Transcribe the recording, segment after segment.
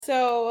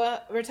So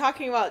we're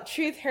talking about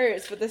truth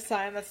hurts, but this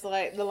time that's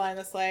like the line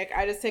that's like,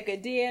 I just took a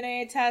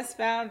DNA test,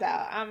 found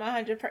out I'm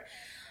 100%.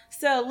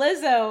 So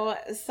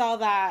Lizzo saw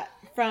that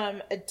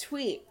from a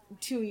tweet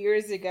 2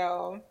 years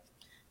ago.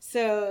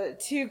 So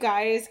two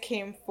guys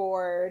came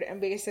forward and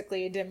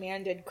basically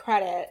demanded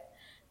credit,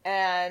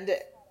 and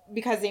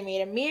because they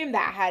made a meme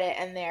that had it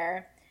in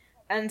there.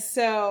 And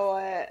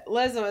so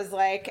Lizzo was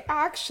like,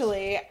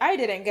 actually, I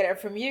didn't get it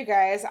from you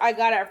guys. I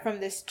got it from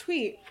this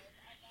tweet.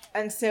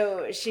 And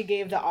so she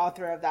gave the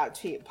author of that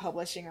tweet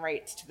publishing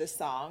rights to the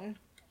song.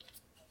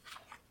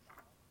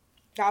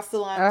 That's the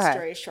long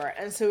story short.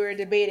 And so we were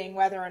debating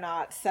whether or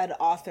not said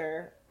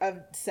author of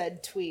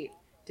said tweet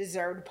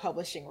deserved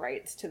publishing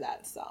rights to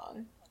that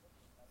song.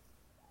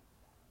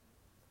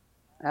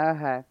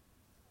 Okay.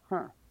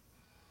 Huh.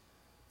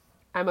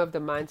 I'm of the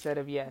mindset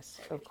of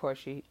yes, of course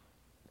she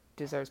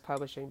deserves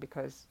publishing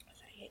because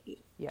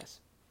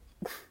yes.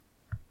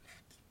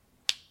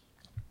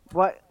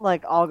 What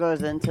all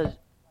goes into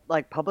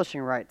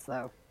publishing rights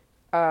though?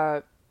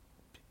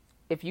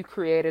 If you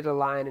created a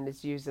line and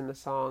it's used in the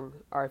song,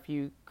 or if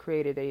you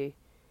created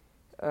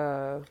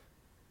a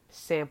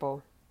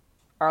sample,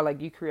 or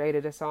you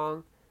created a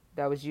song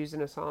that was used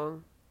in a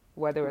song,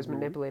 whether it was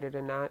manipulated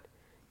or not,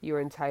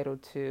 you're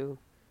entitled to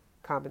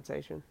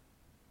compensation.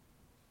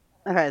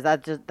 Okay,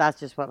 that's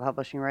just what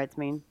publishing rights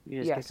mean?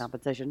 You just get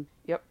compensation?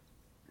 Yep.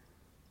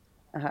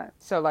 Okay.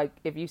 So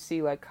if you see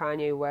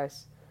Kanye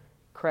West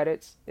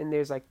credits and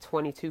there's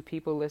 22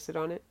 people listed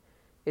on it,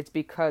 it's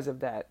because of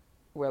that,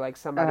 where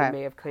somebody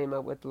may have came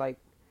up with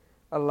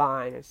a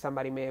line, or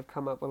somebody may have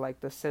come up with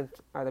the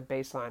synth or the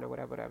bass line or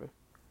whatever.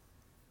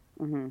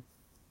 Mm-hmm.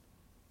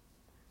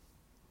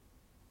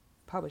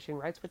 Publishing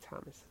rights with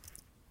Thomas.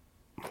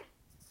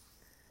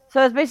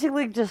 So it's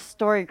basically just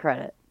story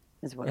credit,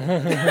 is what it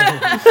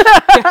is.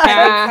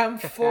 Come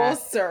full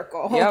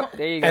circle. Yep,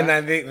 there you go. And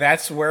I think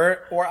that's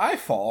where I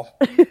fall.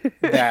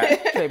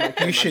 That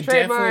you should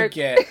definitely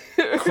get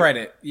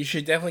credit. You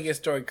should definitely get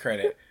story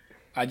credit.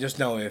 I just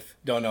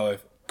don't know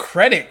if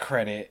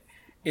credit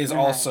is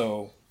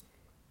also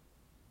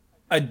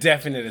a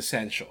definite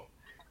essential.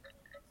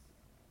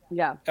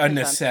 Yeah. A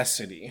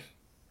necessity.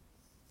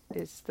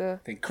 It's the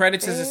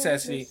credits is a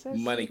necessity,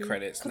 money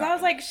credits. Because I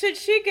was like, should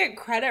she get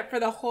credit for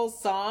the whole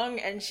song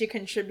and she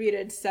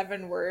contributed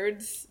 7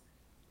 words?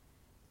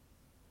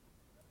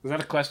 Was that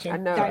a question? I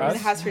know. Diamond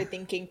has her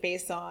thinking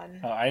face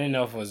on. Oh, I didn't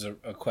know if it was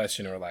a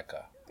question or a...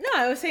 No,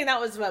 I was saying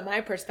that was what my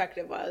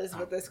perspective was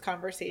with this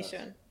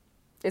conversation.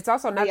 It's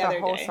also not the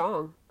whole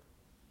song.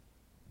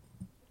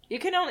 You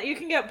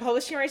can get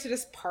publishing rights to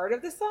just part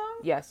of the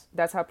song? Yes,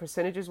 that's how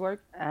percentages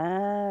work.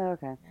 Oh,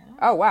 okay.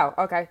 Oh, wow.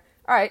 Okay.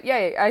 All right.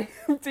 Yay.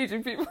 I'm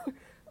teaching people.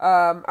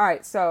 All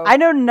right. So I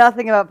know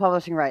nothing about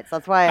publishing rights.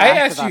 That's why I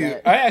asked about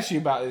it. I asked you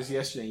about this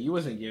yesterday. You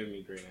wasn't giving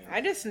me great answers.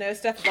 I just know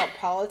stuff about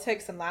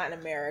politics in Latin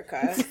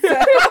America. So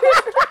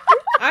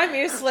I'm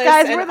useless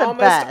in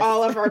almost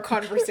all of our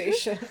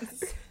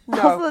conversations. No.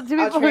 Also, the two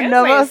people who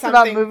know most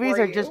about movies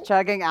are just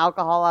chugging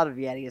alcohol out of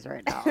Yetis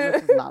right now.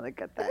 This is not a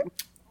good thing.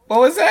 What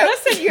was that?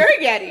 What's in your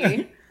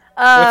Yeti?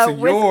 What's in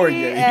your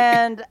whiskey Yeti?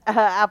 And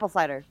apple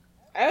cider.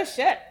 Oh,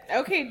 shit.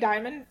 Okay,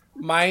 Diamond.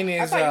 Mine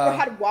is... I thought you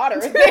had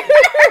water.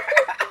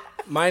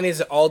 Mine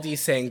is Aldi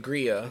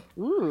Sangria.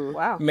 Ooh,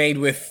 wow. Made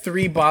with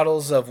 3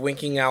 bottles of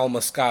Winking Owl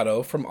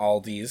Moscato from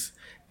Aldi's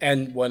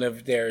and one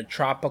of their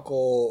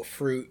tropical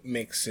fruit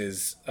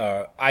mixes,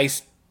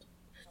 iced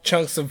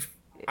chunks of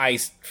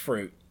iced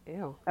fruit.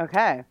 Ew.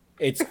 Okay.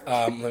 It's,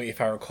 let me, if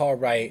I recall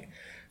right,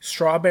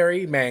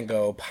 strawberry,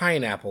 mango,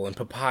 pineapple, and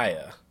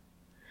papaya.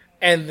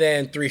 And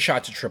then 3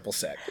 shots of triple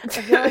sec. I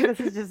feel like this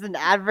is just an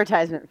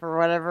advertisement for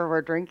whatever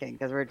we're drinking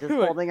because we're just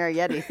holding our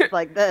Yetis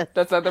like this.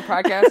 That's other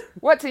podcast.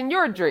 What's in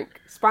your drink?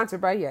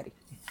 Sponsored by Yeti.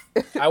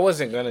 I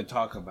wasn't going to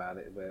talk about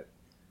it, but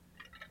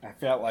I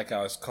felt like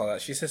I was called out.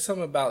 She said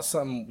something about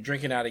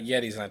drinking out of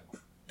Yetis, and I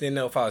didn't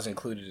know if I was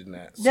included in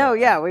that. No,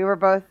 yeah, we were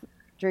both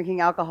drinking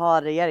alcohol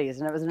out of Yetis,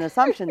 and it was an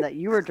assumption that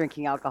you were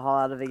drinking alcohol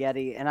out of a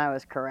Yeti, and I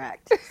was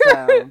correct.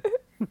 So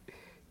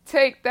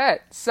Take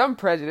that. Some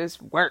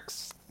prejudice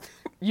works.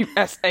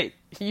 USA.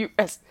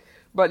 US.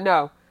 But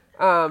no.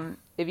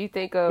 If you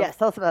think of... Yes,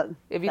 tell us about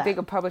If you think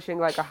of publishing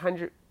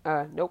 100...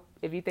 nope.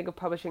 If you think of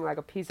publishing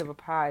a piece of a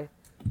pie...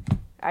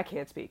 I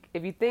can't speak.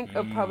 If you think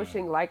of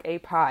publishing like a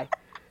pie...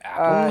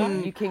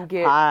 you can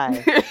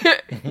get...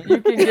 you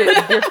can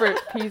get different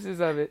pieces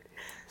of it.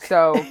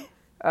 So,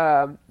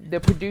 the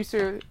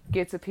producer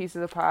gets a piece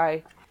of the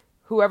pie.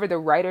 Whoever the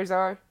writers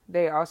are,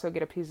 they also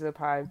get a piece of the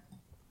pie.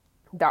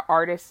 The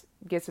artist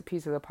gets a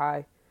piece of the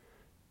pie.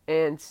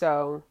 And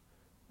so...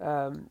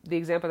 the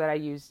example that I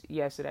used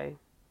yesterday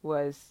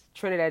was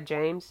Trinidad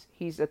James.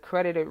 He's a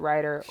credited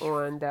writer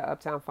on the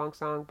Uptown Funk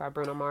song by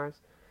Bruno Mars.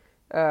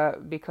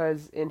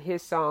 Because in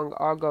his song,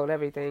 All Gold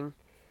Everything,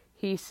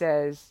 he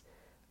says,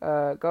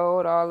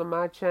 gold all in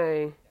my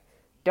chain.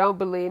 Don't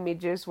believe me,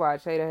 just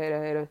watch. Hater,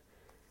 hater,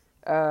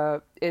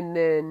 hater. And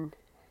then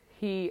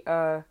he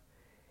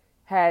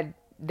had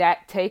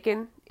that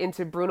taken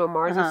into Bruno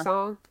Mars'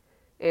 song.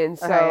 And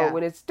so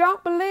when it's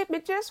 "Don't believe me,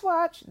 just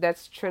watch,"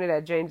 that's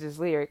Trinidad James's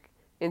lyric.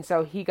 And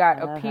so he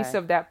got a piece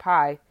of that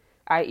pie,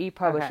 i.e.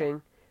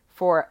 publishing,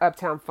 for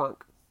Uptown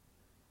Funk.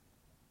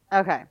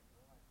 Okay.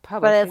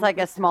 But it's like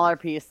a smaller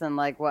piece than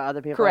like what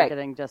other people are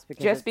getting just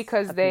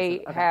because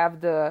they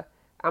have the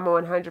 "I'm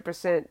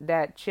 100%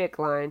 that chick"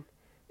 line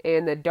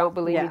and the "Don't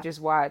believe me,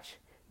 just watch."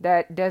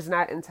 That does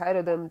not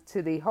entitle them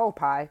to the whole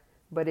pie,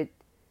 but it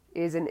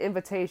is an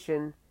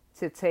invitation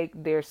to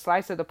take their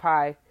slice of the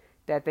pie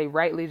that they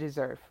rightly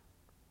deserve.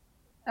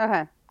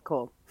 Okay,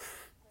 cool.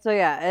 So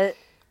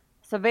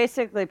so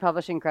basically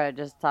publishing credit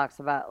just talks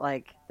about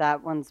like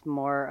that one's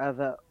more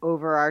of a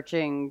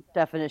overarching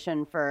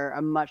definition for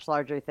a much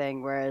larger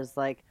thing, whereas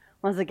like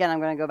once again I'm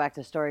going to go back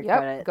to story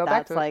credit.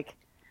 That's like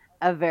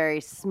a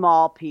very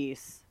small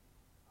piece.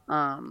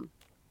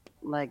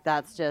 Like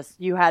that's just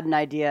you had an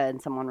idea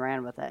and someone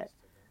ran with it.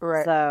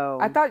 Right. So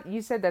I thought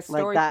you said that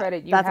story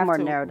credit you that's have a more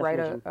to narrow write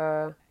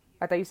definition.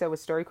 I thought you said with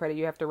story credit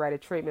you have to write a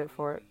treatment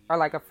for it or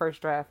like a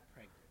first draft.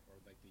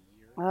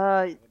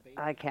 I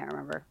can't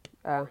remember.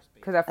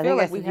 Because I feel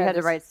like you had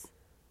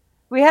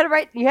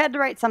to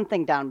write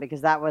something down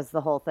because that was the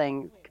whole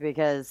thing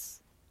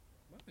because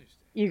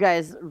you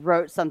guys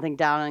wrote something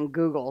down on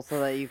Google so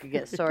that you could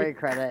get story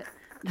credit.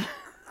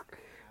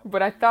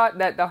 But I thought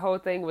that the whole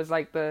thing was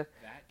like the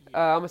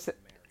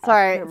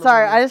Sorry.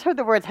 I just heard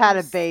the words "had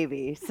a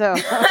baby," so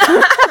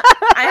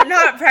I'm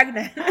not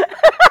pregnant.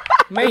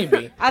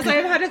 Maybe. As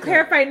I've had to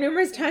clarify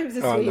numerous times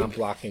this week. I'm not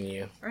blocking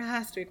you. Or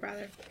last week,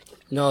 rather.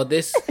 No,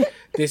 this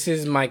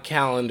is my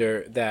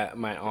calendar that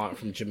my aunt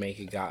from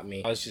Jamaica got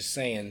me. I was just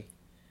saying,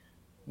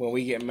 when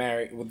we get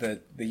married, with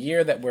the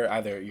year that we're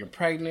either you're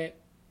pregnant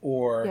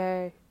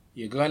or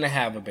you're going to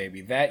have a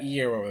baby, that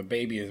year when a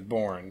baby is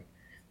born,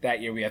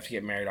 that year we have to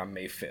get married on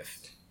May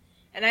 5th.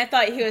 And I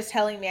thought he was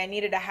telling me I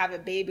needed to have a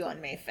baby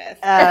on May 5th.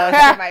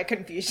 That's what my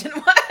confusion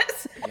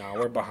was. No,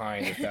 we're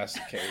behind if that's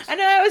the case. I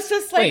know, I was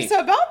just like, so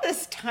about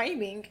this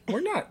timing.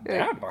 We're not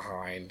that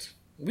behind.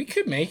 We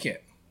could make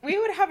it. We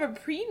would have a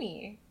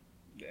preemie.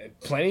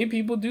 Plenty of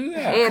people do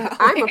that. And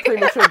I'm a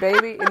premature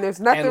baby, and there's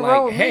nothing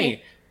wrong with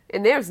me.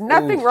 And there's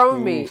nothing wrong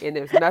with me. And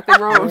there's nothing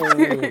wrong with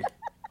me.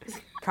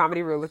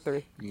 Comedy rule of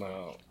 3.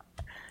 No.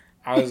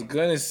 I was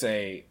going to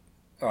say,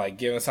 like,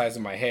 given the size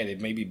of my head, it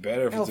may be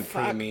better if it's a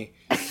preemie.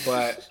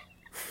 But,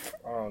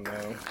 oh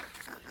no.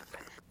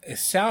 It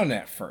sounded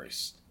at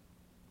first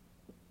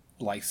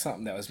like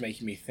something that was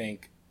making me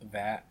think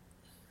that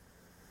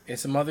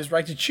it's a mother's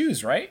right to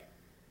choose, right?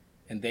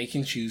 And they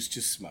can choose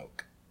to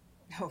smoke.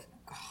 Oh,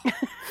 God.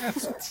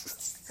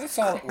 That's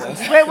all it was.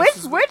 Wait,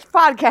 which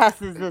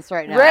podcast is this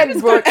right now? Red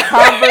Book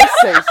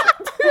Conversation.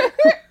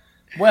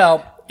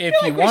 Well, if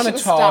you want to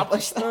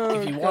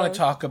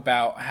talk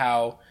about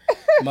how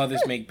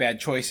mothers make bad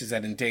choices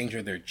that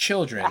endanger their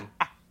children,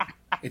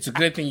 it's a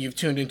good thing you've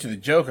tuned into the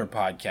Joker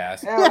podcast.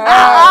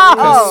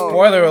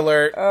 Spoiler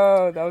alert.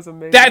 Oh, that was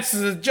amazing. That's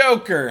the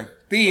Joker.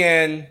 The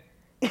end.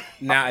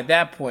 Now, at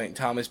that point,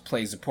 Thomas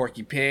plays the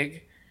Porky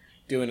Pig,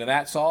 doing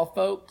That's All,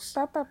 folks.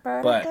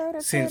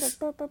 But since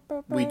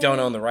we don't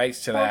own the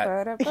rights to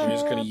that, we're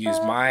just going to use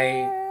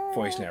my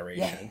voice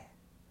narration,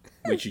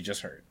 which you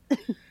just heard.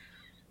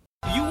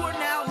 You are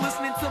now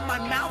listening to my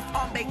mouth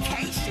on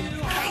vacation.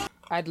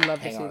 I'd love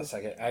to Hang see on a this.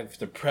 second. I have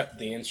to prep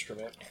the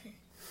instrument.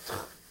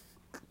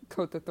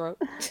 Coat the throat.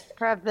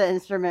 Prep the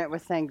instrument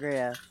with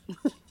sangria.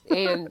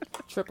 And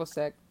triple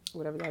sec,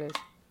 whatever that is.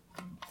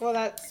 Well,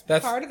 that's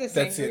part of the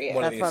sangria.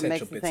 That's what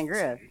makes the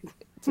sangria.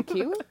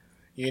 Tequila?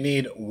 You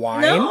need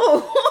wine.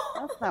 No!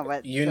 That's not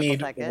what You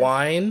need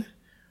wine,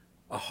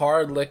 a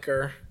hard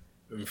liquor,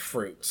 and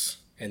fruits,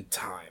 and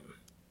thyme.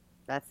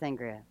 That's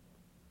sangria.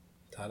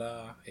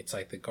 Ta-da. It's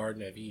like the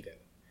Garden of Eden.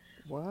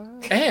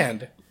 What?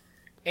 And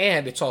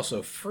it's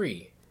also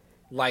free.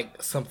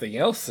 Like something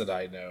else that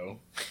I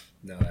know.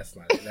 No, that's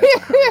not it. That's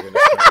not how we're going to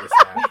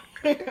start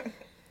this out.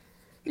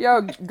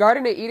 Yo,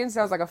 Garden of Eden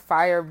sounds like a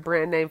fire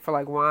brand name for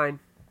like wine.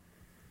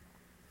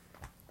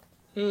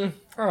 I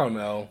don't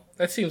know.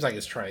 That seems like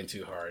it's trying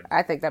too hard.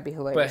 I think that'd be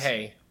hilarious. But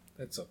hey,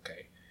 that's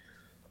okay.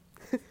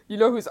 You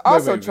know who's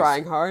also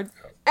trying hard?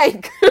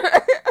 Anchor.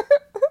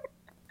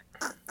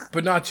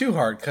 But not too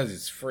hard because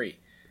it's free.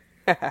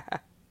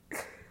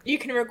 You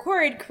can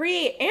record,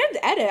 create, and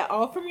edit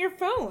all from your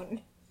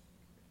phone.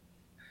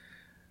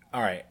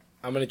 All right.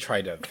 I'm going to try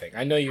another thing.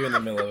 I know you're in the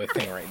middle of a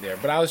thing right there,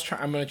 but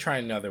I'm going to try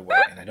another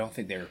way, and I don't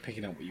think they were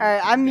picking up what you were All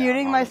right, I'm down,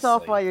 muting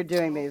myself honestly. while you're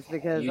doing these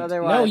because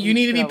otherwise... No, you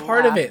need to be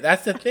part of it.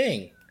 That's the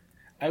thing.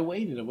 I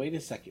waited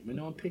a second, but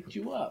no one picked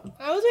you up.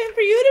 I was waiting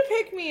for you to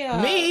pick me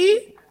up.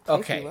 Me?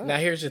 Okay, now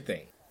here's the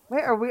thing.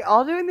 Wait, are we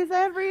all doing this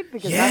ad read?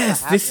 Because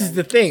Yes, this is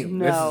the thing.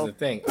 No. This is the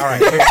thing. All right.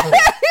 Here's the thing.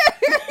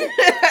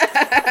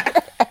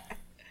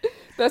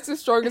 That's the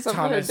strongest I've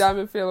Thomas. heard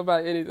Diamond feel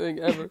about anything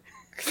ever.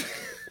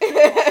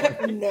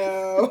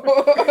 No.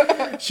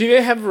 She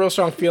didn't have a real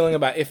strong feeling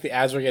about if the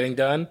ads were getting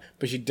done,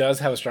 but she does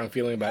have a strong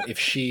feeling about if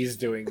she's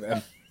doing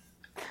them.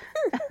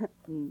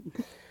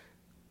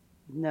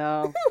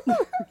 No.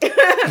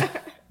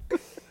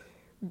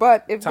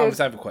 But if Thomas, there's...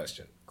 I have a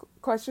question.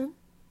 Question?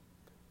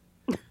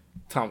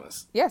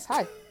 Thomas. Yes,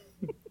 hi.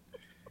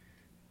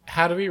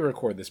 How do we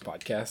record this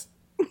podcast?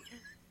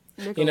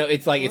 You know,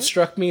 it's like, it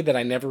struck me that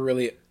I never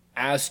really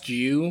asked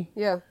you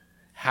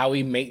how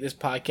we make this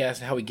podcast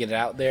and how we get it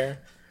out there.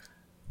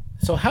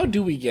 So how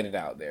do we get it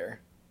out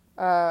there?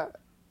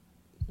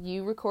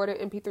 You record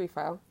an MP3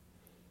 file.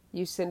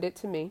 You send it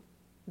to me.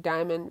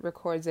 Diamond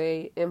records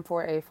a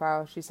M4A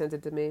file. She sends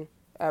it to me.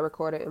 I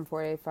record an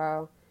M4A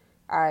file.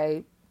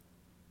 I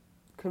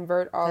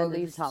convert all of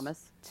these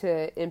Thomas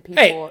to MP4.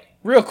 Hey,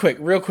 real quick.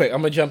 I'm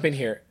going to jump in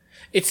here.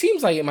 It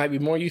seems like it might be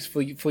more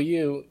useful for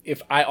you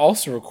if I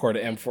also record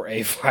an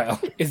M4A file.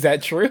 Is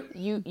that true?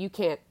 You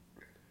can't.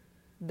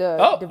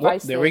 The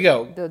device. There we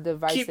go. The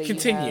device.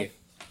 Continue.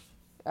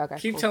 Okay.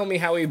 Keep telling me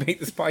how we make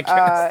this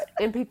podcast.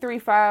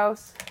 MP3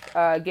 files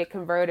get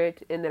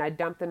converted, and then I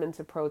dump them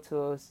into Pro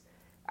Tools.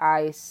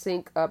 I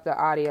sync up the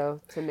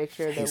audio to make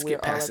sure that we're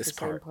all at the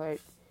same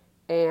point,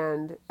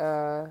 and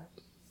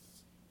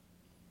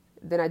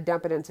then I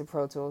dump it into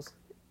Pro Tools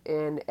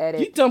and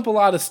edit. You dump a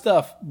lot of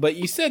stuff, but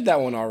you said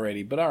that one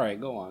already. But all right,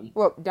 go on.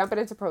 Well, dump it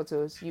into Pro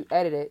Tools. You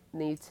edit it,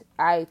 and then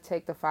I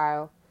take the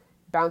file,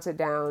 bounce it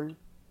down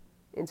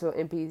into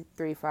an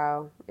MP3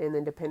 file, and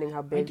then depending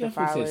how big the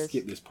file is,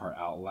 skip this part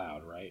out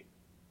loud, right?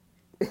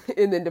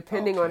 and then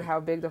depending on how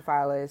big the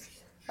file is,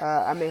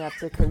 I may have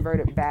to convert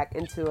it back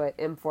into an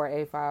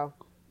M4A file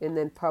and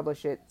then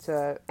publish it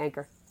to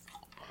Anchor.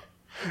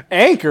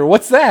 Anchor,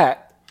 what's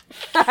that?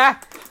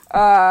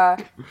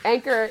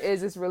 Anchor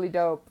is this really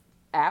dope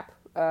app.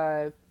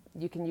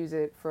 You can use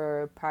it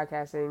for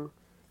podcasting.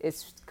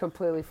 It's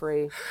completely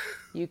free.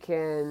 You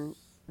can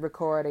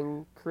record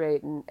and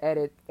create and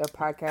edit a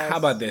podcast. How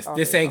about this?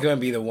 This ain't gonna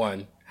be the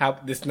one.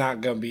 This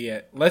not gonna be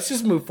it. Let's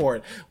just move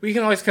forward. We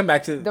can always come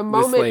back to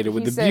this later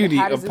with the beauty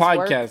of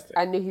podcasting.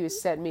 I knew he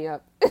was setting me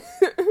up.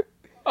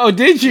 Oh,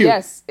 did you?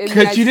 Yes.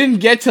 Because you didn't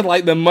get to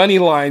like the money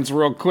lines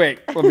real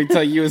quick. Let me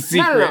tell you a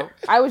secret. No.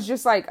 I was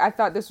just like, I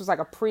thought this was like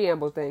a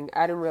preamble thing.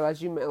 I didn't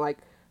realize you meant like,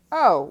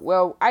 oh,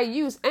 well, I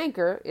use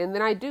Anchor and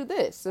then I do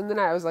this. And then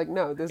I was like,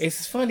 no, this.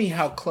 It's funny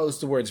how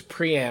close the words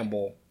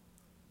preamble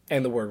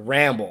and the word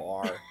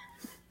ramble are.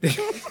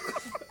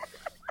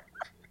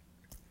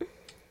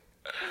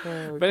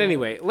 But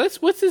anyway, let's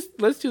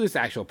do this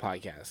actual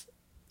podcast,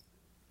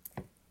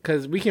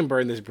 because we can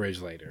burn this bridge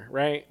later,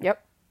 right?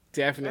 Yep,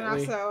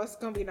 definitely. And also, it's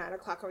gonna be 9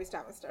 o'clock when we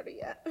haven't started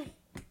yet,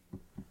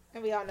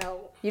 and we all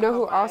know. You know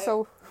who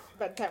also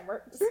bedtime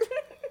works.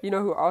 You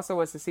know who also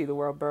wants to see the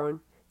world burn?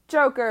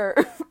 Joker.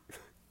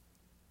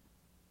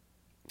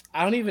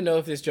 I don't even know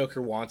if this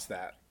Joker wants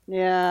that.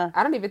 Yeah,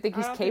 I don't even think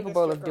he's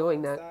capable of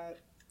doing that.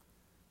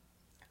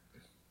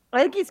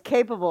 I think he's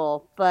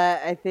capable,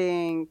 but I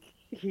think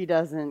he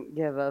doesn't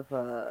give a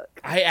fuck.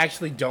 I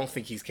actually don't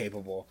think he's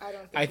capable.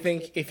 I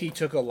think if he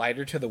took a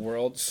lighter to the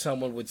world,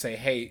 someone would say,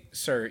 hey,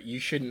 sir, you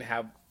shouldn't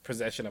have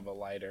possession of a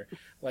lighter.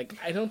 Like,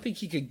 I don't think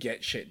he could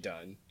get shit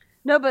done.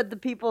 No, but the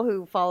people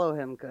who follow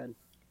him could.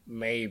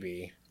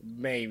 Maybe.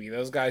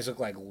 Those guys look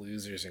like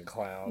losers and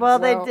clowns. Well,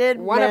 they did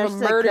manage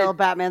to kill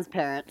Batman's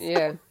parents.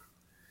 Yeah.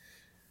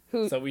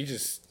 So we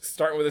just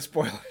start with the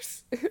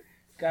spoilers.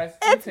 Guys,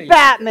 it's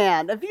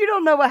Batman. If you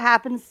don't know what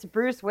happens to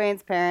Bruce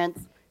Wayne's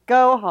parents,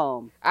 go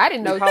home. I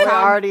didn't know Tom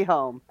already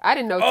home. I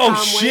didn't know Tom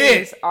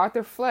Wayne was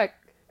Arthur Fleck.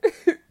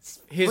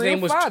 His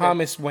name was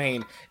Thomas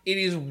Wayne. It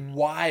is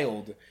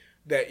wild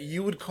that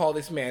you would call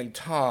this man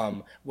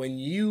Tom when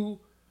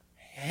you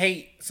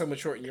hate someone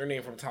shorten your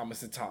name from Thomas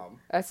to Tom.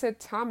 I said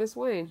Thomas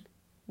Wayne.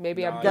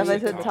 Maybe I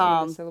said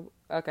Tom.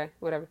 Okay,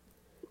 whatever.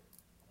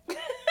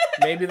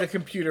 Maybe the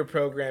computer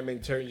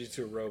programming turns you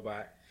into a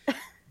robot.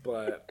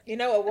 But you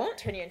know, it won't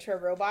turn you into a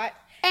robot.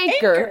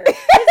 Anchor. It's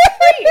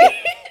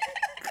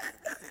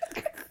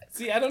free.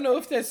 See, I don't know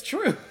if that's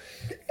true.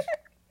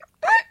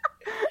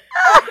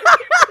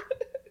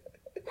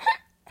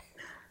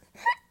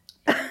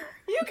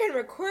 You can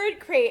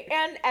record, create,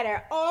 and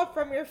edit all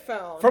from your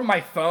phone. From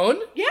my phone?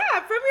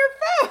 Yeah, from your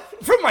phone.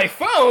 From my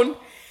phone?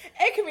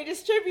 It can be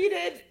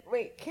distributed.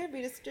 Wait, can it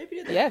be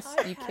distributed? Yes,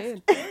 you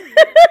can.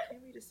 Can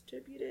be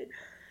distributed.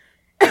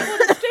 It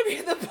will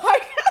distribute the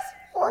podcast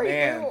for you.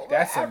 Man,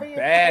 that's some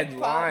bad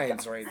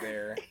lines right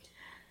there.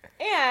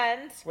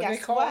 And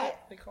guess what?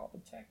 They call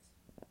it text.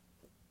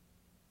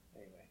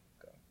 Anyway,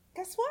 go.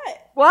 Guess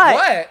what?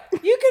 What?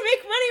 You can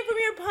make money from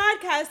your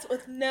podcast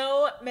with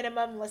no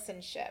minimum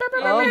listenership.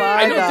 Oh my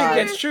I don't God.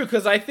 think that's true,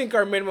 because I think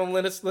our minimum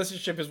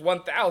listenership is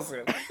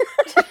 1,000.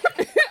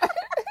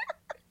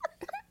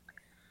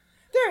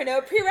 There are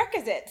no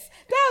prerequisites.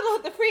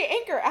 Download the free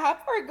Anchor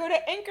app or go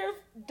to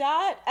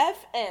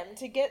anchor.fm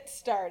to get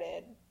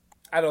started.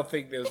 I don't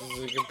think this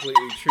is a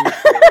completely true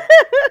story.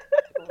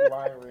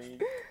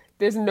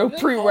 There's no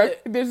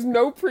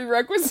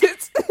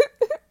prerequisites.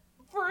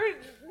 For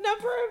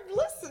number of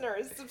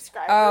listeners,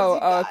 subscribers.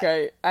 Oh,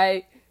 okay.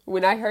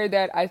 When I heard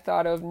that, I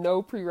thought of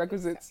no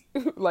prerequisites,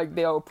 like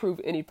they'll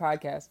approve any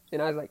podcast,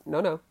 and I was like,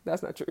 no,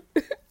 that's not true.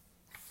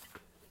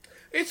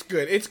 It's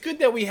good. It's good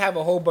that we have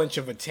a whole bunch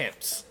of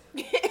attempts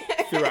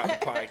throughout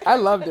the podcast. I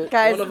loved it.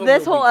 Guys,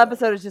 this whole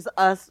episode is just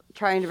us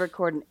trying to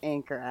record an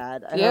Anchor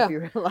ad. I hope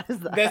you realize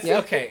that. That's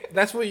okay.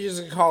 That's what you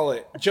just call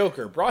it.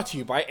 Joker, brought to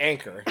you by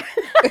Anchor.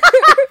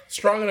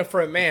 Strong enough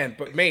for a man,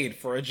 but made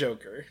for a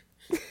Joker.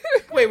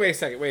 Wait a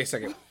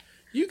second.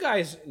 You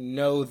guys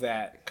know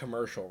that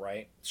commercial,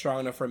 right?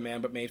 Strong enough for a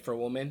man, but made for a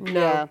woman?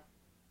 No.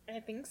 I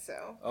think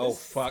so. Oh,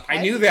 fuck.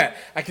 I knew that.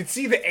 I could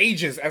see the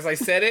ages as I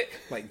said it.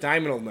 Like,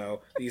 Diamond will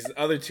know. These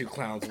other two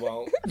clowns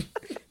won't.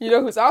 You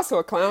know who's also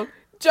a clown?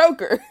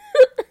 Joker.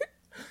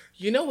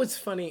 You know what's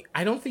funny?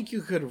 I don't think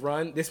you could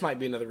run... This might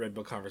be another Red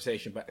Bull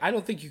conversation, but I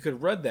don't think you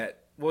could run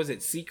that... What was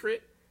it?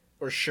 Secret?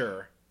 Or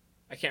Sure?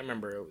 I can't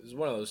remember. It was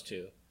one of those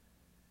two.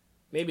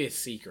 Maybe it's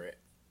Secret.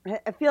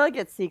 I feel like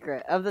it's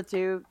Secret. Of the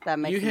two, that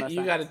makes the most sense.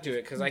 You got to do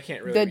it, because I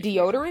can't really... The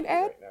deodorant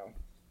ad? Right now.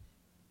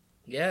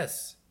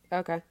 Yes.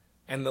 Okay.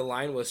 And the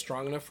line was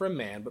strong enough for a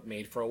man, but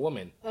made for a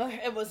woman.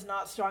 It was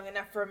not strong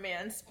enough for a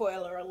man.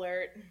 Spoiler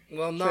alert.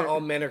 Well, not all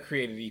men are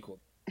created equal.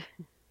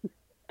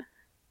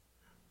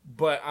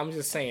 But I'm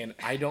just saying,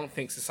 I don't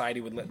think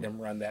society would let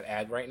them run that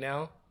ad right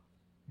now.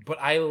 But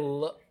I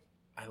love.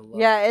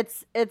 Yeah,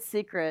 it's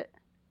Secret.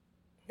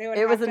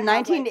 It was a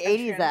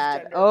 1980s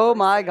ad. Oh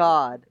my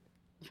god.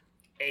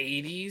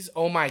 80s?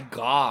 Oh my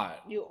god.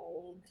 You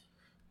old.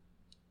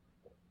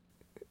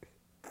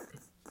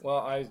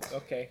 Well,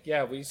 okay.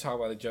 Yeah, we just talk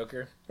about the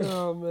Joker.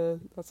 Oh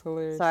man, that's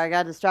hilarious. Sorry, I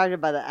got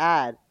distracted by the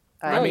ad.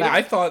 I mean,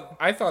 I thought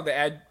the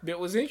ad bit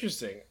was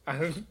interesting,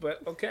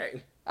 but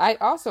okay. I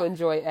also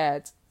enjoy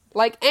ads,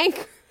 like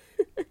Anchor.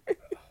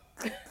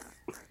 It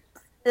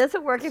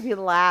doesn't work if you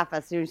laugh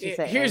as soon as you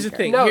say Here's Anchor. the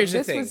thing. No, Here's the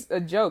this thing. was a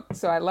joke,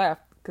 so I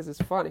laughed because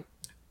it's funny.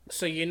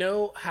 So you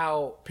know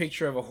how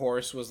Picture of a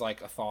Horse was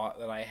like a thought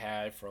that I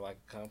had for like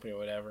a company or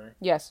whatever?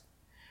 Yes.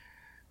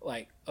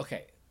 Like,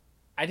 okay,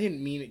 I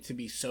didn't mean it to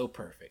be so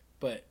perfect,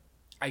 but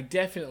I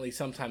definitely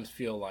sometimes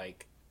feel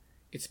like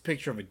it's a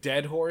picture of a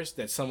dead horse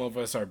that some of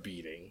us are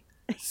beating.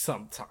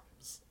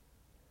 Sometimes.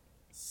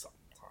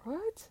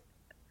 What?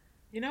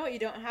 You know what you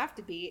don't have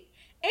to beat?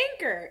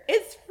 Anchor.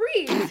 It's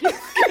free.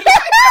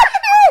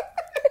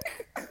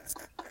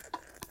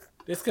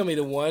 This is going to be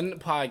the one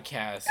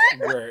podcast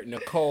where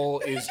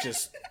Nicole is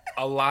just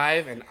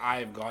alive and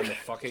I've gone to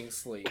fucking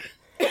sleep.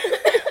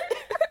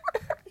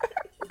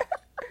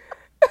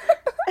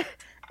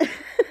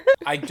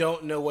 I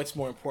don't know what's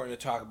more important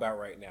to talk about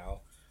right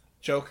now.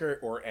 Joker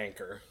or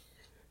Anchor?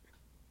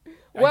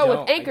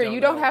 Well, with Anchor,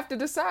 you don't have to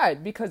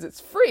decide because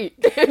it's free.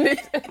 This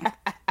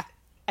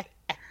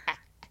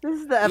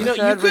is the episode you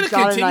could where have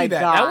John and I continued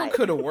that. die. That one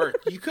could have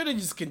worked. You could have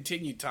just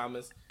continued,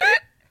 Thomas.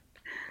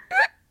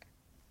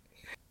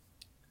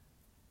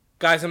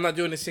 Guys, I'm not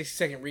doing a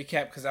 60-second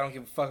recap because I don't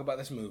give a fuck about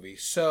this movie.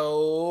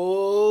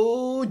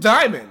 So,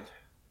 Diamond.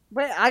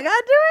 Wait, I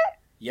gotta do it?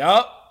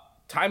 Yup.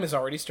 Time has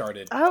already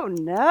started. Oh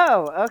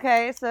no.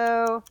 Okay,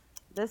 so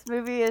this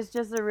movie is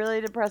just a really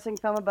depressing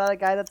film about a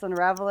guy that's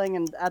unraveling,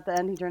 and at the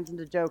end he turns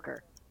into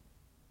Joker.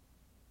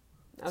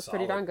 That's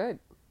pretty darn good.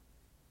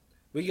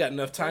 We got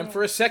enough time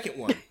for a second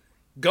one.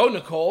 Go,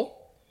 Nicole.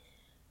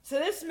 So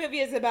this movie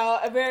is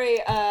about a very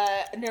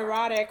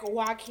neurotic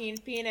Joaquin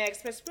Phoenix,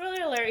 but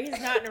spoiler alert, he's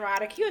not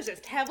neurotic. He was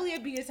just heavily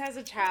abused as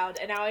a child,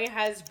 and now he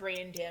has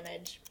brain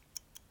damage.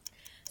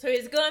 So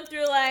he's going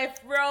through life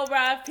real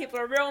rough. People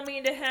are real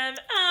mean to him.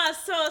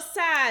 So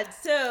sad.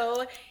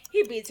 So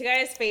he beats a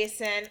guy's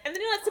face in, and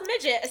then he lets a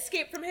midget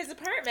escape from his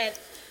apartment.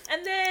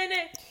 And then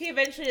he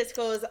eventually just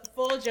goes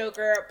full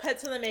Joker,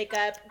 puts on the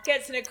makeup,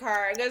 gets in a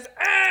car, and goes,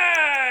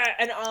 ah!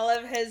 And all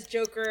of his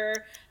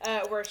Joker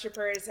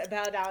worshippers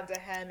bow down to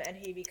him, and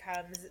he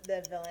becomes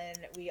the villain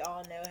we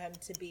all know him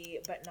to be,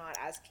 but not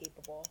as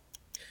capable.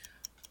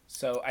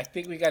 So I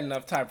think we got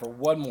enough time for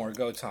one more.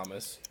 Go,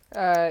 Thomas.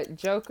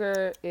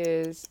 Joker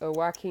is a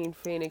Joaquin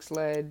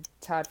Phoenix-led,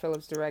 Todd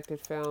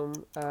Phillips-directed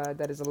film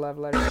that is a love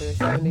letter to the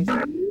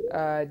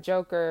 70s.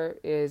 Joker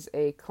is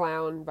a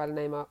clown by the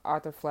name of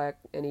Arthur Fleck,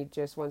 and he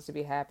just wants to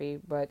be happy,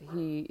 but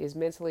he is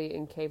mentally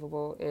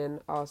incapable and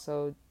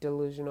also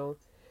delusional.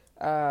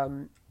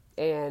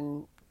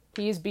 And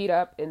he is beat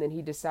up, and then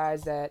he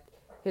decides that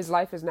his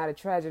life is not a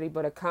tragedy,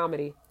 but a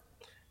comedy.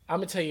 I'm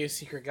going to tell you a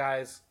secret,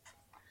 guys.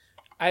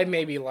 I have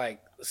maybe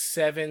like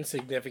 7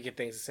 significant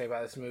things to say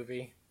about this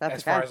movie,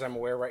 as far as I'm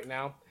aware right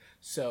now.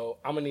 So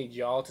I'm going to need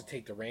y'all to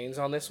take the reins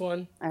on this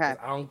one. Okay.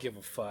 I don't give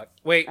a fuck.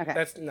 Wait,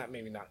 that's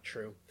maybe not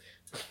true.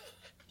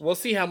 We'll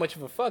see how much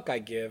of a fuck I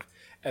give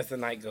as the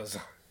night goes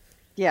on.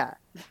 Yeah.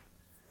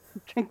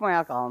 Drink more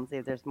alcohol and see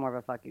if there's more of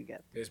a fuck you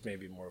give. There's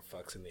maybe more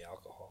fucks in the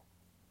alcohol.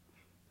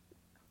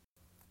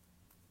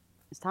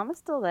 Is Thomas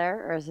still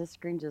there, or is his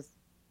screen just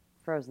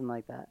frozen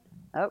like that?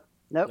 Oh,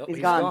 nope, he's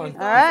gone.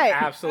 gone. All right.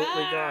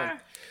 Absolutely gone.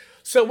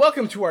 So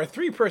welcome to our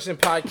 3-person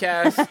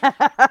podcast,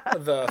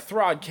 the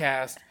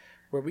Throdcast,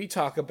 where we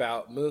talk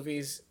about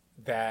movies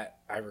that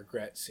I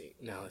regret seeing.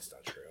 No, that's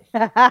not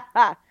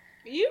true.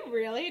 You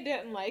really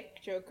didn't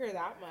like Joker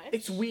that much?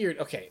 It's weird.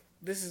 Okay,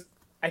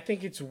 I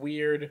think it's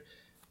weird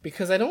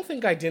because I don't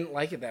think I didn't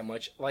like it that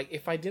much. Like,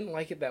 if I didn't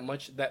like it that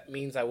much, that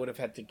means I would have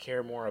had to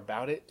care more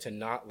about it to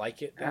not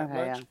like it that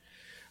much.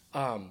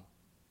 Yeah.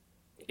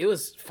 it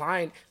was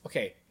fine.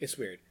 Okay, it's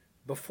weird.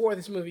 Before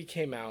this movie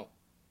came out,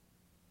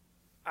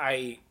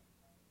 it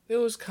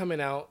was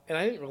coming out, and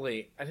I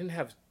didn't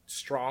have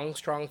strong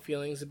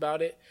feelings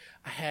about it.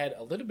 I had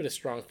a little bit of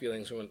strong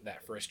feelings when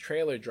that first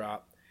trailer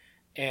dropped,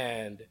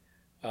 and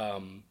I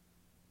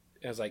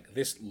was like,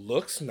 this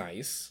looks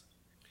nice.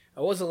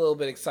 I was a little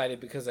bit excited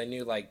because I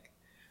knew like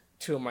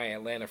 2 of my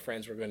Atlanta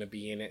friends were going to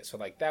be in it, so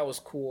like that was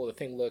cool. The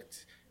thing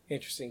looked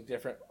interesting,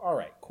 different. All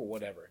right, cool,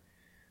 whatever.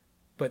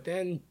 But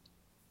then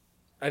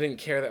I didn't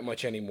care that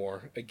much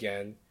anymore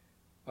again,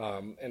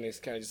 and it's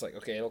kind of just like,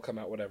 okay, it'll come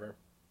out, whatever.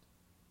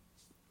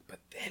 But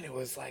then it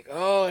was like,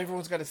 oh,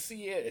 everyone's got to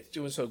see it. It's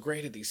doing so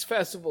great at these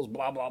festivals,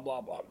 blah, blah,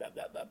 blah, blah, blah,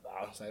 blah, blah, blah.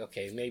 I was like,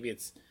 okay, maybe I'm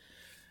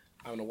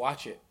going to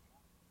watch it.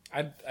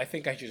 I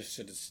think I just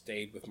should have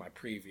stayed with my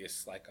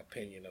previous, like,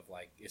 opinion of,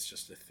 like, it's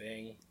just a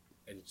thing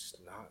and just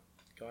not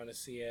going to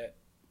see it.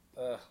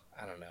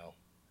 I don't know.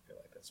 I feel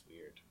like that's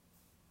weird.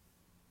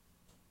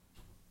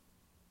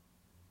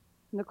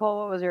 Nicole,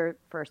 what was your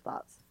first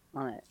thoughts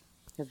on it?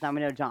 Because now we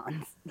know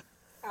John's.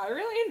 I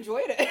really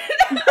enjoyed it.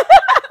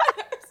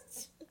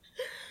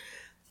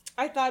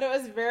 I thought it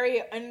was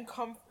very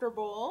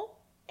uncomfortable,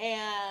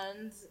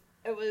 and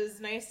it was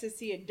nice to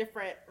see a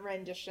different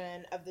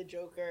rendition of the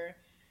Joker.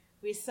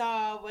 We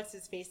saw, what's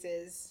his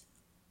face's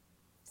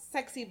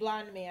sexy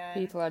blonde man.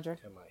 Heath Ledger.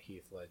 Come on,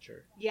 Heath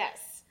Ledger.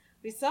 Yes.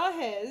 We saw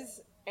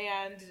his,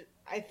 and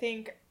I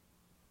think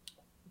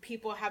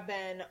people have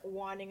been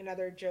wanting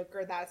another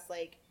Joker that's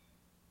like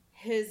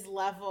his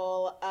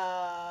level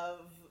of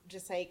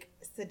just like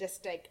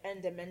sadistic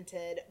and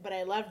demented. But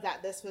I love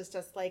that this was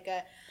just like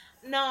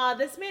nah,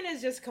 this man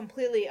is just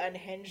completely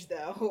unhinged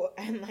though.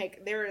 And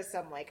like there are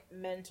some like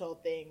mental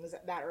things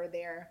that are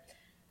there.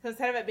 So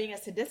instead of it being a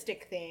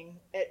sadistic thing,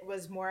 it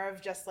was more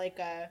of just like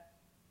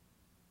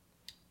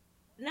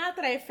not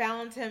that I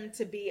found him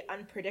to be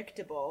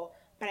unpredictable,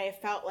 but I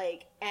felt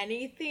like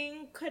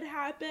anything could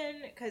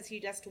happen because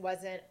he just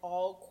wasn't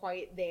all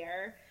quite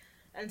there.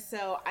 And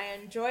so I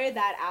enjoyed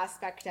that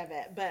aspect of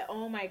it. But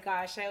oh my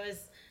gosh,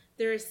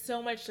 there was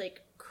so much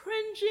like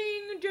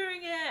cringing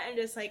during it and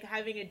just like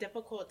having a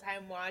difficult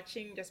time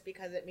watching just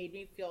because it made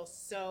me feel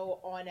so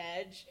on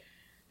edge,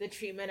 the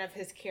treatment of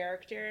his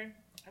character.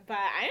 But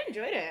I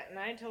enjoyed it, and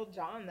I told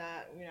John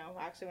that,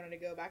 I actually wanted to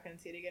go back and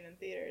see it again in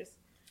theaters.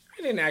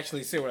 I didn't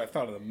actually say what I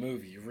thought of the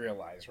movie, you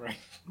realize, right?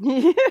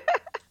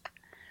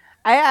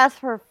 I asked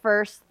for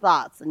first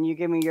thoughts, and you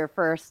gave me your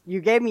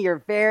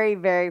very,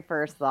 very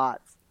first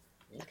thoughts.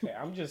 Okay,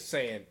 I'm just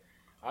saying,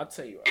 I'll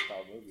tell you what I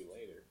thought of the movie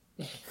later.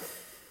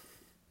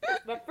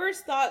 But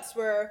first thoughts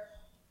were,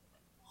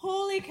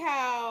 holy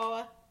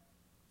cow,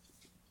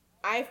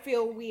 I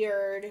feel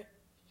weird,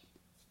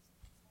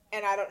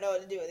 and I don't know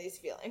what to do with these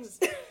feelings.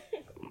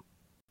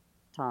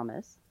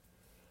 Thomas?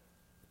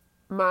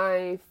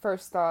 My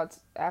first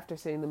thoughts after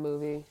seeing the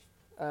movie,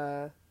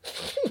 was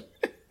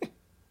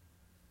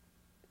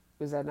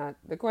that not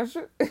the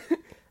question?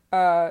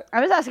 I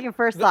was asking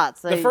first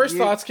thoughts. The first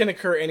thoughts can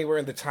occur anywhere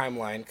in the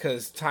timeline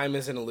because time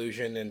is an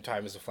illusion and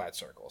time is a flat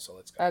circle. So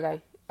let's go.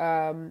 Okay.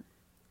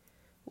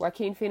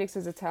 Joaquin Phoenix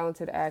is a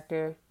talented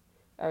actor.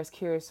 I was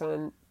curious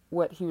on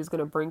what he was going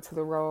to bring to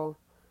the role.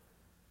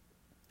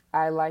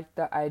 I liked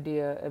the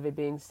idea of it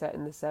being set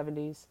in the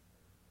 70s.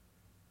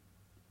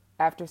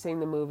 After seeing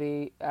the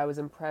movie, I was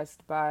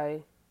impressed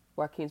by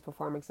Joaquin's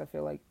performance. I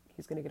feel like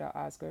he's going to get an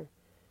Oscar.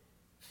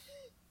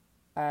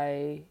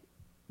 I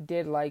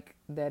did like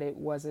that it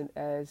wasn't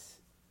as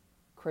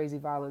crazy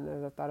violent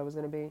as I thought it was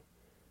going to be.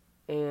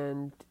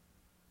 And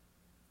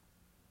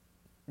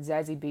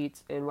Zazie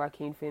Beetz and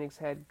Joaquin Phoenix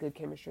had good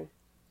chemistry.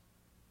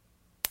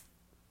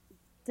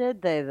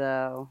 Did they,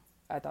 though?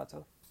 I thought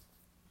so.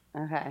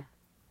 Okay.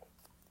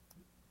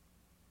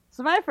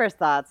 So my first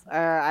thoughts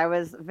are I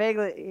was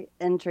vaguely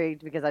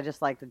intrigued because I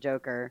just like the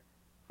Joker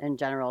in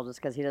general,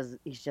 just because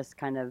he's just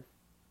kind of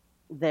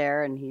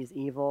there and he's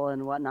evil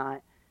and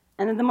whatnot.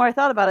 And then the more I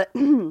thought about it,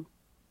 the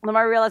more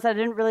I realized I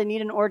didn't really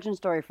need an origin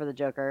story for the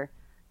Joker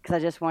because I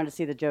just wanted to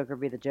see the Joker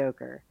be the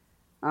Joker.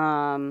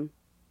 So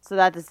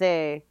that to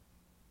say,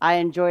 I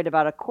enjoyed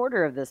about a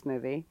quarter of this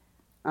movie.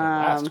 The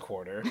last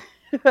quarter.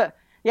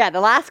 Yeah,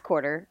 the last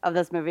quarter of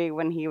this movie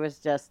when he was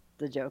just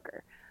the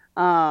Joker.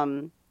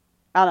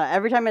 I don't know.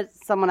 Every time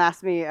someone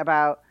asked me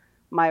about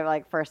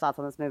my first thoughts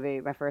on this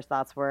movie, my first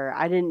thoughts were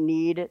I didn't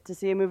need to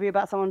see a movie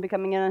about someone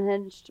becoming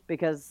unhinged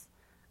because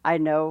I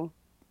know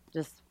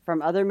just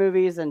from other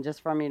movies and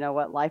just from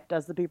what life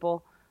does to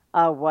people,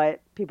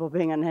 what people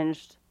being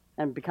unhinged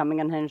and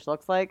becoming unhinged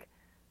looks like.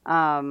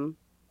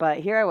 But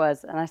here I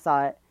was and I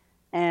saw it,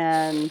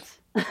 and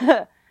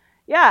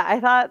yeah, I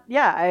thought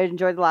I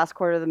enjoyed the last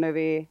quarter of the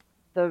movie.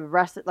 The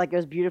rest, it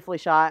was beautifully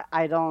shot.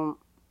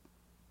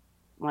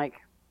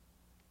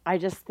 I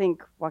just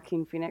think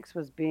Joaquin Phoenix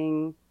was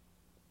being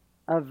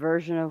a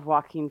version of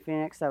Joaquin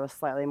Phoenix that was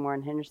slightly more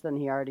unhinged than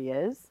he already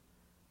is.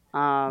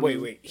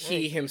 Wait.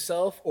 He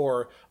himself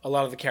or a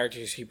lot of the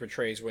characters he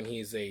portrays when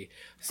he's a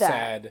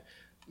sad,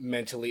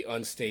 mentally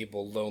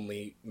unstable,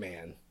 lonely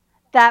man?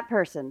 That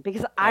person,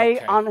 because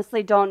I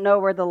honestly don't know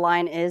where the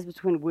line is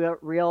between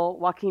real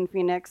Joaquin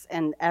Phoenix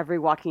and every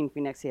Joaquin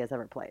Phoenix he has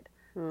ever played.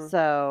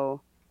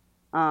 So,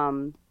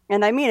 and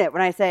I mean it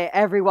when I say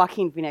every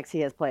Joaquin Phoenix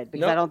he has played,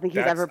 because I don't think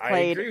he's ever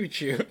played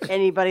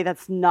anybody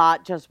that's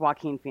not just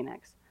Joaquin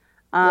Phoenix.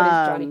 What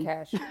is Johnny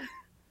Cash?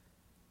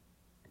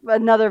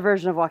 Another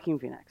version of Joaquin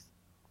Phoenix.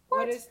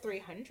 What is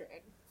 300?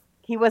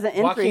 He wasn't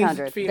in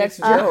 300. That's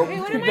Joe. Wait,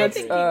 what am I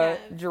thinking of?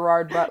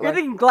 Gerard Butler. You're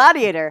thinking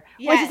Gladiator,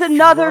 which is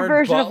another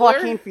version of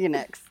Joaquin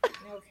Phoenix.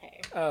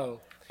 Okay. Oh.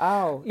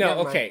 No,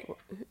 okay.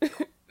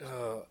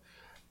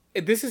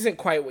 This isn't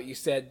quite what you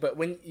said, but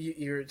when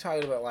you're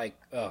talking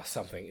about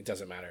something, it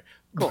doesn't matter.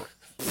 Cool.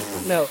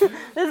 No.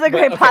 This is a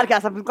great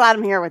podcast. I'm glad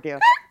I'm here with you.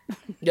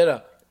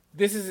 No.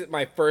 This isn't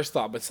my first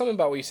thought, but something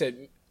about what you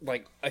said,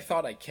 I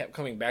thought I kept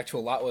coming back to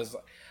a lot was,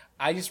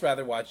 I just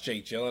rather watch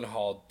Jake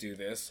Gyllenhaal do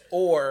this,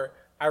 or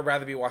I'd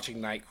rather be watching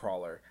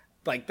Nightcrawler.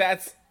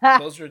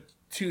 Those are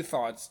two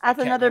thoughts. That's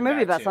another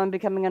movie about someone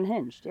becoming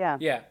unhinged. Yeah.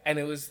 Yeah, and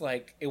it was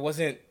that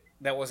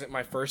wasn't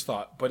my first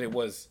thought, but it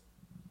was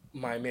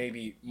my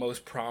maybe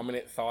most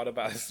prominent thought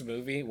about this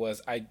movie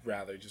was I'd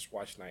rather just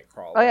watch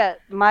Nightcrawler. Oh yeah,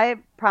 my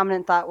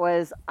prominent thought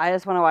was I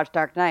just want to watch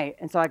Dark Knight,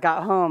 and so I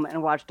got home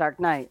and watched Dark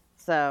Knight.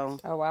 So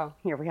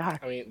here we are.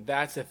 I mean,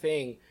 that's the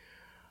thing.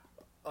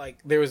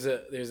 There's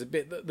a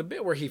bit the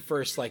bit where he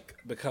first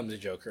becomes a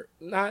Joker,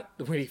 not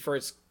when he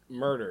first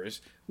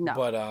murders,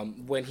 but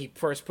when he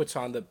first puts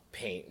on the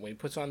paint, when he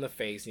puts on the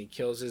face and he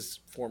kills his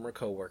former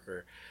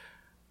coworker.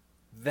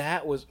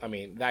 That was, I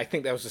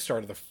think that was the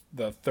start of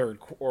the third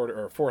quarter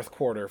or fourth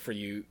quarter for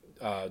you,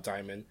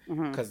 Diamond,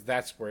 because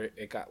that's where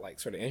it got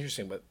sort of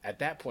interesting. But at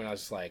that point, I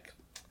was just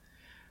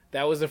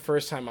that was the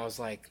first time I was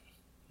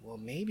well,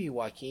 maybe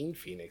Joaquin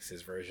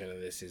Phoenix's version of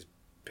this is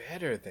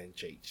better than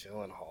Jake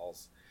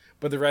Gyllenhaal's.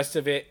 But the rest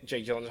of it,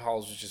 Jake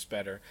Gyllenhaal's was just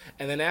better.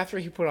 And then after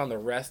he put on the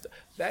rest,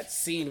 that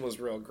scene was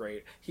real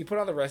great. He put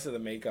on the rest of the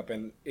makeup,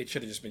 and it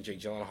should have just been Jake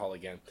Gyllenhaal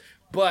again.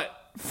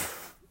 But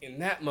in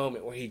that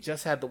moment where he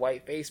just had the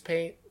white face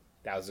paint,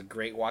 that was a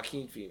great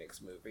Joaquin Phoenix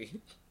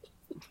movie.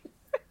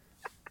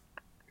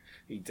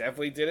 He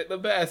definitely did it the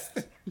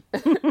best.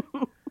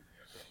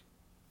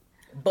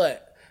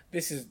 But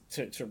this is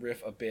to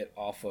riff a bit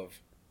off of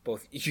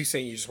both you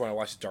saying you just want to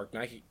watch The Dark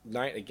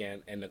Knight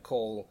again, and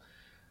Nicole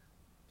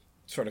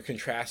sort of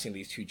contrasting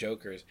these two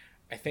Jokers.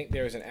 I think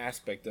there's an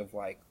aspect of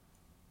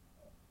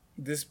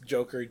this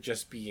Joker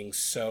just being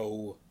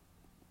so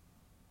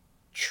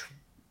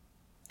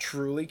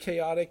truly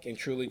chaotic and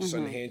truly just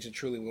unhinged and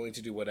truly willing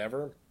to do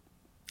whatever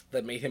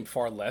that made him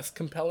far less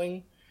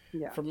compelling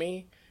for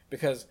me,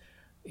 because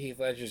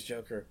Heath Ledger's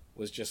Joker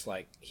was just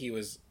he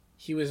was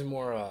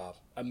more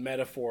a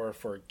metaphor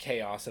for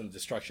chaos and the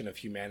destruction of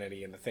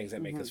humanity and the things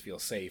that make us feel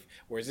safe,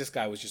 whereas this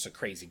guy was just a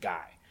crazy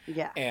guy.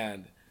 Yeah.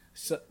 And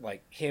so,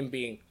 him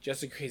being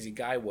just a crazy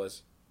guy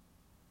was,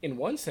 in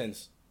one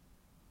sense,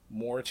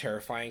 more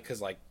terrifying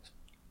because,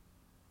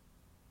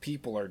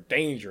 people are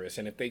dangerous,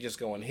 and if they just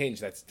go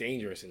unhinged, that's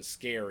dangerous and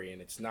scary,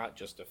 and it's not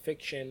just a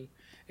fiction.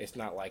 It's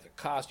not like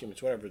a costume.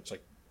 It's whatever. It's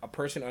a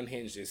person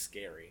unhinged is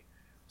scary.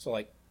 So,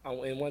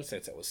 in one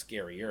sense, that was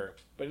scarier.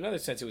 But in another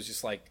sense, it was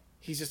just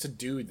he's just a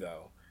dude,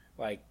 though.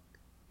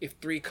 If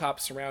 3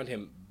 cops surround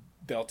him,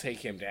 they'll take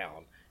him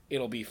down.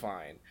 It'll be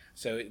fine.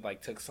 So it,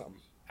 took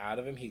something out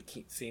of him. He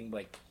seemed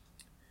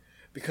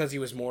because he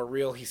was more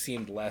real, he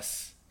seemed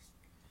less,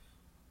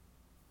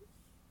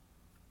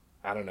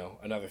 I don't know,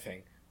 another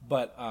thing.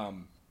 But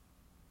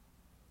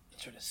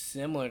sort of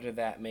similar to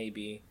that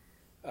maybe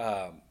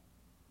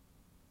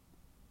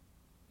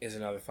is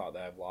another thought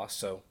that I've lost.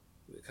 So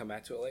we'll come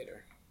back to it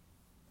later.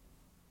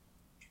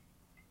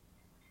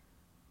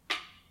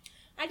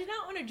 I did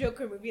not want a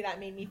Joker movie that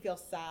made me feel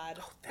sad.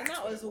 And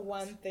that was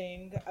one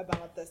thing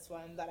about this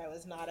one that I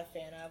was not a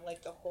fan of.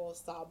 The whole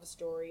sob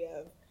story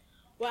of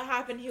what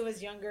happened when he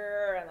was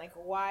younger and,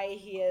 why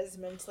he is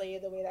mentally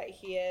the way that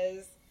he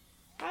is.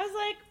 I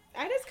was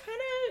I just kind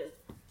of...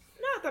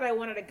 Not that I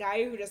wanted a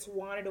guy who just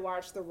wanted to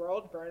watch the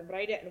world burn, but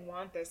I didn't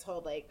want this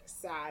whole,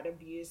 sad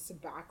abuse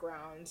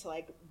background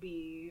to,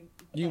 be...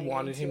 You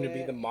wanted him to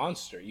be the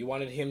monster. You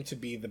wanted him to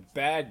be the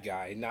bad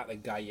guy, not the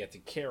guy you had to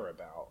care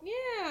about.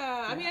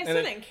 Yeah. I mean, I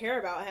still didn't care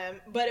about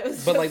him, but it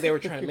was... But, they were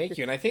trying to make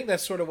you. And I think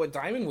that's sort of what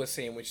Diamond was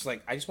saying, which is,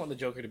 I just want the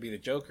Joker to be the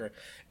Joker.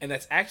 And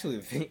that's actually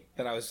the thing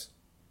that I was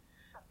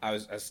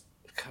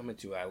coming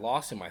to. I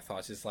lost in my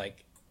thoughts. It's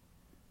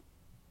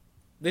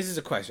this is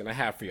a question I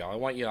have for y'all. I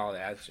want you all to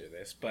answer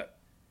this, but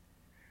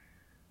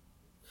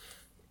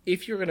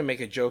if you're going to make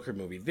a Joker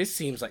movie, this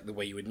seems like the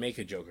way you would make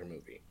a Joker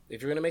movie.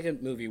 If you're going to make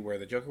a movie where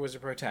the Joker was the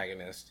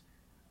protagonist,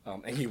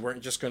 and you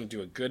weren't just going to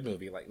do a good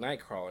movie like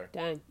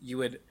Nightcrawler, you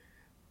would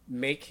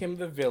make him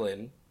the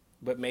villain,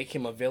 but make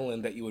him a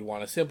villain that you would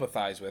want to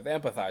sympathize with,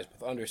 empathize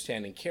with,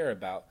 understand, and care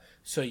about.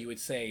 So you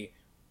would say,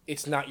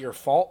 it's not your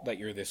fault that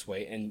you're this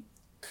way, and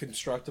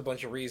construct a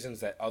bunch of reasons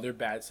that other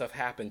bad stuff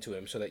happened to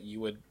him so that you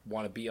would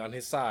want to be on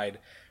his side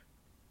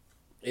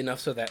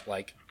enough so that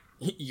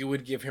you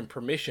would give him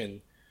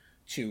permission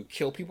to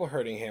kill people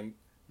hurting him,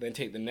 then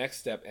take the next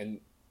step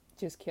and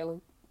just kill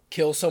him.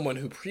 kill someone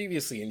who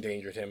previously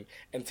endangered him,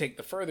 and take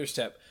the further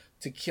step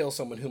to kill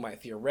someone who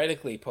might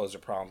theoretically pose a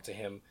problem to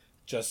him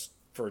just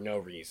for no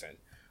reason.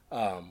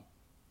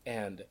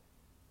 And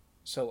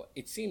so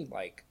it seemed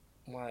like,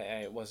 why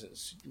I wasn't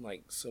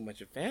like so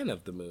much a fan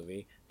of the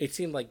movie, it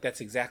seemed like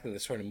that's exactly the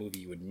sort of movie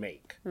you would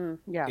make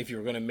if you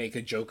were going to make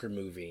a Joker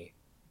movie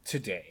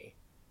today.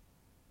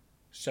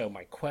 So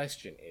my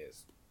question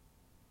is,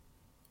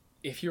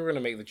 if you were going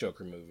to make the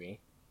Joker movie,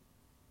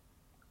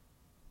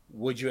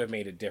 would you have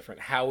made it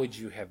different? How would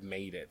you have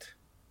made it?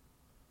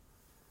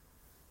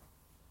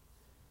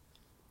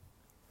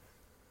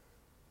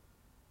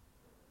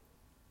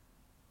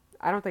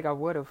 I don't think I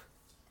would have.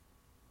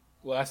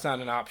 Well, that's not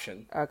an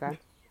option. Okay.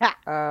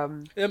 I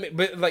mean,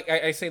 but like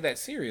I say that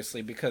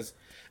seriously because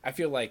I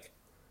feel like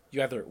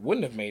you either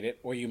wouldn't have made it,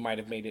 or you might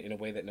have made it in a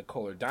way that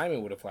Nicole or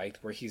Diamond would have liked,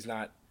 where you're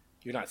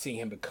not seeing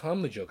him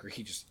become the Joker.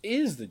 He just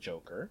is the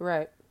Joker.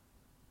 Right.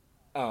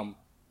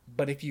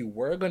 But if you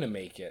were going to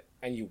make it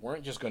and you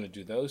weren't just going to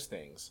do those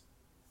things,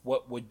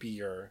 what would be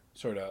your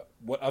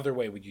what other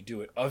way would you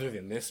do it other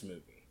than this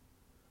movie?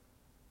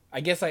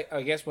 I guess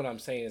what I'm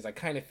saying is I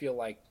kind of feel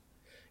like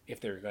if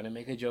they're going to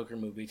make a Joker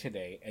movie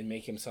today and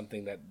make him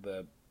something that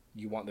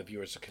you want the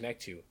viewers to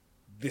connect to,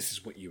 this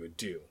is what you would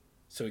do.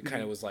 So it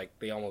kind of was like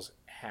they almost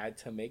had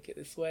to make it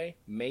this way,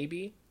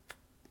 maybe.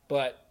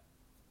 But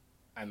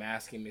I'm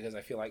asking because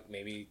I feel like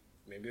maybe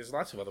there's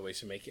lots of other ways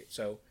to make it.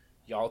 So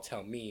y'all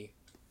tell me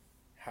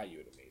how you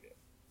would have made it.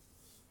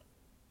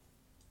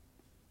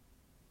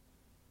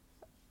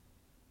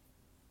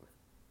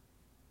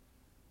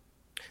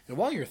 And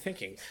while you're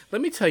thinking,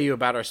 let me tell you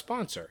about our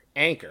sponsor,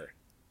 Anchor.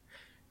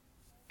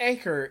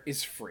 Anchor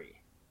is free,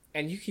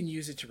 and you can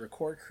use it to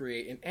record,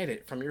 create, and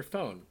edit from your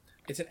phone.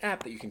 It's an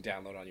app that you can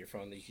download on your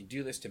phone that you can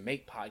do this to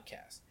make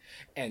podcasts.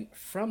 And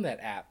from that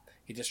app,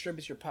 it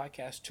distributes your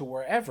podcast to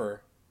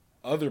wherever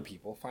other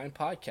people find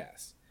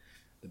podcasts.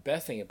 The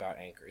best thing about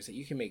Anchor is that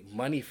you can make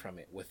money from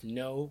it with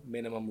no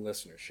minimum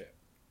listenership.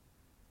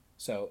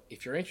 So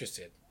if you're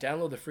interested,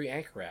 download the free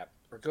Anchor app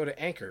or go to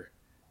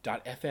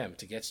anchor.fm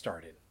to get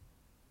started.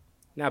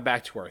 Now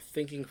back to our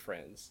thinking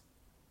friends.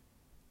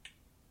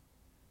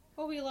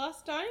 Oh, we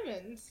lost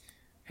Diamonds.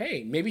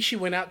 Hey, maybe she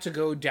went out to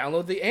go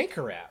download the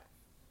Anchor app.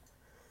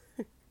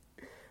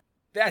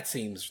 That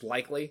seems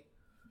likely.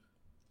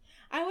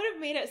 I would have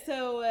made it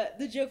so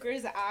the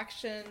Joker's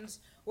actions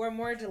were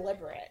more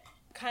deliberate.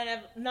 Kind of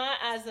not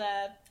as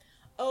a,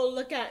 oh,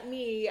 look at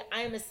me,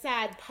 I'm a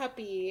sad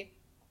puppy,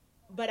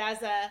 but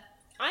as a,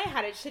 I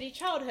had a shitty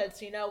childhood,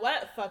 so you know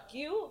what? Fuck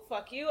you,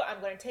 I'm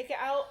going to take it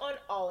out on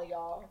all of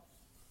y'all.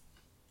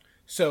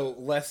 So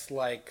less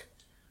like,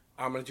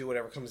 I'm going to do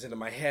whatever comes into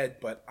my head,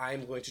 but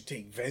I'm going to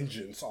take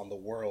vengeance on the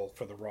world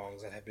for the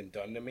wrongs that have been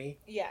done to me.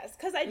 Yes,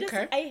 because I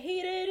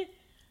hated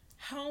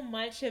how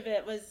much of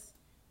it was,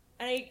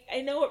 and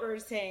I know what we're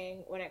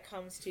saying when it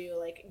comes to,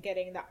 like,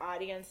 getting the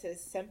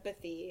audience's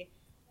sympathy,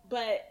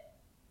 but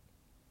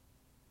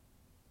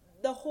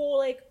the whole,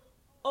 like,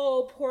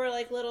 oh, poor,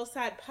 like, little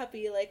sad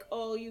puppy, like,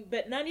 oh, you've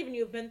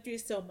been through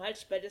so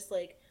much, but just,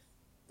 like,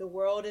 the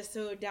world is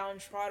so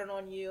downtrodden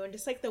on you, and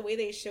just, like, the way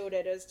they showed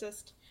it is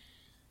just,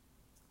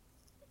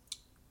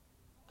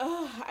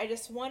 I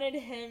just wanted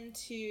him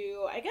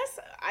to, I guess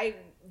I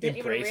didn't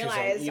even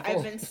realize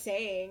I've been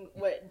saying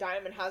what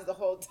Diamond has the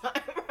whole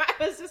time.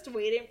 I was just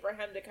waiting for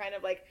him to kind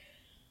of, like,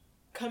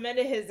 come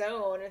into his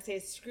own and say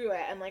screw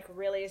it and, like,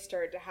 really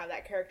start to have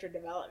that character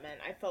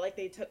development. I felt like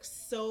they took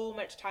so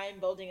much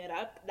time building it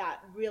up that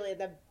really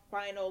the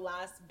final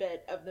last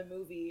bit of the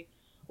movie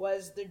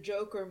was the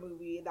Joker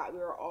movie that we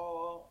were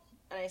all,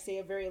 and I say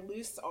a very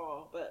loose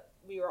all, but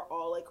we were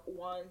all, like,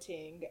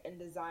 wanting and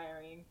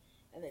desiring,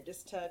 and it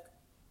just took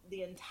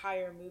the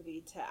entire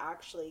movie to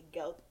actually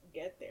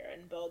get there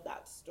and build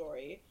that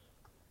story.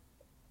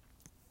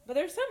 But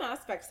there's some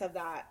aspects of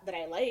that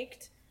I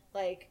liked,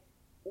 like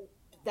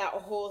that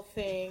whole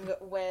thing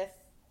with,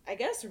 I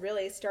guess,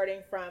 really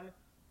starting from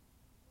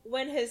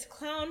when his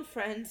clown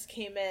friends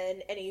came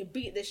in and he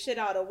beat the shit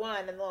out of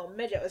one and the little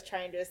midget was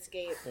trying to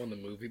escape. When the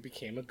movie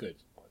became a good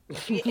one.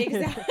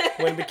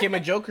 Exactly. When it became a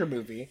Joker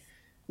movie.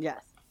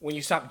 Yes. When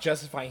you stopped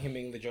justifying him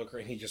being the Joker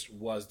and he just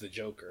was the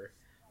Joker.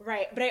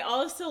 Right, but I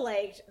also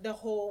liked the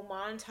whole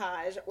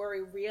montage where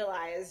we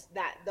realized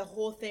that the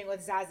whole thing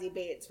with Zazie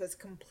Bates was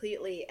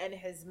completely in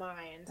his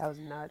mind. That was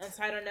nuts. And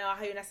so I don't know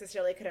how you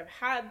necessarily could have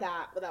had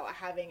that without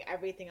having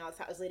everything else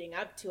that was leading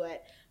up to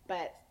it,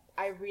 but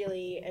I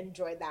really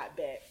enjoyed that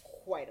bit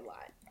quite a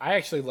lot. I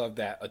actually loved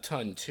that a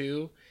ton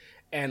too,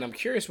 and I'm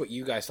curious what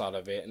you guys thought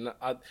of it. And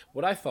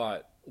what I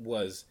thought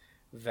was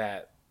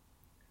that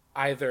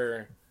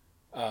either...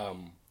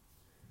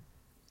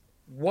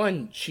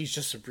 one, she's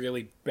just a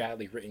really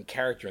badly written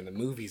character and the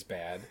movie's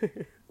bad.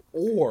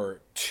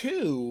 Or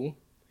two,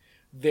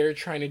 they're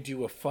trying to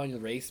do a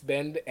fun race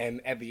bend and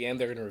at the end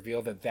they're going to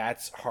reveal that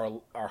that's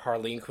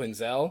Harleen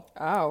Quinzel.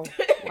 Oh,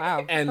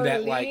 wow. And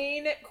that, like...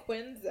 Harleen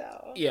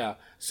Quinzel. Yeah.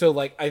 So,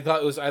 like, I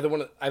thought it was either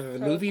the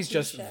movie's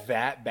just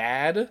that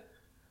bad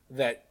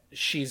that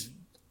she's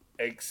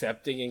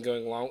accepting and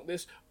going along with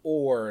this,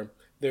 or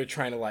they're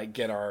trying to, like,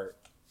 get our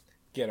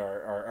get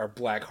our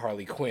Black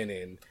Harley Quinn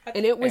in.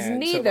 And it was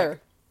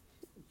neither.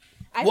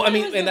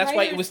 And that's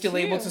why it was still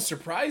able to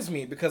surprise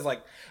me, because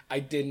like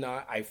I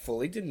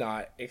fully did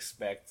not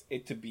expect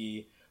it to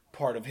be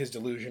part of his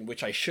delusion,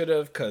 which I should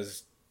have,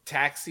 because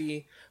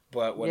Taxi,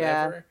 but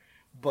whatever. Yeah.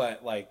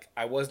 But like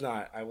I was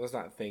not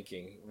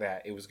thinking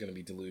that it was going to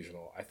be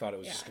delusional. I thought it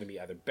was just going to be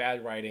either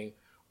bad writing,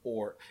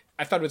 or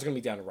I thought it was going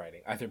to be down to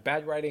writing, either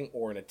bad writing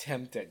or an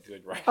attempt at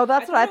good writing. Oh,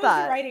 that's what I thought.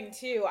 It was writing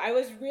too. I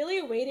was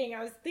really waiting.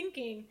 I was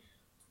thinking,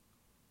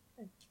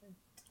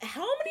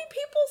 how many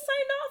people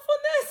signed off on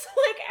this?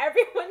 Like,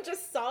 everyone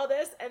just saw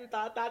this and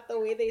thought that the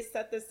way they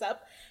set this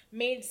up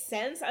made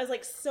sense. I was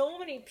like, so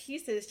many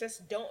pieces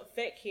just don't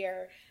fit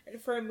here. And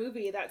for a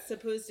movie that's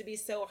supposed to be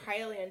so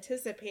highly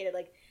anticipated,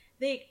 like,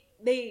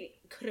 they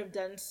could have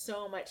done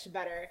so much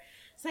better.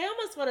 So I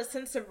almost felt a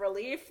sense of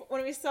relief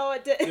when we saw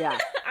it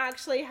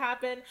actually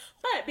happen.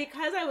 But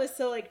because I was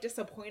so, like,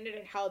 disappointed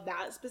in how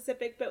that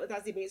specific bit with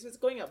Zazie Beetz was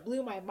going, it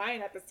blew my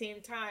mind at the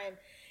same time.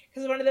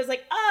 Because one of those,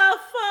 like, oh,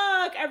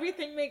 fuck,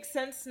 everything makes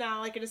sense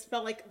now. Like, it just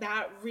felt like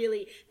that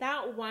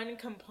one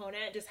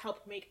component just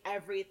helped make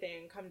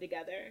everything come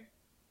together.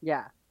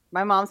 Yeah.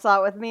 My mom saw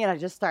it with me, and I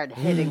just started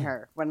hitting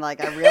her when,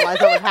 like, I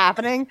realized what was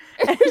happening.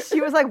 And she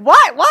was like,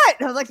 what?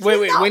 And I was like,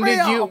 wait,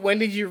 when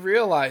did you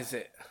realize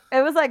it?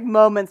 It was, like,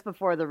 moments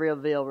before the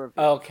reveal.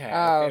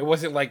 Okay. It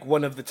wasn't, like,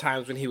 one of the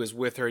times when he was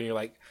with her, and you're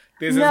like,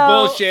 this is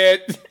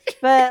bullshit.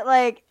 But,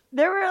 like,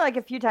 there were, like,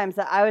 a few times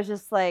that I was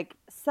just like,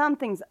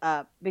 something's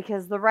up,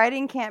 because the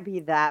writing can't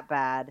be that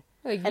bad.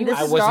 Like,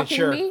 I wasn't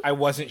sure. I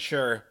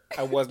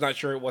was not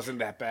sure it wasn't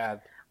that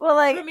bad. Well,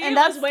 like, for me, and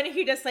that's when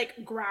he just,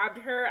 like, grabbed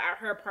her at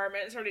her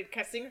apartment and started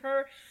kissing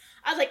her.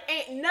 I was like,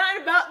 ain't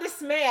nothing about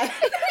this man.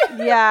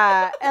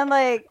 Yeah, and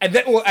like, at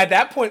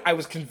that point, I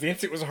was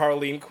convinced it was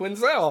Harleen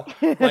Quinzel.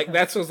 Like,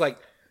 that's was like,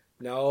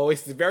 no,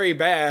 it's very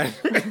bad.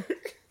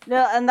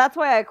 No, and that's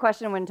why I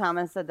questioned when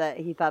Thomas said that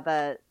he thought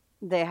that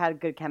they had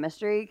good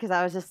chemistry, because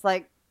I was just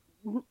like,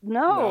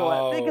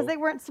 no, because they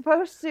weren't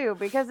supposed to,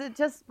 because it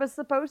just was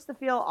supposed to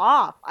feel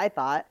off, I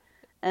thought.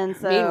 And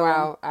so,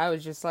 meanwhile, I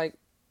was just like,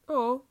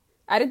 oh,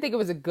 I didn't think it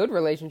was a good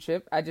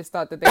relationship. I just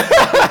thought that they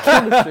had good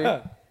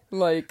chemistry.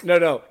 Like,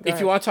 no.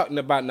 If you want to talk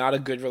about not a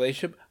good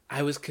relationship,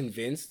 I was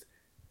convinced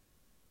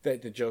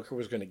that the Joker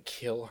was going to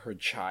kill her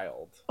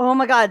child. Oh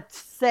my God,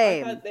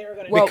 same. I thought they were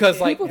gonna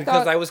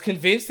because I was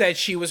convinced that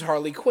she was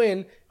Harley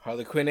Quinn.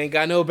 Harley Quinn ain't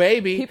got no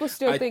baby. People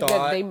still think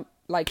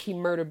that he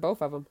murdered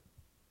both of them.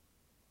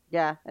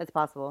 Yeah, it's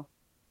possible.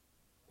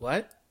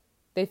 What?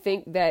 They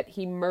think that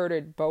he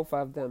murdered both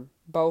of them.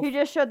 Both. He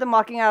just showed them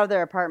walking out of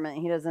their apartment.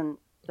 He doesn't.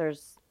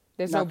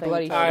 There's no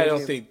bloody. I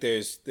don't think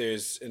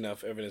there's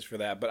enough evidence for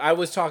that. But I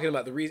was talking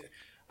about the reason.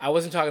 I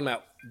wasn't talking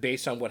about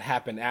based on what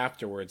happened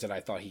afterwards that I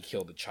thought he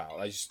killed the child.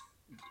 I just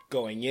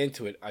going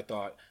into it, I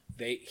thought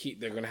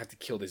they're gonna have to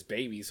kill this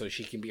baby so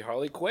she can be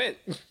Harley Quinn.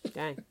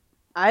 Dang.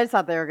 I just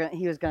thought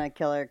he was gonna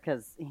kill her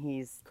because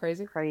he's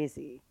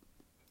crazy.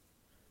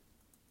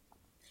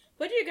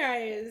 What do you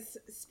guys,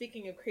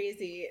 speaking of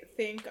crazy,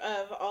 think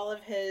of all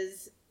of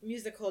his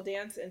musical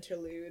dance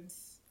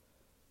interludes?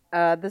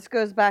 This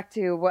goes back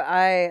to what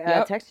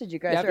I texted you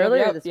guys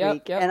earlier this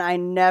week, and I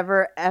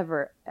never,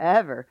 ever,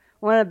 ever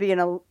want to be in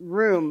a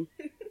room,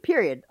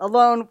 period,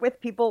 alone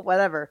with people,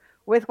 whatever,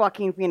 with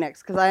Joaquin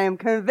Phoenix, because I am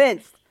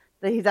convinced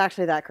that he's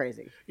actually that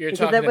crazy. You're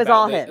talking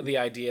about the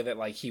idea that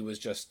like he was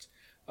just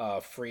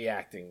free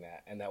acting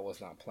that, and that was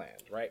not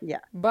planned, right? Yeah,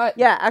 but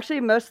yeah, actually,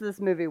 most of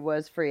this movie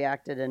was free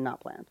acted and not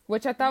planned,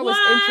 which I thought was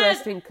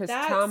interesting because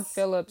Tom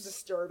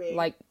Phillips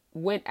like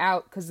went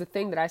out, because the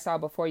thing that I saw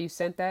before you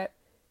sent that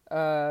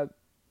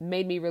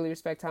made me really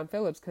respect Tom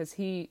Phillips, because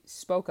he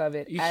spoke of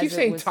it. You keep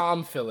saying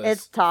Tom Phillips.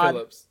 It's Todd.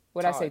 Phillips.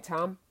 What I say,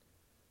 Tom?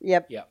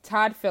 Yep.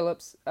 Todd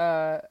Phillips.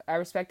 I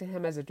respected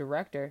him as a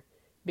director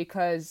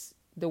because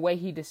the way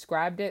he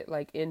described it,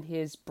 like in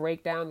his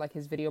breakdown, like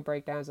his video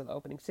breakdowns of the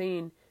opening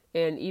scene,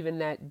 and even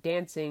that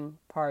dancing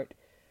part,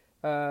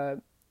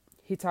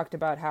 he talked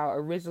about how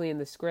originally in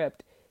the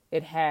script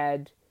it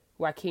had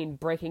Joaquin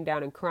breaking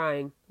down and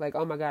crying, like,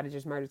 oh my God, I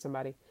just murdered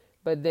somebody.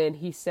 But then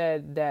he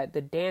said that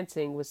the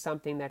dancing was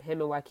something that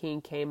him and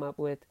Joaquin came up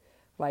with,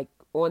 like,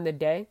 on the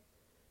day.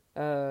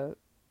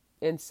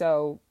 And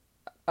so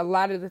a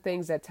lot of the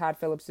things that Todd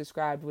Phillips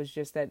described was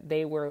just that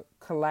they were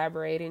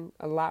collaborating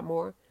a lot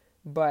more.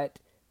 But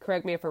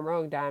correct me if I'm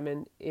wrong,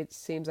 Diamond, it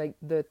seems like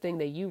the thing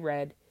that you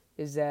read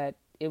is that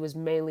it was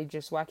mainly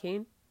just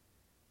Joaquin?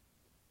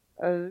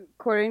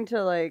 According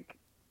to, like,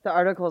 the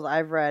articles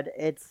I've read,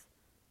 it's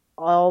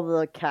all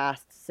the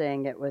cast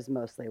saying it was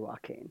mostly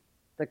Joaquin.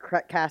 The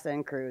cast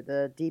and crew,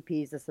 the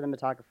DPs, the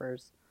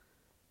cinematographers,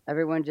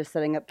 everyone just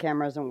setting up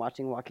cameras and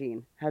watching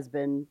Joaquin has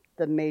been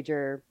the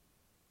major,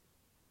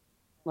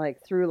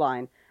 like, through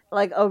line.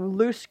 Like, a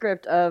loose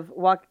script of,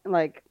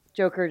 like,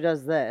 Joker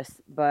does this,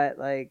 but,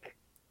 like,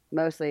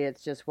 mostly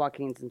it's just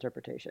Joaquin's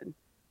interpretation.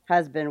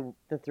 Has been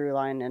the through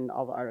line in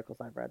all the articles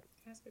I've read.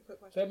 Can I ask a quick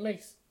question? That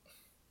makes...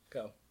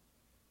 Go.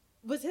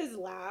 Was his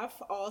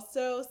laugh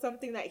also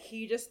something that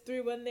he just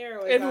threw in there?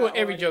 Or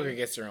every Joker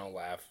gets their own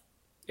laugh.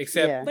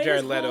 Except Yeah.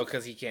 Jared Leto,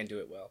 because he can't do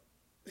it well.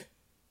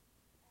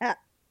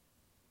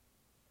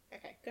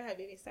 Okay, go ahead,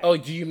 baby. Sorry. Oh,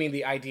 do you mean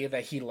the idea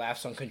that he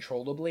laughs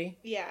uncontrollably?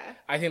 Yeah.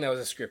 I think that was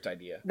a script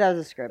idea. That was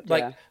a script,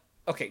 Like,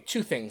 okay,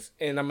 two things,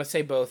 and I'm gonna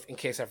say both in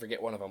case I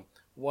forget one of them.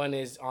 One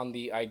is on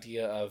the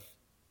idea of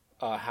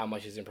how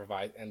much is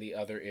improvised, and the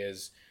other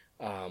is,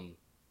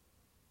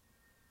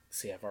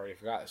 see, I've already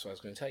forgot this, so I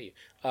was going to tell you.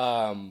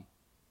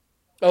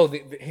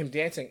 Him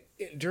dancing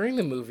during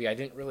the movie. I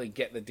didn't really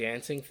get the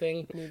dancing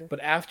thing, but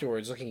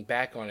afterwards, looking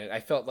back on it,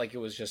 I felt like it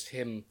was just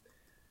him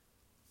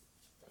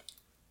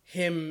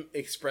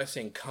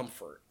expressing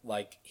comfort.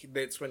 Like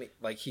that's when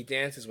he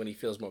dances when he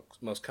feels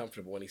most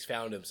comfortable, when he's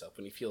found himself,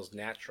 when he feels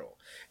natural,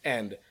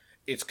 and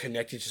it's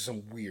connected to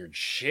some weird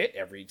shit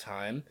every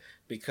time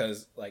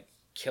because like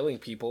killing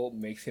people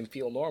makes him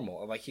feel normal.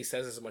 And like he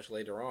says this much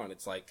later on,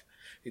 it's like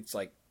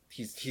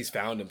he's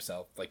found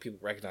himself. Like people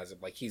recognize him.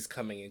 Like he's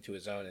coming into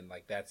his own, and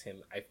like that's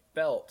him. I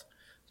felt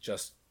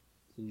just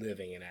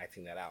living and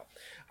acting that out.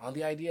 On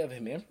the idea of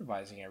him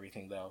improvising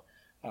everything, though.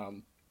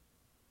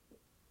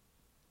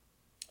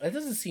 That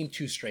doesn't seem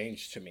too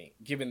strange to me,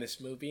 given this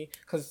movie,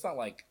 because it's not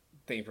like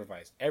they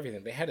improvised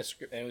everything. They had a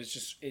script, and it was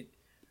just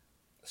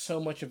so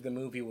much of the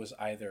movie was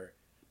either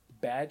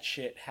bad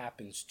shit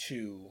happens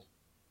to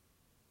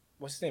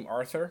what's his name,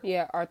 Arthur?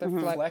 Yeah, Arthur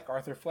Fleck.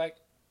 Arthur Fleck.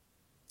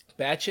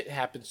 Bad shit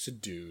happens to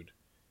dude,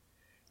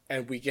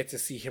 and we get to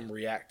see him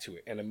react to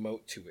it and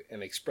emote to it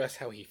and express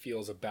how he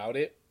feels about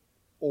it,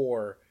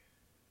 or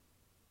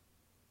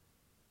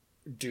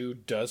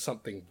dude does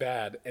something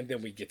bad, and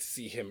then we get to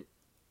see him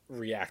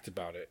react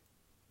about it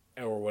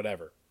or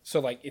whatever. So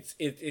like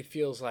it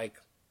feels like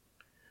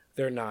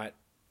they're not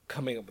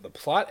coming up with a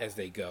plot as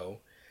they go,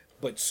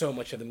 but so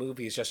much of the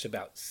movie is just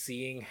about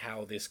seeing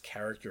how this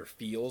character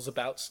feels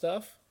about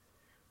stuff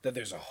that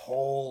there's a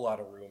whole lot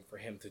of room for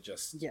him to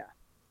just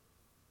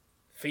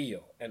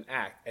feel and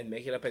act and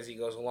make it up as he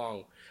goes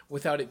along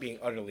without it being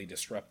utterly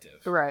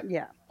disruptive. Right.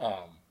 Yeah.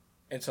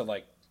 And so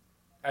like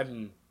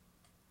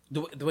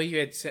the way you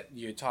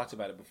had talked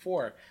about it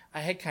before, I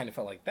had kind of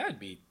felt like that'd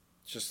be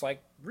just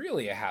like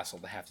really a hassle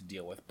to have to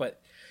deal with.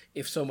 But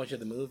if so much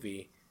of the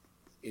movie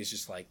is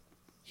just like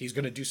he's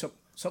going to do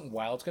something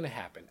wild's going to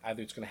happen,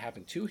 either it's going to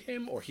happen to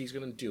him or he's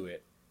going to do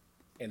it,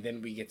 and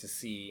then we get to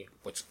see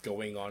what's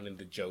going on in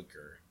the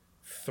Joker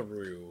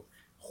through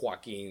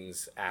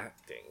Joaquin's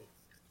acting.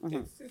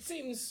 Mm-hmm. It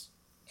seems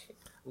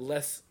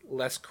less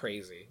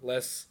crazy,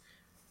 less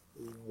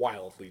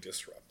wildly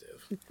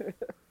disruptive.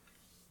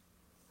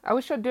 I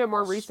wish I did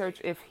more research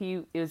if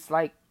he is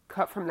like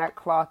cut from that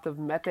cloth of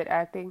method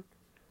acting,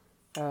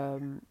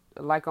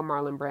 like a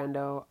Marlon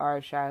Brando or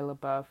a Shia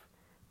LaBeouf,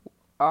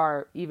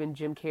 or even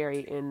Jim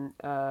Carrey in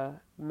I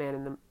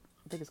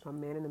think it's called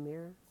Man in the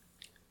Mirror.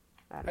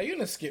 Are you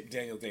gonna skip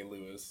Daniel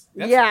Day-Lewis?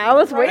 Yeah, I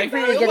was waiting for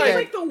you to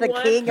get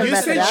the king of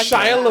method acting. You said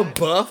Shia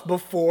LaBeouf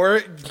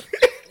before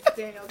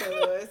Daniel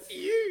Day-Lewis.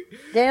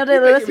 Daniel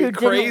Day-Lewis, who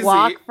didn't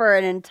walk for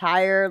an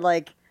entire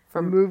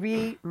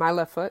movie. My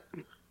Left Foot.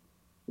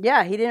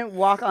 Yeah, he didn't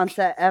walk on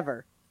set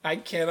ever. I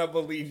cannot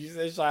believe you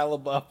said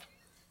Shia LaBeouf.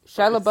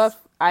 Shia LaBeouf,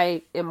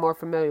 I am more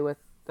familiar with.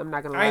 I'm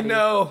not gonna lie.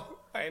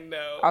 I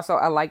know. Also,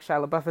 I like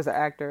Shia LaBeouf as an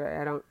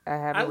actor. I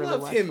haven't really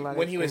watched him a lot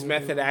when of he was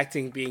anything. method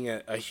acting, being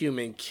a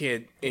human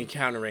kid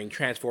encountering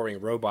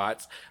transforming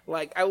robots.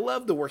 Like, I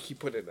love the work he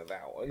put into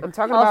that one. I'm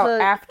talking about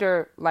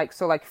after,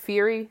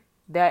 Fury,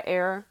 that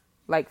era,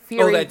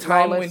 Fury. Oh, that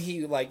time Lawless. when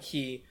he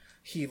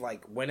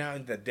went out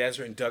in the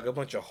desert and dug a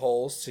bunch of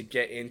holes to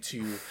get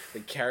into the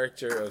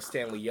character of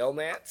Stanley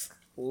Yelnats.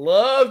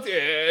 Loved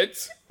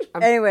it.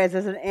 Anyways,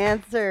 as an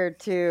answer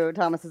to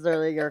Thomas's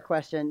earlier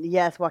question,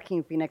 yes,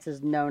 Joaquin Phoenix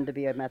is known to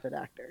be a method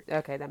actor.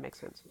 Okay, that makes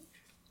sense.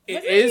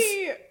 Wasn't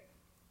he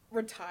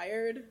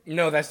retired?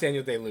 No, that's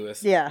Daniel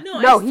Day-Lewis. Yeah.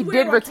 No, he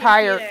did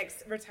retire.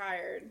 Phoenix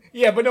retired.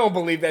 Yeah, but no one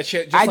believed that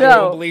shit. Just I like know.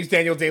 no one believes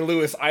Daniel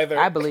Day-Lewis either.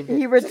 I believe it.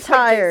 He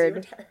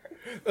retired.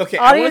 Okay,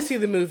 I want to see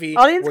the movie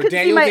audience where could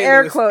Daniel see my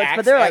air Day-Lewis quotes, acts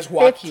but they're like as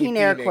Joaquin 15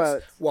 air Phoenix,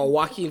 quotes. while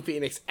Joaquin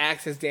Phoenix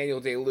acts as Daniel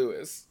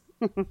Day-Lewis.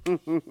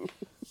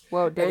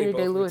 Well, Daniel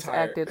both Day-Lewis retire.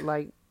 acted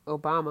like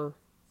Obama.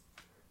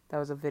 That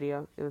was a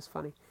video. It was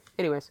funny.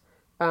 Anyways,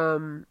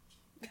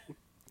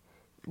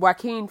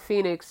 Joaquin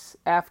Phoenix,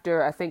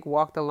 after I think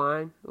Walk the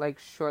Line,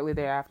 shortly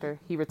thereafter,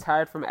 he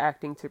retired from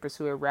acting to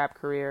pursue a rap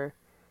career,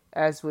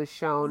 as was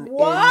shown in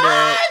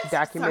the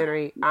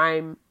documentary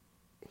I'm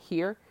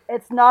Here.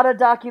 It's not a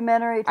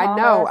documentary,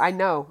 Thomas. I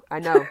know.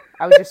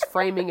 I was just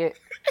framing it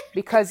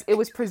because it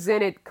was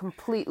presented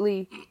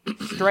completely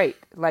straight.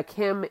 Like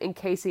him and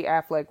Casey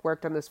Affleck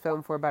worked on this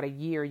film for about a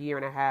year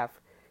and a half.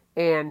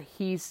 And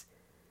he's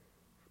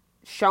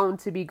shown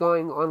to be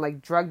going on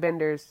drug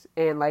benders.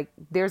 And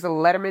there's a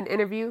Letterman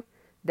interview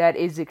that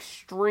is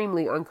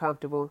extremely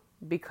uncomfortable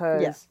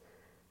because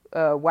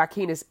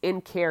Joaquin is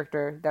in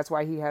character. That's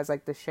why he has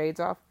the shades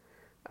off.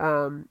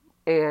 And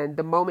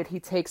the moment he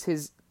takes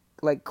his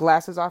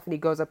glasses off and he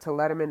goes up to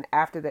Letterman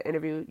after the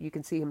interview, you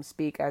can see him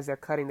speak as they're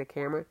cutting the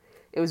camera.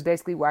 It was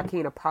basically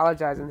Joaquin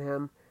apologizing to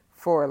him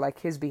for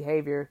his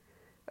behavior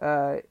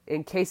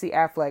And Casey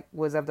Affleck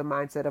was of the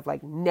mindset of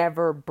like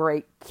never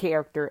break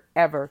character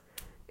ever.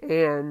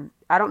 And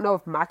I don't know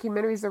if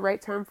mockumentary is the right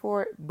term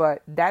for it,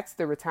 but that's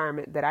the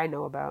retirement that I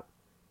know about.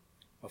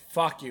 A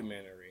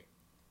fuckumentary.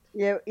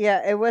 Yeah,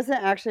 it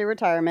wasn't actually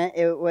retirement.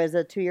 It was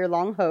a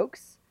 2-year-long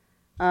hoax.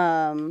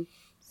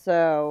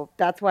 So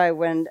that's why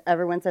when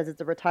everyone says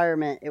it's a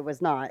retirement, it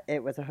was not.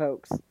 It was a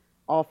hoax,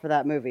 all for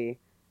that movie.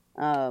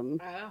 So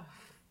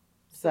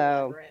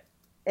elaborate.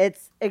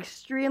 It's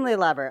extremely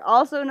elaborate.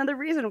 Also, another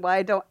reason why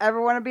I don't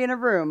ever want to be in a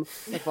room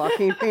with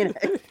Joaquin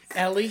Phoenix.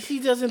 At least he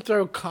doesn't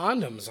throw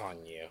condoms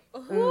on you.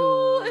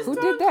 Who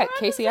did that?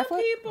 Casey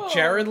Affleck?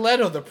 Jared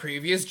Leto, the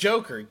previous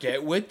Joker.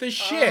 Get with the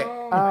shit.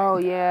 Oh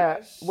yeah.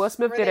 Will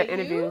Smith did an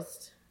interview.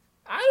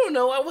 I don't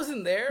know. I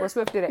wasn't there. Will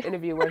Smith did an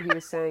interview where he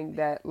was saying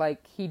that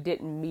like he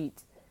didn't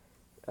meet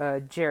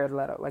Jared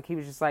Leto. Like he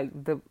was just like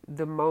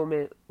the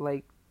moment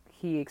like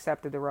he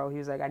accepted the role, he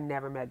was like, I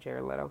never met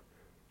Jared Leto.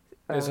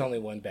 There's only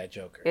one bad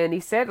Joker. And he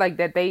said like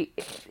that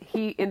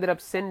he ended up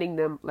sending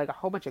them like a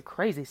whole bunch of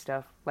crazy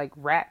stuff, like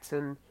rats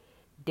and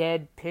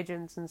dead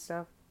pigeons and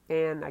stuff,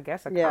 and I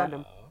guess a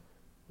condom,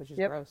 which is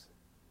gross.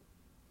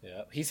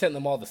 Yeah, he sent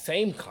them all the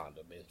same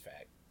condom. In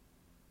fact,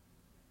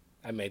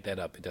 I made that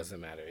up. It doesn't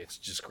matter. It's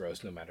just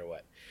gross no matter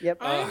what. Yep.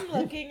 I'm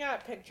looking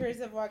at pictures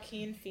of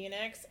Joaquin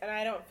Phoenix, and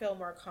I don't feel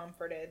more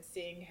comforted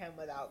seeing him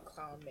without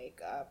clown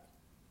makeup.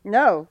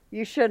 No,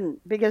 you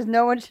shouldn't, because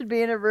no one should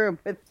be in a room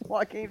with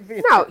Joaquin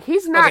Phoenix. No,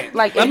 he's not. Okay,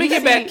 like. Let me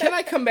get back. Can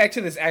I come back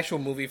to this actual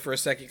movie for a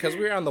second? Because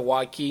we're on the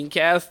Joaquin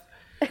cast.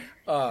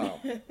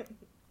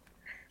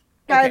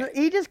 Guys,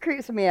 he just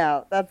creeps me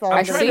out. That's all.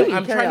 I'm trying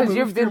to move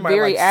you've through been my,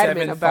 very like,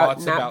 adamant 7 about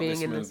thoughts not about being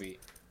this in movie.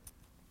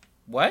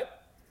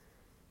 What?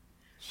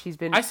 She's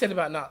been. I said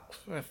about not.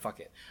 Fuck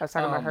it. I was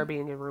talking about her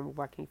being in your room with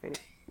Joaquin Phoenix.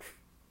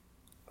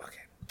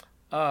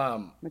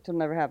 Okay. Which will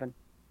never happen.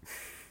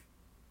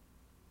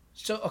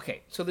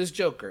 So this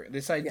Joker,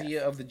 this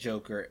idea of the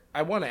Joker,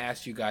 I want to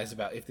ask you guys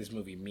about if this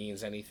movie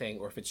means anything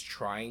or if it's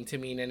trying to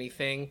mean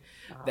anything.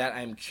 That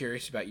I'm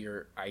curious about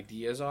your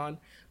ideas on.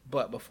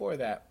 But before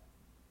that,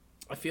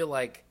 I feel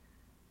like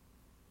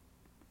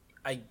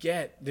I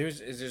get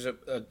there's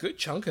a good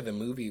chunk of the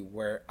movie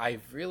where I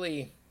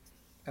really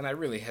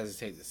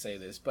hesitate to say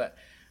this, but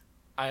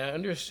I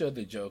understood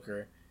the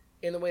Joker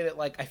in the way that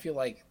like I feel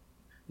like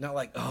not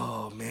like,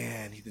 oh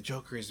man, the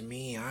Joker is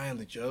me, I am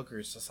the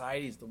Joker,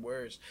 society's the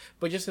worst.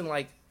 But just in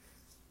like,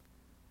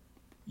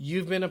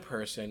 you've been a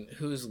person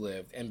who's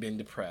lived and been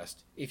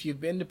depressed. If you've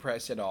been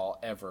depressed at all,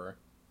 ever,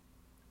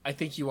 I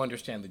think you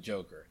understand the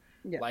Joker.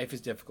 Yeah. Life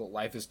is difficult,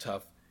 life is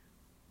tough.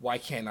 Why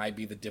can't I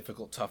be the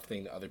difficult, tough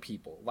thing to other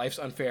people? Life's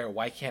unfair,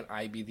 why can't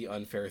I be the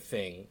unfair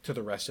thing to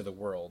the rest of the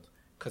world?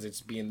 Because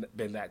it's been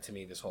that to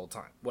me this whole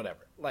time.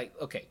 Whatever. Like,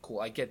 okay,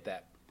 cool, I get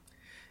that.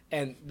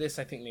 And this,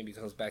 I think, maybe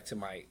comes back to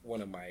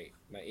one of my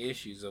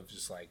issues of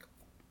just like,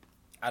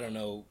 I don't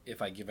know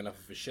if I give enough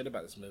of a shit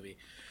about this movie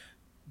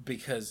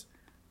because,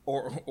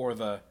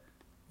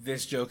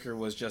 this Joker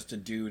was just a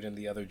dude and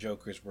the other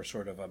Jokers were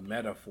sort of a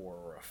metaphor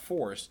or a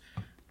force.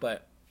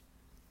 But,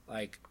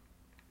 like,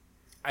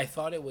 I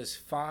thought it was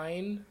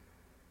fine.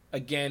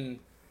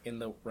 Again, in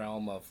the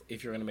realm of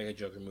if you're going to make a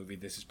Joker movie,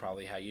 this is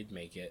probably how you'd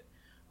make it.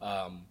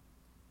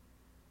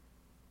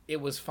 It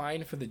was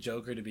fine for the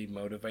Joker to be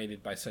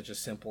motivated by such a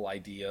simple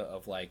idea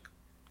of like,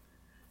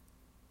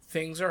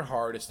 things are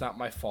hard, it's not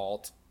my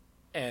fault,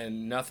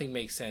 and nothing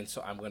makes sense,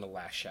 so I'm going to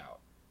lash out.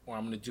 Or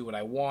I'm going to do what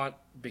I want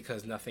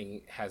because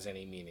nothing has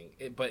any meaning.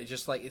 But it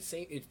just like,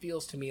 it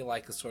feels to me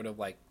like a sort of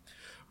like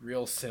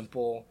real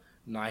simple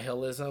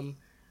nihilism.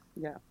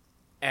 Yeah.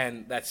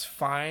 And that's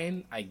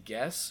fine, I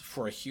guess,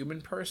 for a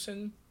human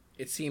person.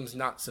 It seems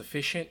not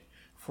sufficient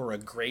for a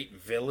great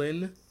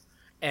villain.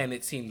 And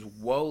it seems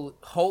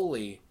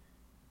wholly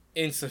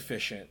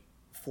insufficient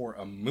for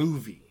a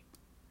movie.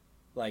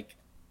 Like,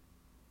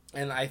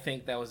 and I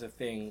think that was a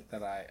thing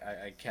that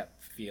I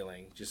kept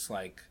feeling. Just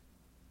like,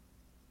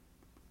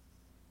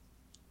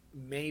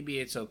 maybe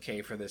it's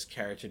okay for this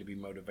character to be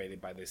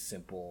motivated by this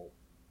simple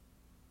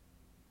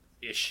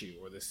issue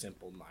or this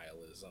simple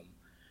nihilism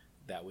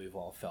that we've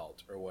all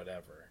felt or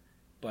whatever.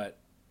 But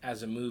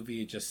as a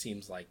movie, it just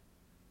seems like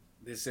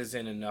this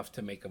isn't enough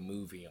to make a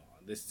movie on.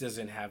 This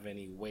doesn't have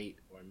any weight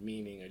or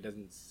meaning, or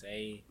doesn't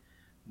say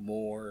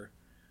more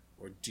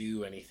or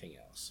do anything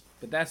else.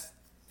 But that's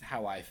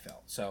how I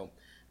felt. So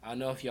I don't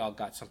know if y'all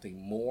got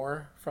something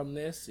more from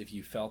this, if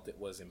you felt it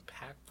was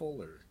impactful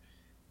or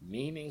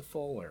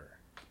meaningful or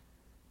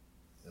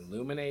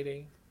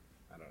illuminating.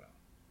 I don't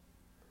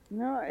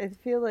know. No, I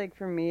feel like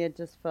for me it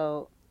just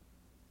felt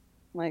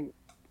like,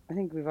 I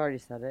think we've already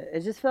said it.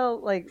 It just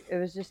felt like it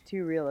was just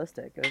too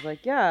realistic. It was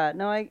like, yeah,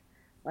 no, I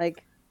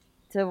like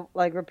to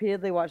like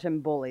repeatedly watch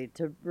him bullied,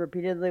 to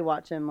repeatedly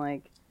watch him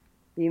like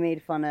be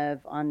made fun of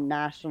on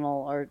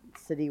national or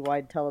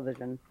citywide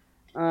television.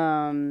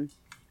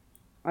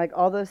 Like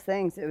all those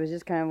things. It was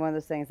just kind of one of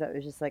those things that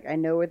was just like, I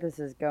know where this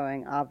is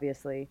going,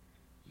 obviously,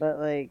 but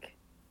like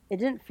it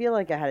didn't feel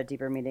like I had a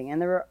deeper meaning.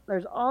 And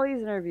there's all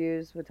these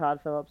interviews with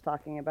Todd Phillips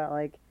talking about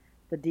like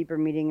the deeper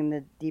meaning and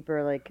the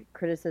deeper like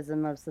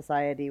criticism of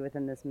society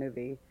within this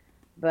movie.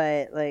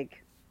 But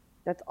like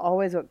that's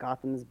always what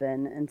Gotham's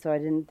been, and so I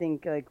didn't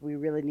think like we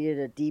really needed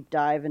a deep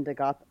dive into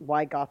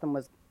why Gotham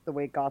was the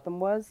way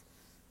Gotham was.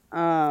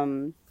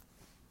 And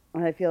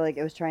I feel like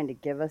it was trying to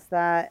give us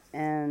that,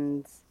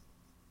 and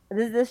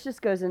this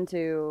just goes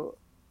into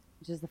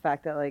just the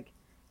fact that like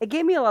it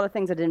gave me a lot of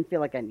things I didn't feel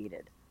like I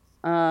needed.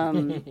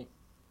 Like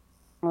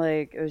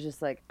it was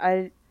just like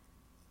and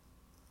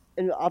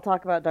I'll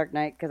talk about Dark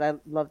Knight because I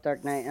love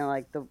Dark Knight and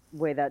like the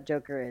way that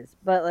Joker is,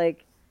 but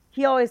like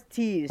he always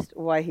teased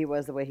why he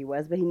was the way he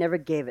was, but he never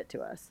gave it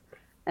to us,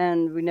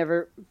 and we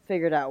never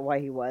figured out why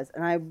he was,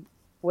 and I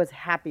was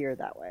happier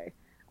that way.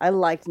 I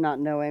liked not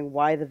knowing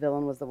why the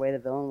villain was the way the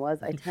villain was.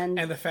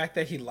 And the fact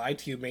that he lied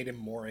to you made him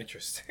more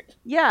interesting.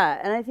 Yeah,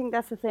 and I think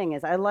that's the thing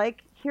is I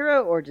like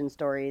hero origin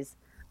stories.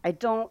 I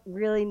don't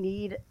really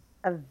need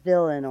a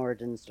villain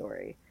origin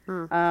story.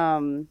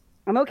 I'm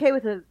okay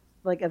with a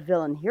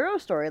villain hero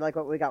story like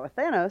what we got with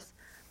Thanos,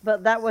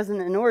 but that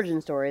wasn't an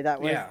origin story. That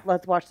was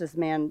let's watch this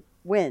man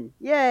win.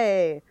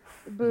 Yay!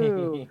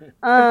 Boo.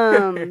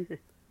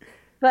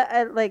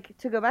 But like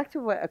to go back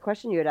to a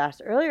question you had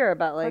asked earlier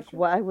about like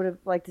what I would have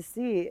liked to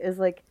see is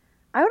like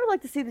I would have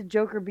liked to see the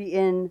Joker be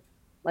in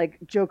like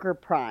Joker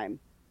Prime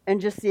and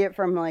just see it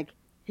from like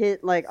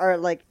hit like or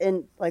like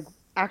in like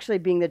actually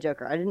being the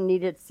Joker. I didn't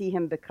need to see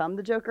him become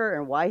the Joker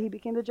and why he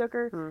became the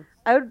Joker.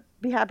 I would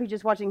be happy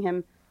just watching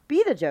him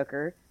be the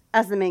Joker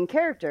as the main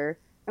character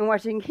and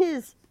watching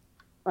his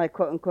like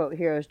quote unquote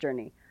hero's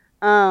journey.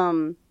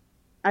 I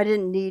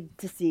didn't need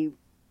to see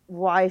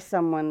why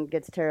someone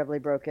gets terribly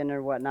broken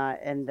or whatnot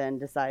and then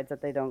decides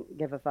that they don't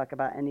give a fuck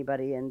about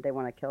anybody and they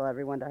want to kill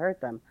everyone to hurt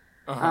them.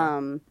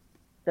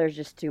 There's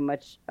just too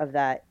much of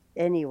that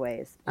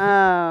anyways.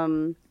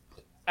 Actually,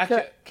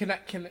 can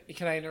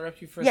I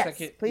interrupt you for a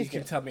second? Please you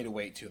can tell me to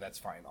wait too, that's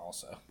fine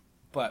also.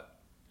 But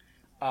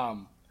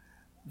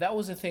that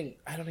was a thing,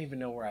 I don't even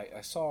know where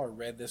I saw or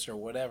read this or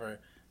whatever,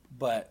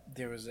 but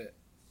there was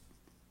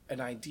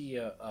an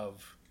idea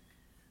of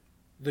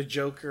the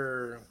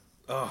Joker.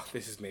 Oh,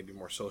 this is maybe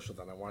more social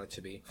than I want it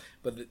to be.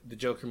 But the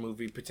Joker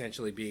movie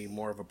potentially being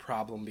more of a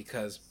problem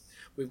because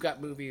we've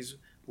got movies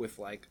with,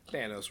 like,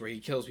 Thanos where he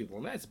kills people,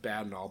 and that's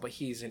bad and all, but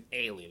he's an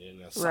alien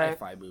in a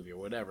sci-fi movie or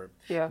whatever.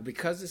 Yeah. But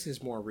because this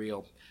is more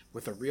real,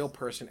 with a real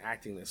person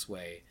acting this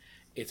way,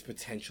 it's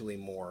potentially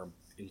more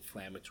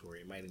inflammatory.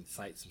 It might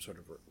incite some sort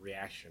of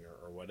reaction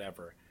or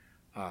whatever.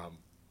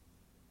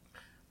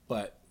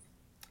 But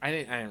I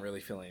didn't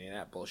really feel any of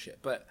that bullshit.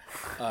 But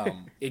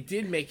it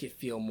did make it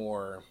feel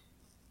more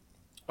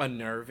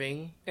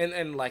unnerving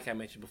and like I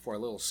mentioned before, a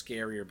little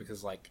scarier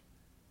because like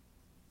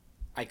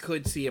I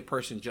could see a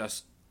person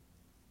just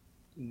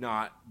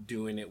not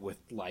doing it with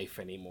life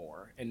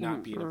anymore and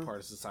not being a part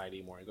of society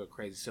anymore and go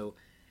crazy. So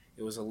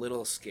it was a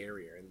little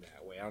scarier in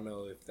that way. I don't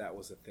know if that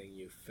was a thing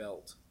you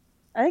felt.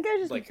 I think I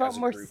just like, felt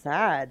more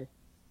sad.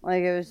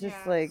 Like it was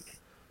just like,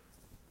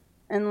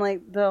 and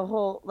like the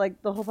whole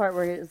part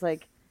where it's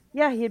like,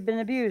 yeah, he had been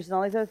abused and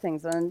all these other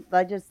things, and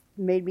that just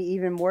made me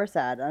even more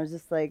sad. I was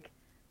just like,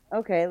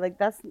 okay, like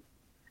that's.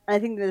 I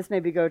think this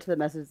maybe go to the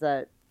message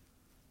that,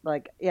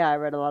 like, yeah, I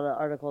read a lot of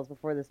articles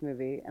before this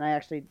movie, and I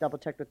actually double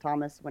checked with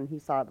Thomas when he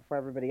saw it before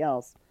everybody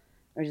else.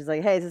 I was just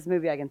like, hey, is this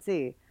movie I can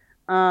see?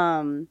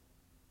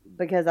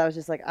 Because I was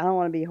just like, I don't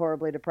want to be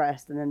horribly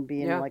depressed and then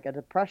be in like a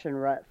depression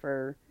rut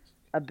for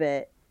a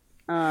bit.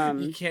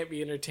 You can't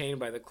be entertained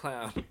by the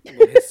clown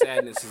when his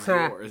sadness is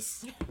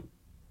yours.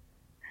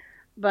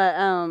 But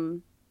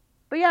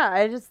yeah,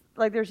 I just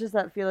like there's just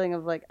that feeling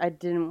of like I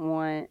didn't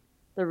want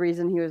the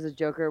reason he was a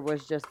Joker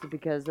was just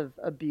because of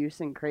abuse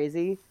and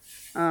crazy,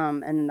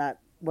 and that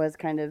was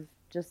kind of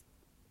just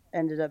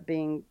ended up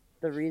being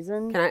the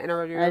reason. Can I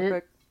interrupt you real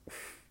quick?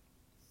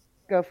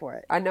 Go for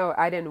it. I know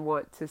I didn't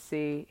want to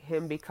see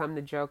him become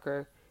the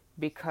Joker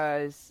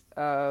because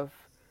of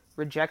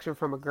rejection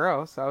from a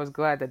girl, so I was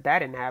glad that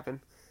didn't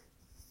happen.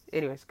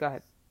 Anyways, go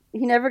ahead.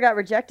 He never got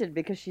rejected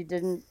because she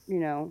didn't,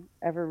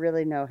 ever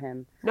really know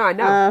him. No, I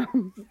know.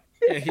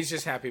 Yeah, he's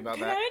just happy about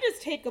that. Can I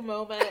just take a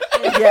moment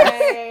and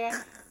say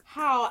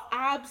how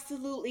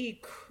absolutely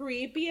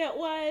creepy it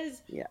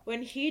was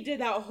when he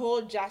did that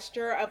whole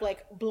gesture of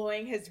like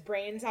blowing his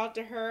brains out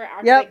to her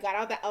after they got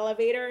out the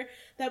elevator?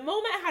 That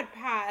moment had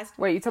passed.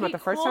 Wait, you talking about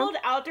the first time? He called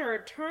out to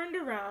her, turned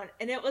around,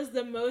 and it was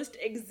the most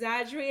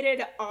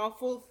exaggerated,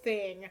 awful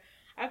thing.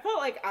 I felt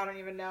like, I don't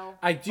even know.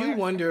 I do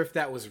wonder if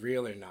that was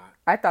real or not.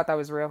 I thought that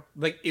was real.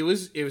 Like, it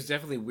was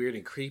definitely weird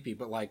and creepy,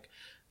 but like,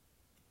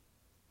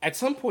 at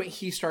some point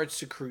he starts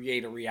to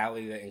create a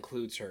reality that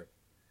includes her.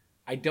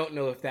 I don't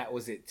know if that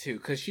was it too,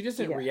 because she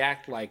doesn't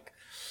react like,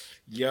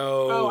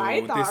 yo. Oh,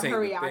 I thought her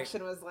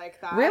reaction was like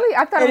that. Really?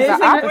 I thought it was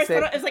the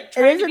opposite. It was like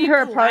it is in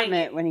her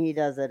apartment when he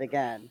does it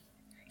again.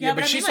 Yeah,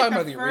 but she's talking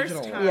about the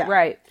original one. Yeah.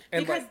 Right.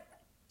 And because,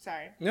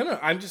 sorry. No,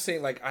 I'm just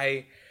saying like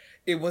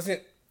it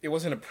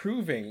wasn't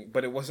approving,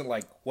 but it wasn't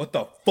like, what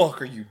the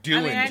fuck are you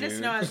doing, I dude?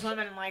 just know as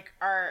women, like,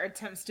 our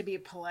attempts to be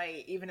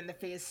polite, even in the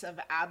face of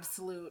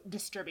absolute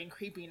disturbing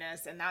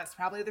creepiness, and that's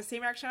probably the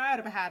same reaction I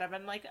would have had. I've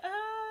been like,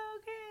 oh,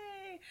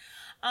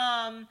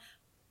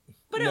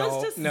 But it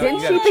was just no, so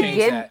you gotta change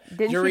begin- that.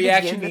 didn't Your she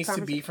reaction begin the needs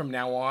to be from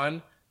now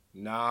on.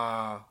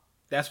 Nah,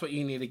 that's what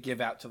you need to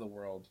give out to the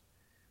world.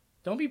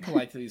 Don't be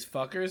polite to these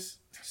fuckers.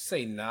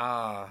 Say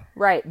nah.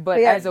 Right,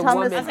 but Yeah, as a Thomas-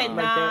 woman, I say, like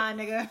nah, that-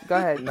 nigga. Go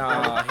ahead.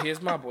 Nah,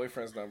 here's my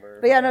boyfriend's number.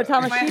 But yeah, no,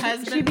 Thomas, My she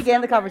husband's began the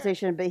number?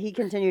 conversation, but he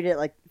continued it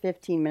like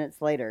 15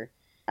 minutes later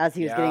as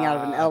he was getting out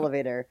of an Yeah.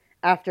 elevator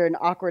after an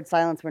awkward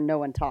silence where no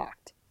one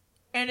talked.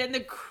 And in the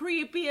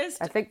creepiest,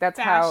 I think that's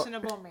how-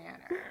 fashionable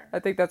manner. I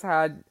think that's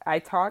how I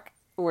talk.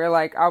 Where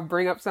like I'll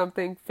bring up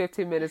something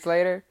 15 minutes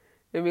later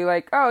and be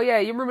like, "Oh yeah,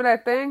 you remember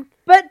that thing?"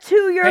 But to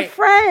your Hey.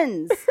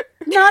 friends,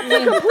 not to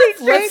complete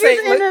Let's strangers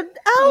say- in an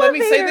elevator. Let me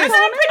say this.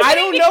 Thomas. I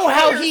don't know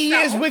how kill he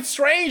yourself. is with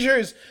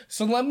strangers.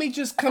 So let me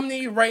just come to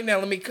you right now.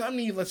 Let me come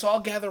to you. Let's all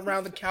gather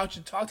around the couch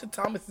and talk to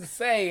Thomas and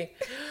say,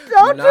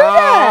 Don't do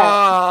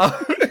that.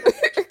 nah.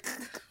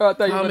 Oh, I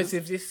thought you Thomas, were.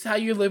 if this is how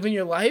you're living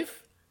your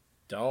life,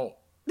 don't.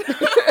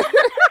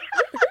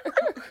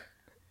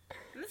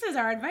 This is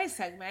our advice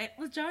segment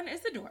with John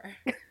Isidore.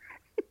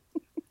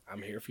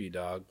 I'm here for you,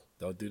 dog.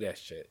 Don't do that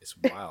shit. It's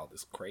wild.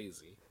 It's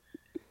crazy.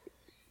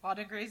 All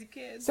the crazy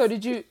kids. So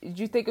did you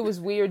think it was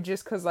weird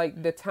just because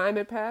like the time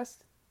had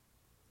passed?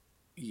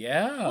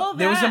 Yeah. Well,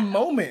 there was a that-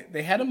 moment.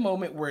 They had a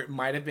moment where it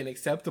might have been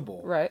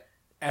acceptable. Right.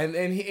 And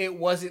then it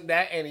wasn't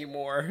that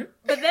anymore.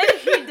 But then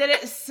he did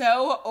it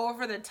so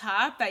over the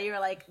top that you were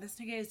like, this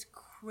nigga is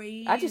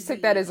crazy. I just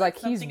took that as, like,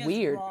 he's something is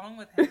weird. wrong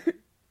with him.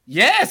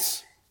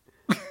 Yes.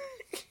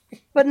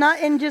 But not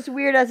in just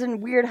weird as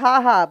in weird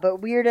haha, but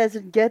weird as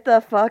in get the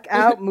fuck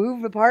out,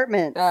 move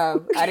apartment. I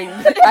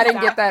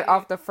didn't get that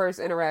off the first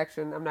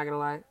interaction. I'm not gonna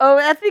lie. Oh,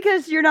 that's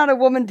because you're not a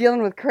woman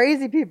dealing with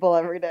crazy people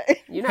every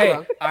day. You know.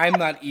 Hey, I'm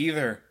not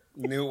either.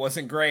 Knew it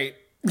wasn't great.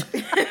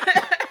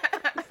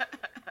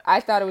 I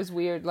thought it was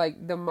weird,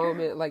 like the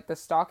moment, like the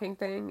stalking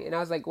thing, and I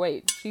was like,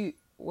 wait,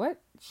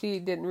 what? She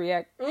didn't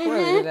react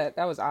poorly to that.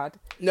 That was odd.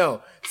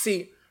 No,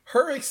 see,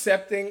 her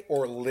accepting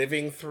or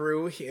living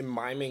through him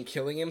miming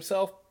killing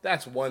himself,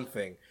 that's one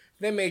thing.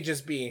 That may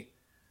just be,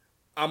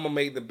 I'm going to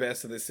make the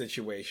best of this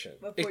situation.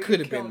 It could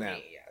have been that.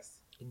 Yes.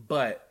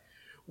 But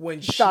when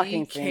she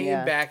Stalking thing, came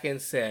yeah. back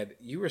and said,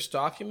 you were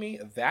stalking me?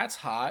 That's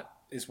hot,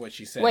 is what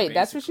she said. Wait,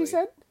 that's what she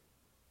basically. said?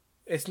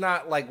 It's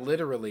not like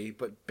literally,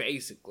 but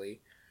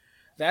basically.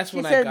 That's She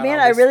when I said, got man,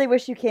 all I this- really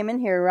wish you came in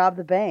here and robbed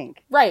the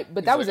bank. Right,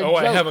 but that He's was like, a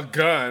joke. I have a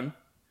gun.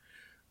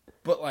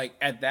 But like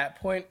at that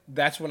point,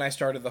 that's when I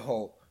started the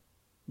whole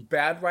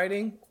bad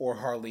writing or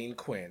Harleen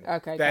Quinn.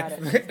 Okay, got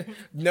it.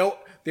 No,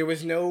 there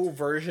was no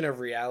version of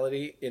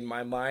reality in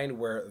my mind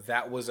where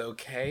that was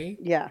okay.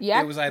 Yeah.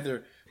 Yeah. It was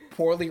either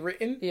poorly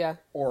written, Yeah.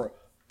 or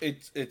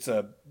it's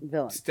a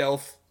Villain.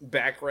 stealth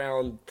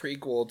background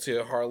prequel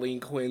to Harleen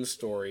Quinn's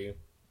story.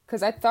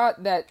 Because I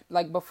thought that,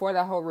 like, before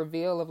that whole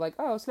reveal of, like,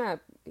 oh,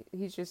 snap,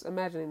 he's just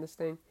imagining this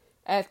thing.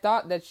 I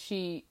thought that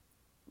she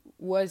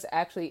was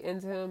actually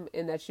into him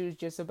and that she was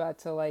just about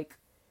to, like,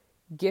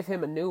 give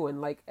him a new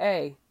one. Like,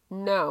 hey,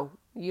 no,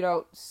 you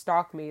don't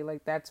stalk me.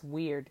 Like, that's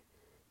weird.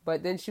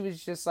 But then she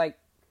was just like,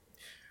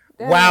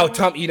 Wow,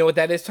 Tom, you know what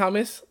that is,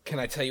 Thomas? Can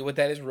I tell you what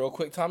that is real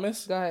quick,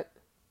 Thomas? Go ahead.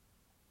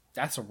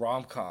 That's a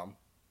rom-com.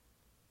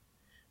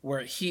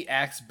 Where he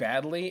acts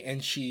badly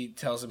and she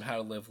tells him how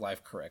to live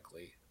life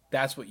correctly.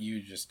 That's what you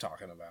were just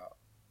talking about.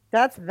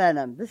 That's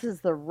Venom. This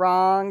is the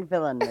wrong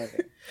villain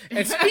movie.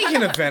 And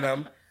speaking of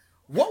Venom,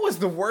 what was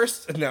the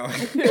worst? No.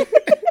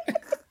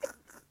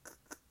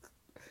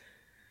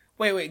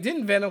 Wait.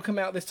 Didn't Venom come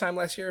out this time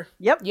last year?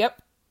 Yep.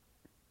 Yep.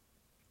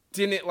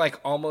 Didn't it like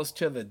almost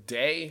to the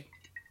day?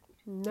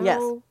 No.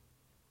 Yes.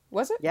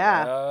 Was it?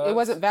 Yeah. It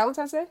wasn't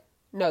Valentine's Day?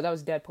 No, that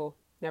was Deadpool.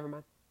 Never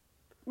mind.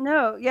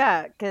 No,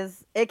 yeah,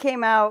 because it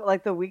came out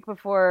like the week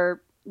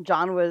before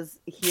John was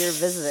here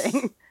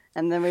visiting.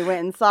 And then we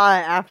went and saw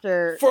it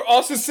after. For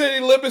Austin City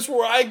Limits,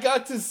 where I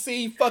got to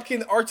see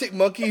fucking Arctic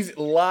Monkeys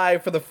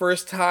live for the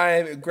first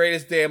time.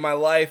 Greatest day of my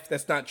life.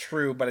 That's not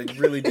true, but I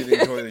really did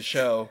enjoy the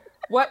show.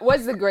 What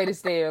was the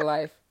greatest day of your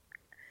life?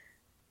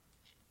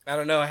 I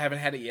don't know. I haven't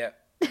had it yet.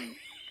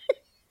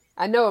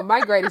 I know what my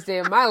greatest day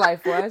of my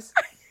life was.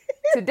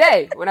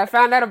 Today, when I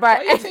found out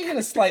about You're taking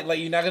a slight, like,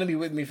 you're not going to be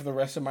with me for the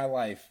rest of my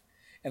life.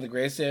 And the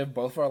greatest day of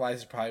both of our lives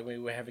is probably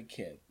when we have a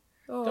kid.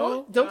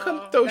 Don't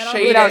come throw that'll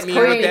shade be at me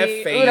with clean. that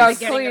Ooh, face. that was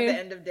Beginning clean. of the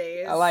end of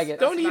days. I like it.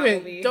 Don't That's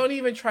not what we-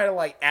 even try to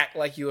like act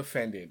like you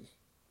offended.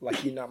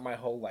 Like you're not my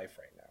whole life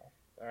right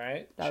now. All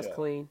right? That was Chill.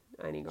 clean.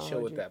 I ain't gonna Chill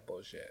hold with you. that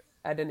bullshit.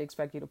 I didn't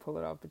expect you to pull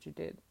it off, but you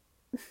did.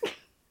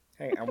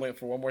 Hey, I went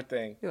for one more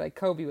thing. You're like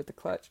Kobe with the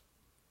clutch.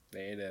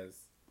 There it is.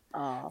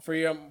 Aw.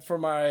 For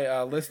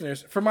my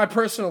listeners, for my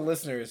personal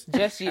listeners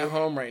Just you. at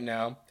home right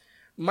now.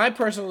 My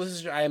personal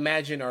listeners, I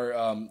imagine,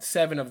 are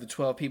 7 of the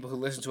 12 people who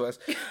listen to us.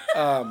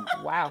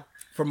 Wow.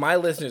 For my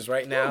listeners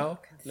right now,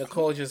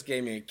 Nicole just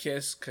gave me a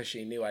kiss because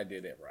she knew I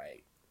did it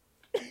right.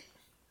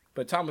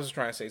 But Thomas is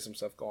trying to say some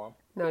stuff. Go on.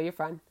 No, you're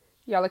fine.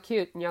 Y'all are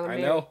cute and y'all are I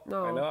married. know.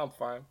 No. I know. I'm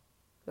fine.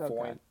 Okay.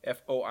 Foine.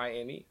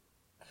 F-O-I-N-E.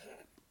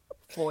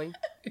 Boy.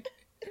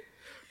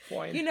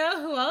 Foine. You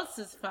know who else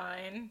is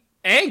fine?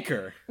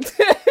 Anchor.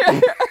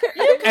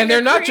 And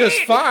they're not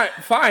just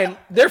fine,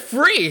 they're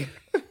free.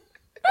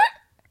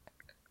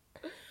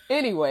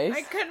 Anyways.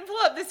 I couldn't pull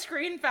up the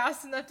screen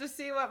fast enough to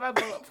see what my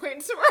bullet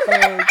points were.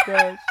 Oh,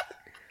 gosh.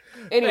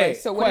 Anyway,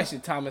 so question,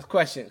 Thomas.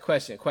 Question.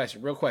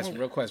 Real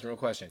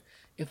question.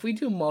 If we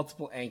do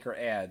multiple Anchor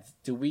ads,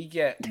 do we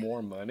get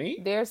more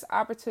money? There's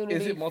opportunity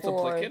Is it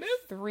multiplicative?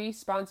 for 3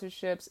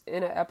 sponsorships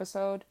in an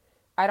episode.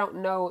 I don't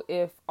know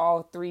if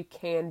all 3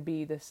 can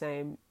be the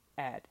same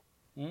ad.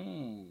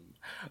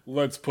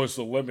 Let's push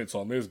the limits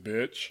on this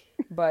bitch.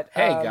 But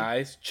hey,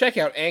 guys, check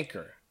out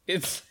Anchor.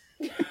 It's...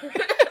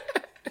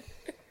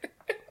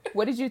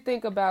 What did you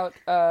think about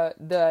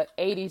the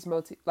 80s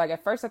motif? Like,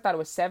 at first I thought it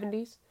was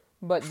 70s,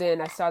 but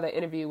then I saw the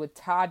interview with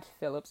Todd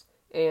Phillips,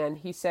 and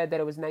he said that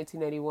it was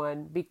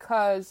 1981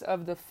 because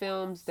of the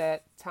films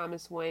that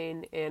Thomas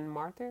Wayne and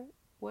Martha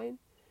Wayne?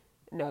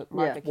 No,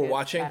 Martha we're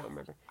watching? I don't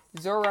remember.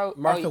 Zorro.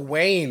 Martha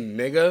Wayne,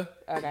 nigga.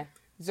 Okay.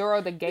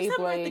 Zorro the Gay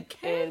Blade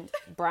and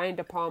Brian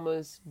De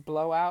Palma's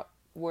Blowout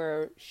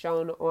were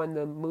shown on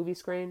the movie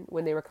screen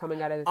when they were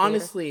coming out of the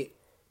theater.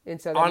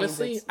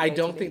 Honestly, I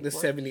don't think the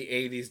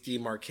 70s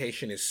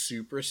demarcation is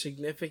super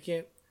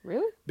significant.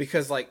 Really?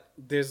 Because I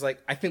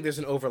think there's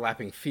an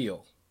overlapping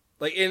feel.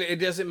 Like, and it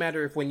doesn't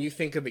matter if when you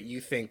think of it,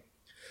 you think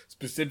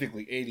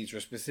specifically 80s or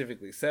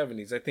specifically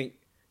 70s. I think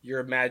you're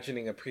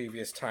imagining a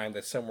previous time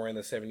that's somewhere in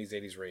the 70s,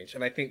 80s range.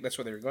 And I think that's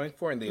what they were going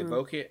for, and they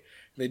evoke it.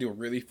 They do a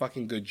really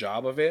fucking good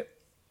job of it.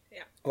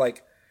 Yeah.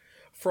 Like,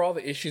 for all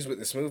the issues with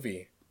this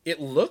movie,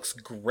 it looks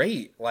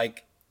great.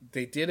 Like,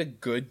 they did a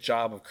good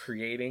job of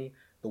creating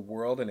the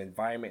world and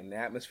environment and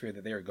atmosphere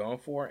that they were going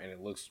for, and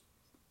it looks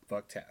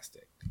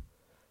fucktastic.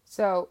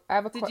 So, I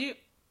have a question.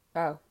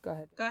 Oh, go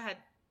ahead. Go ahead.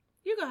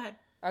 You go ahead.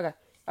 Okay.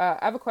 I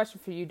have a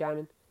question for you,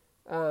 Diamond.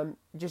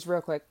 Just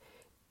real quick.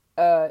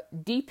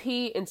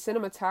 DP and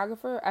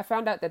cinematographer, I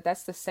found out that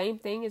that's the same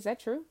thing. Is that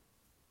true?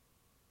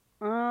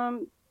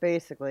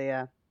 Basically,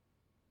 yeah.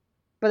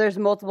 But there's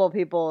multiple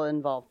people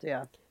involved,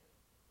 yeah.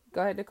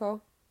 Go ahead,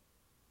 Nicole.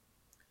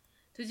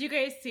 Did you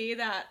guys see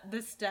that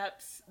the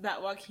steps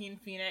that Joaquin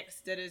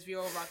Phoenix did his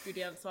real Rocky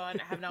dance on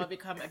have now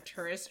become a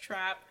tourist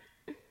trap?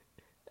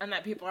 And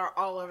that people are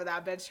all over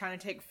that bitch trying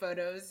to take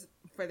photos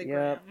for the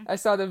gram. I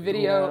saw the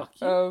video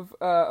of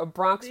a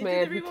Bronx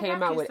man who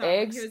came out with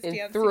eggs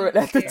and threw it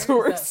at the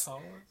tourists.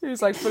 He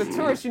was like, for the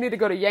tourists, you need to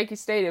go to Yankee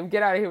Stadium.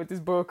 Get out of here with this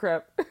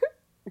bullcrap.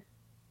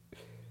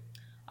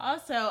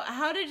 Also,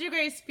 how did you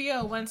guys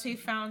feel once we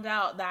found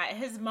out that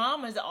his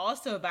mom was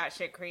also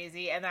batshit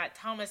crazy and that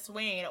Thomas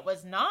Wayne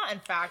was not, in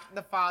fact,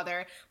 the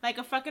father, like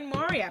a fucking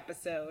Maury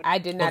episode? I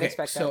did not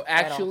expect that. So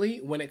actually,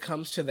 when it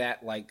comes to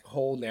that like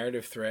whole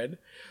narrative thread,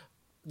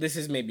 this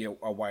is maybe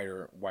a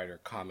wider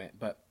comment,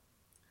 but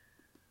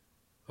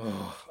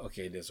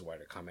okay, it is a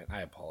wider comment.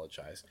 I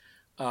apologize.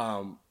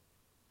 The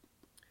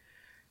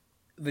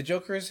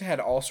Joker's had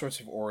all sorts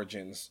of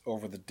origins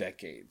over the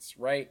decades,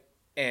 right?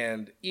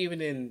 And even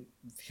in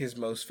his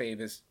most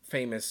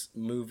famous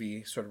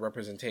movie sort of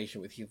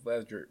representation with Heath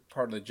Ledger,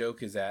 part of the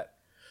joke is that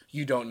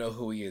you don't know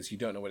who he is. You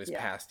don't know what his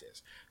past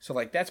is. So,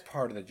 like, that's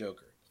part of the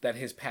Joker, that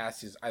his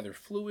past is either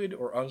fluid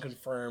or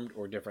unconfirmed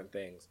or different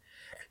things.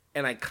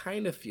 And I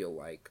kind of feel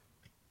like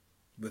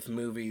with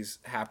movies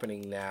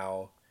happening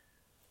now,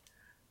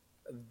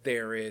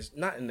 there is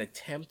not an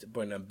attempt,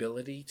 but an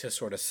ability to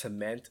sort of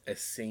cement a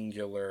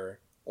singular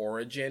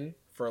origin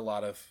for a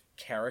lot of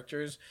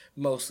characters.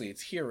 Mostly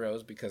it's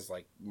heroes because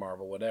like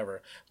Marvel,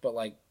 whatever. But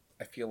like,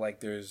 I feel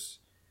like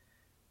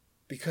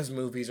because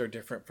movies are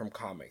different from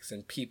comics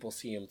and people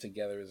see them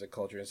together as a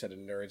culture instead of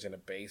nerds in a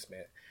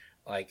basement,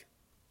 like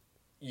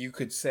you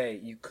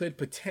could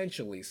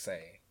potentially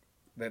say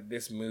that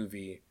this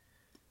movie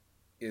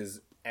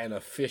is an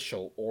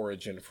official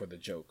origin for the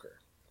Joker.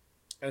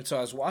 And so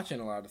I was watching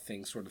a lot of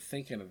things sort of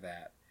thinking of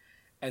that.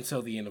 And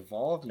so the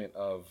involvement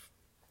of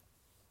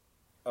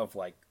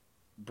like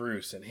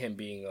Bruce and him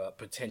being a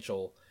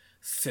potential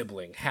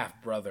sibling,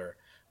 half brother,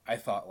 I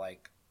thought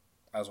like,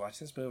 I was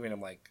watching this movie and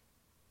I'm like,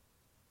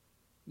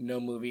 no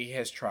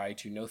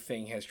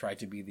thing has tried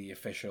to be the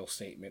official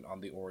statement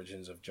on the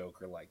origins of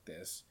Joker like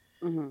this.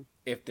 Mm-hmm.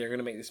 If they're going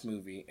to make this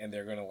movie and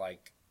they're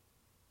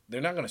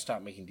not going to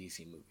stop making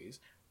DC movies,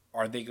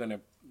 are they going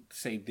to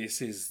say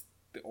this is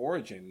the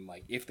origin?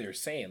 Like, if they're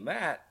saying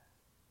that,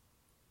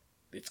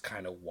 it's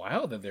kind of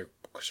wild that they're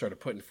sort of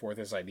putting forth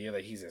this idea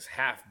that he's his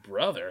half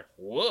brother.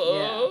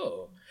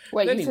 Whoa! Yeah.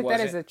 Wait, you took that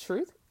as a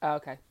truth? Oh,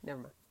 okay, never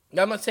mind.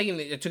 No, I'm not saying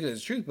that I took it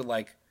as truth, but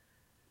like,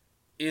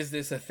 is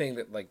this a thing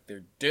that like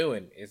they're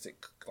doing?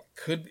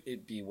 Could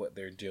it be what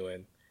they're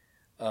doing?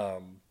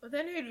 Well,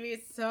 then he'd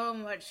be so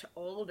much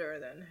older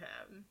than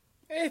him.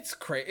 It's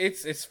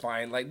crazy. It's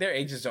fine. Like, their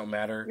ages don't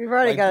matter. We've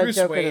already got Bruce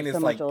a Joker Wayne that's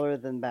so much older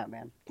than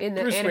Batman. In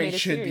the Bruce Wayne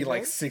should series, be like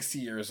right? 60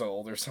 years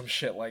old or some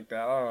shit like that.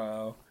 I don't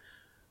know.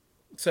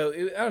 So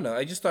I don't know.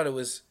 I just thought it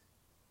was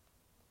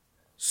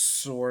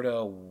sort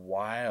of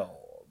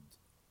wild.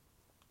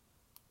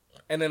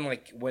 And then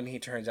like when he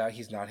turns out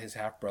he's not his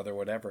half brother,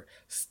 whatever.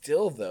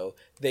 Still though,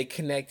 they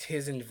connect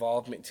his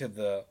involvement to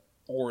the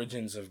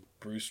origins of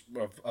Bruce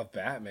of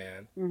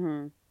Batman.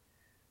 Mm-hmm.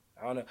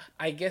 I don't know.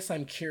 I guess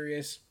I'm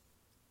curious.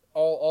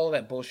 All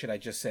that bullshit I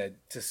just said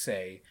to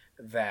say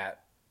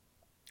that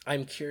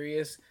I'm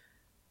curious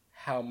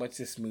how much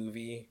this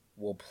movie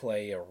will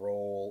play a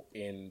role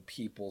in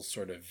people's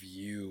sort of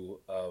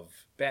view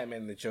of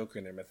Batman and the Joker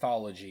and their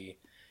mythology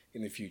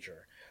in the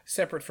future.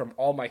 Separate from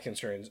all my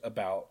concerns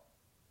about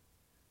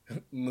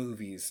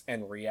movies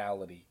and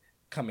reality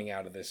coming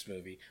out of this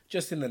movie,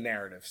 just in the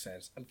narrative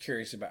sense, I'm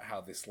curious about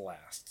how this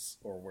lasts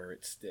or where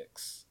it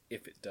sticks,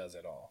 if it does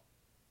at all.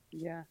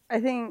 Yeah. I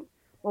think,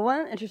 well,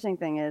 one interesting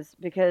thing is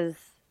because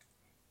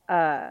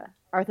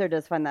Arthur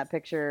does find that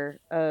picture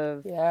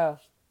of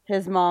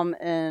his mom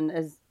and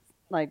as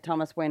like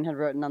Thomas Wayne had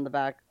written on the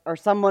back, or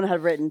someone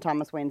had written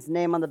Thomas Wayne's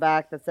name on the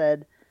back that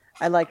said,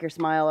 "I like your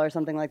smile," or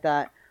something like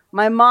that.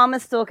 My mom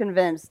is still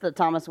convinced that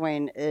Thomas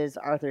Wayne is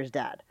Arthur's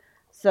dad.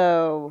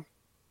 So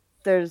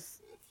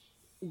there's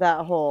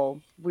that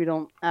whole, we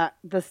don't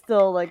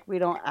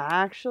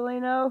actually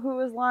know who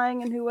was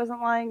lying and who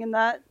wasn't lying in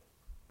that.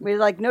 We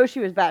know she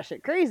was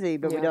batshit crazy,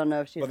 but we don't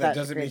know if she's batshit crazy. But that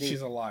doesn't mean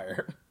she's a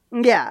liar.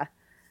 Yeah.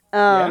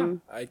 Yeah,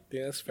 I think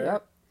that's fair.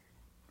 Yep.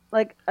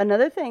 Like,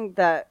 another thing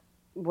that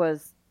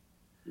was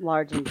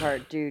large in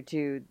part due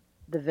to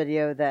the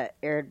video that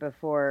aired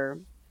before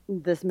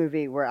this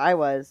movie where I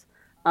was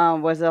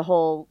a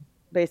whole,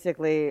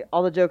 basically,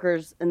 all the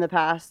Jokers in the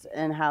past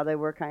and how they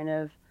were kind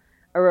of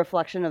a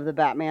reflection of the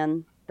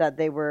Batman that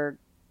they were,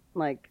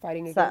 like,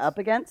 fighting up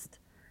against.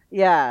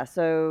 Yeah,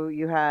 so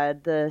you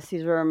had the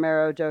Cesar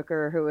Romero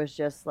Joker who was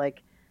just,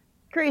 like,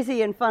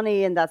 crazy and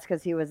funny, and that's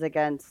because he was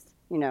against,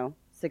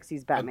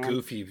 60s Batman. A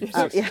goofy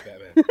 60s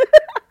Batman.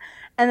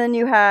 And then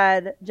you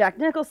had Jack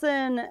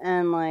Nicholson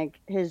and, like,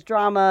 his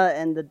drama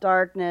and the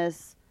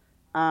darkness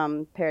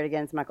paired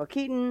against Michael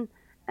Keaton.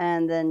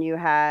 And then you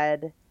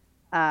had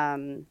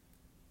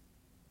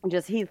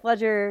just Heath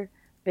Ledger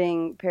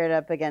being paired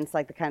up against,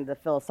 like, the kind of the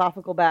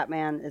philosophical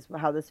Batman is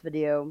how this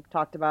video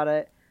talked about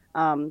it.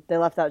 They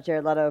left out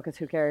Jared Leto because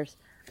who cares?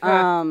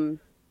 And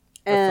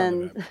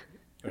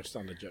That's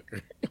on the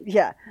Joker.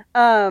 Yeah.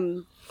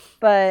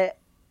 But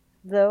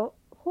the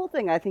whole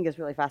thing I think is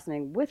really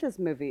fascinating with this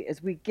movie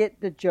is we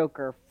get the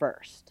Joker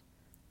first.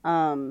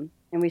 And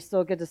we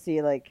still get to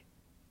see, like,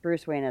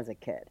 Bruce Wayne as a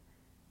kid.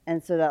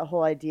 And so that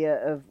whole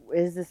idea of,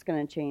 is this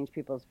going to change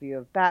people's view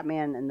of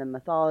Batman and the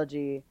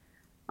mythology?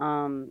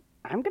 I'm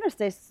going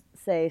to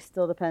say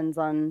still depends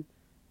on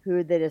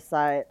who they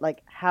decide,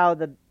 like, how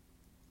the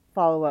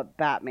follow-up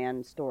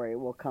Batman story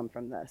will come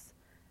from this.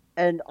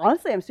 And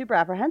honestly, I'm super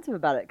apprehensive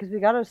about it because we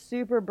got a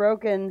super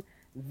broken,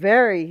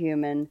 very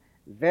human,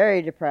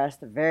 very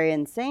depressed, very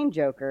insane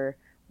Joker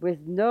with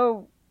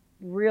no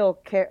real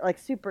care,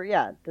 like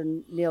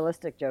the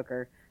nihilistic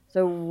Joker.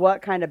 So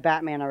what kind of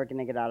Batman are we going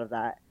to get out of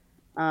that?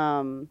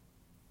 I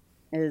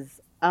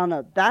don't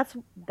know. That's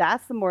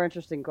the more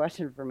interesting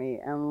question for me,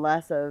 and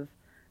less of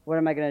what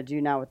am I going to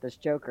do now with this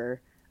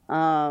Joker.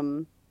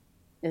 I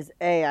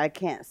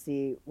can't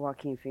see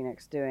Joaquin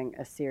Phoenix doing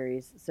a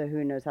series, so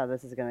who knows how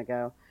this is going to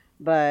go.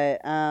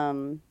 But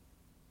I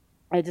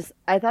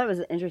thought it was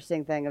an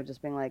interesting thing of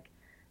just being like,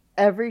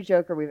 every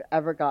Joker we've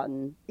ever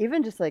gotten,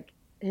 even just like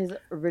his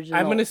original.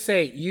 I'm going to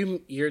say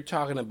you're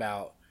talking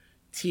about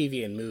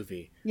TV and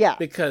movie. Yeah.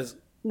 Because.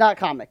 Not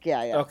comic.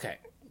 Yeah. Okay.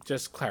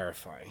 Just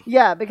clarifying.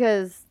 Yeah,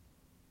 because,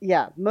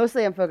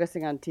 mostly I'm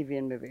focusing on TV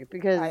and movie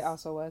because. I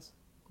also was.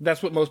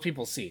 That's what most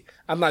people see.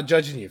 I'm not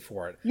judging you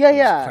for it. Yeah.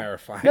 Just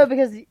clarifying. No,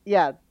 because,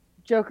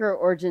 Joker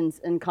origins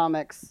in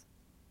comics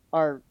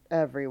are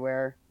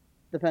everywhere,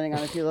 depending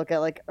on if you look at,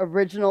 like,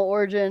 original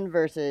origin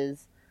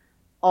versus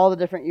all the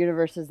different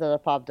universes that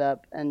have popped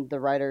up and the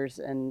writers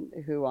and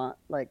who want,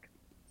 like,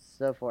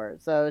 so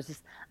forth. So it's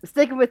just, I'm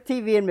sticking with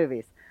TV and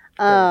movies.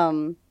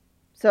 Cool.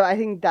 So I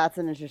think that's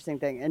an interesting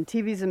thing. In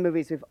TVs and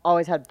movies, we've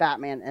always had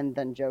Batman and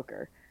then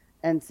Joker.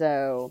 And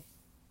so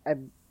I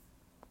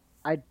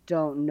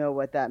don't know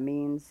what that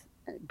means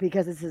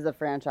because this is a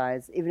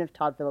franchise. Even if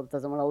Todd Phillips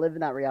doesn't want to live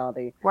in that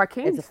reality.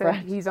 Joaquin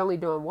said he's only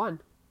doing one.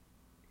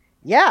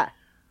 Yeah.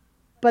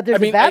 But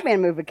there's a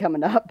Batman movie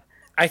coming up.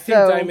 I think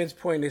Diamond's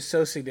point is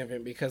so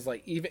significant because,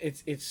 like, even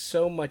it's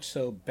so much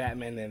so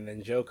Batman and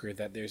then Joker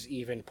that there's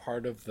even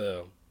part of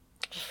the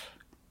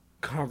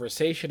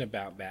conversation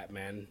about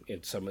Batman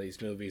in some of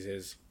these movies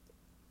is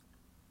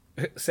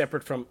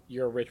separate from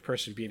you're a rich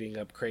person beating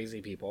up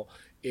crazy people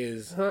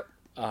is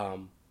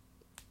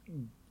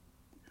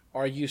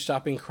are you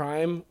stopping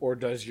crime, or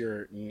does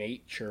your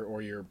nature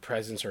or your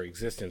presence or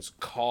existence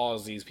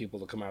cause these people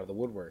to come out of the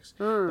woodworks?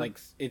 Like,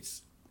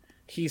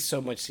 he's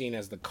so much seen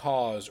as the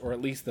cause, or at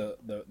least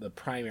the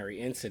primary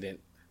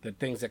incident. The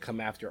things that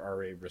come after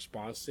are a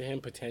response to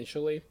him,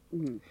 potentially.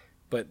 Mm-hmm.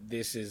 But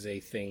this is a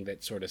thing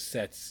that sort of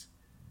sets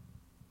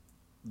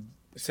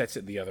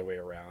it the other way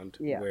around,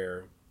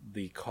 where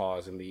the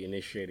cause and the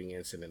initiating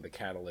incident, the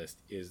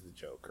catalyst, is the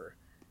Joker.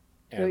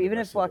 So even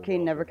if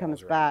Joaquin never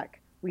comes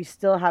back, we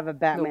still have a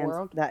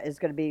Batman that is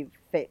going to be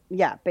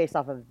based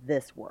off of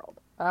this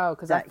world. Oh,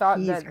 because I thought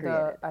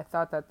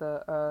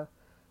that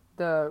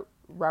the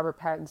Robert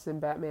Pattinson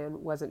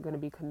Batman wasn't going to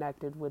be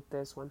connected with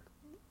this one.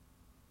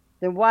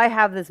 Then why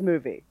have this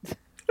movie?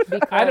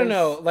 I don't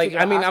know. Like,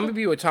 I mean, I'm gonna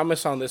be with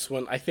Thomas on this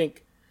one. I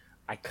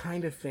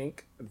kind of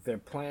think their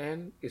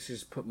plan is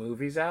just put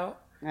movies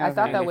out. I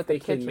thought that if with they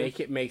the can pictures. make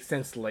it make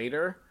sense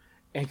later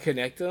and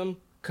connect them,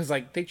 because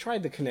like they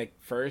tried to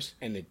connect first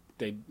and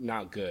they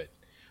not good.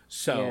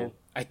 So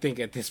I think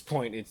at this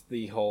point it's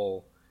the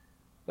whole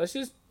let's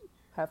just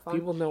have fun.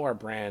 People know our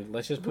brand.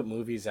 Let's just put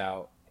movies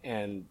out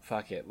and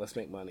fuck it. Let's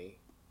make money.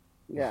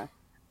 Yeah,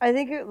 I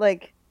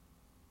think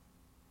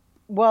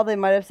while they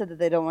might have said that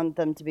they don't want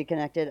them to be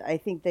connected, I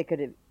think they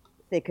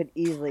could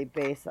easily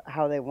base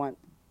how they want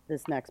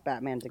this next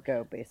Batman to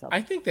go based off.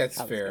 I think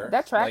that's fair.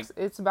 That tracks.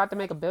 It's about to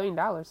make $1 billion,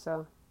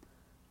 so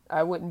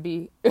I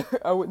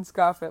wouldn't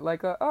scoff at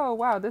like, oh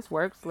wow, this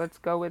works. Let's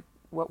go with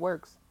what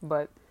works.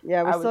 But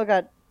yeah, we still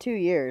got 2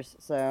 years,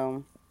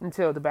 so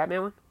until the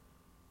Batman one.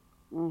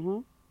 Mm-hmm.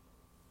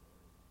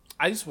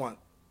 I just want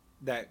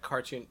that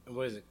cartoon.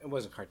 What is it? It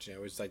wasn't a cartoon.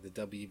 It was like the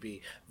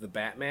WB, the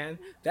Batman.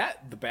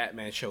 The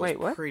Batman show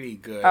is pretty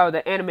good. Oh,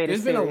 the animated.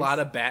 There's been a lot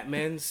of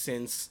Batman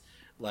since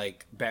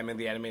like Batman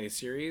the animated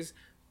series,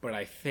 but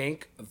I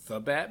think the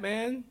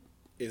Batman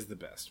is the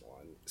best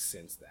one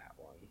since that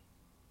one.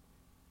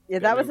 Yeah,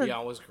 that was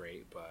Beyond was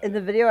great, but in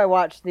the video I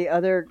watched, the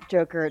other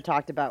Joker it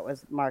talked about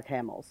was Mark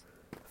Hamill's.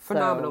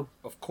 Phenomenal,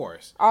 of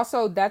course.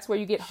 Also, that's where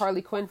you get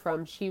Harley Quinn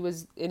from. She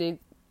was in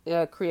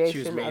a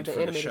creation of the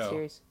animated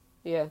series.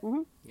 Yeah,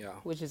 yeah,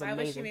 which is amazing.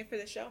 Why was she made for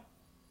the show?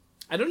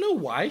 I don't know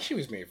why she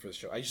was made for the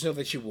show. I just know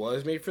that she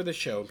was made for the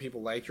show, and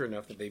people liked her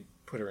enough that they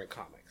put her in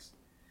comics.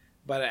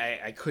 But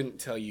I couldn't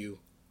tell you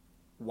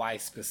why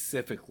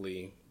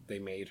specifically they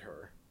made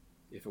her.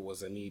 If it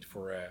was a need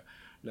for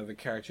another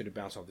character to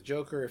bounce off the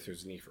Joker, if there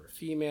was a need for a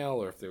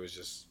female, or if there was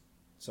just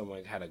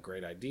someone had a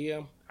great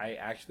idea. I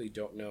actually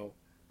don't know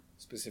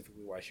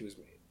specifically why she was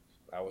made.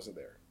 I wasn't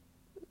there.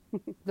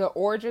 The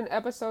origin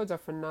episodes are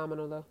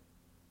phenomenal, though.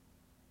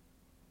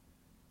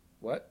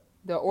 What?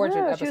 The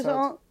origin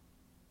episodes.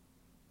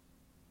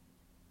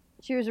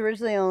 She was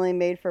originally only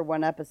made for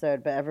one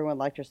episode, but everyone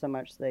liked her so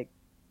much they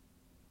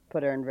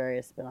put her in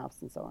various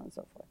spin-offs and so on and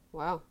so forth.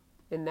 Wow.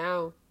 And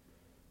now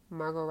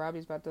Margot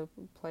Robbie's about to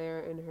play her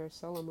in her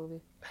solo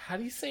movie. How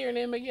do you say her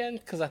name again?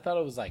 Because I thought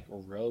it was like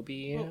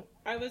Robbie. Well,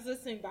 I was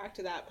listening back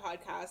to that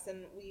podcast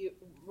and we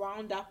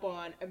wound up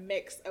on a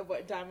mix of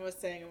what Diamond was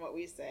saying and what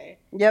we say.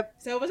 Yep.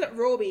 So it wasn't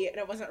Robbie and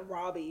it wasn't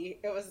Robbie.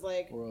 It was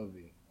like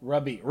Robbie.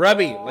 Like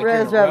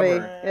Rose Robbie.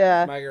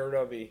 Yeah. Margot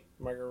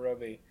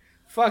Robbie.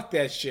 Fuck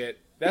that shit.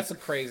 That's a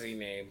crazy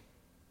name.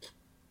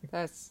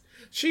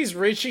 She's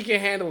rich. She can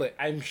handle it.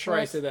 I'm sure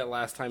I said that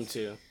last time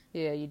too.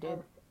 Yeah, you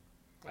did.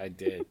 I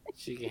did.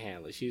 She can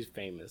handle it. She's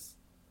famous.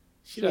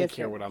 She doesn't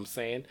care what I'm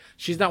saying.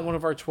 She's not one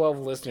of our 12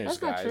 listeners, guys.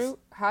 That's not true.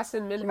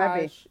 Hassan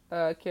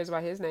Minhaj cares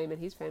about his name and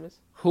he's famous.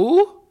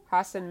 Who?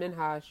 Hassan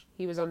Minhaj.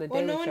 He was on the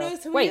Daily Show. No one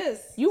knows who he is.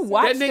 You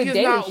watched the Daily Show.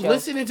 That nigga's not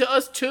listening to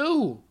us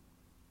too.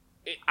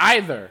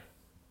 Either.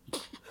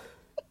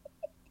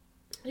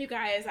 You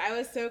guys, I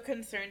was so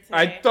concerned today.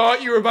 I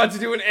thought you were about to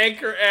do an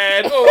Anchor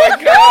ad. Oh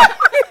my god.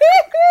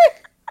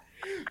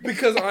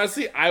 Because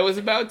honestly, I was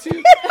about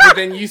to, but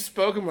then you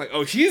spoke. I'm like,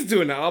 oh, she's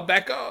doing it. I'll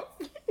back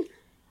up.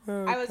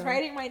 I was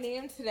writing my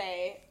name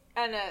today,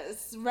 and a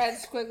red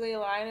squiggly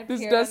line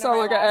appeared. This does sound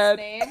like an ad.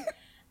 Name,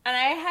 and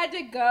I had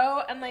to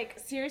go and like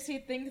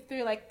seriously think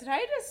through, like, did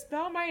I just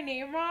spell my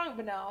name wrong?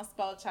 But no,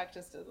 spell check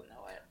just doesn't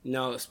know it.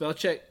 No, spell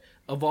check.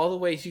 Of all the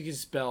ways you can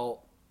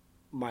spell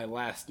my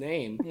last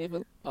name,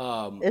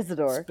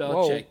 Isidore.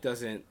 Spell check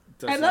doesn't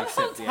I love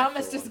how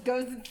Thomas just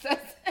goes and says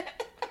it.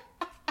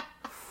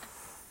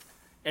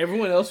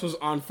 Everyone else was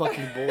on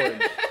fucking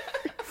board.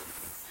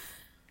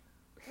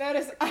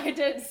 Notice I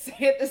didn't say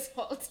it this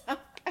whole time.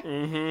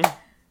 Mm-hmm.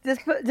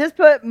 Just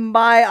put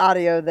my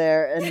audio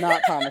there and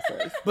not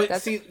Thomas's.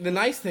 But see, the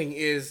nice thing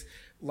is,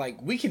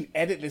 like, we can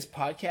edit this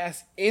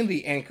podcast in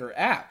the Anchor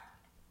app.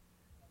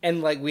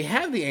 And, like, we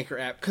have the Anchor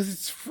app because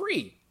it's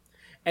free.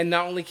 And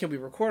not only can we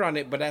record on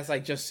it, but as I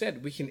just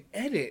said, we can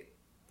edit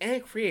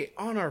and create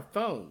on our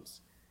phones.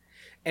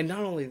 And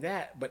not only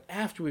that, but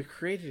after we've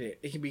created it,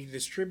 it can be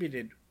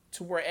distributed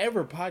to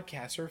wherever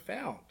podcasts are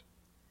found.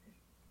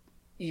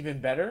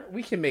 Even better,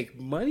 we can make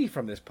money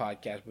from this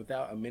podcast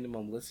without a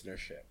minimum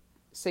listenership.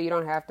 So you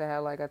don't have to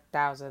have like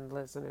 1,000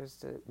 listeners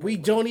to... We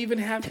don't even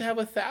have to have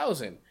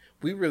 1,000.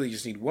 We really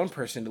just need one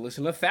person to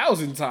listen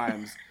 1,000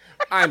 times.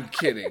 I'm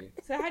kidding.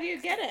 So how do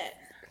you get it?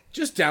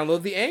 Just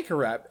download the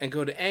Anchor app and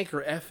go to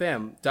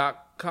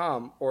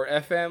anchorfm.com or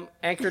anchor.fm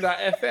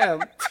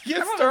to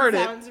get started.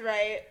 Sounds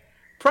right.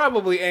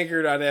 Probably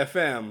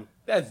anchor.fm.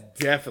 That's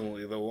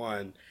definitely the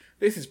one.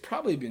 This has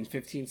probably been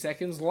 15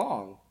 seconds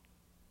long.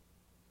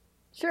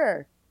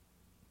 Sure.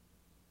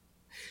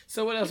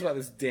 So what else about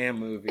this damn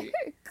movie?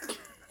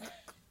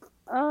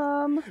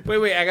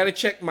 Wait, I gotta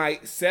check my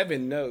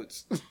 7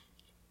 notes.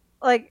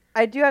 Like,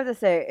 I do have to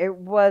say, it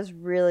was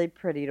really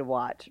pretty to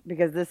watch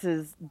because this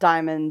is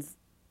Diamond's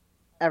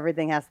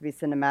everything has to be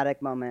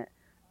cinematic moment.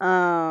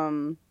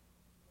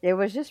 It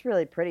was just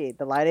really pretty.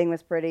 The lighting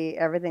was pretty.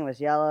 Everything was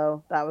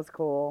yellow. That was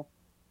cool.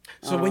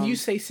 So when you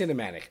say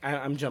cinematic,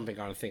 I'm jumping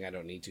on a thing I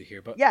don't need to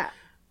here, but yeah,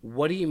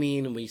 what do you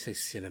mean when you say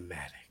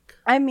cinematic?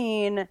 I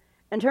mean,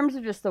 in terms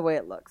of just the way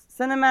it looks,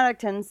 cinematic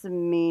tends to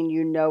mean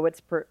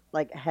it's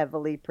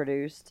heavily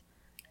produced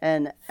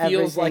and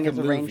Feels everything like a is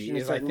arranged movie in a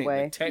is, I certain think,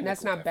 way. the technical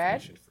That's not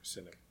bad? definition for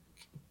cinema.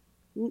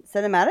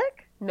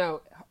 Cinematic?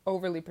 No,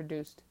 overly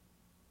produced.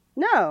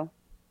 No.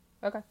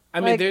 Okay. I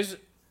mean, Like-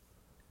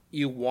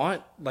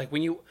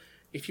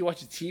 if you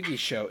watch a TV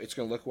show, it's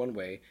going to look one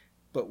way,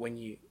 but if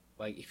you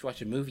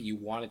watch a movie, you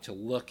want it to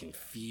look and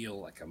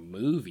feel like a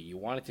movie. You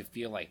want it to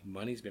feel like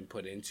money's been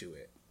put into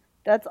it.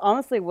 That's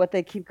honestly what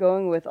they keep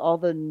going with all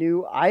the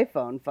new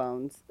iPhone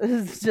phones.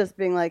 It's just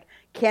being like,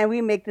 can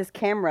we make this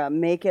camera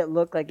make it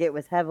look like it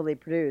was heavily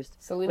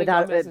produced Selena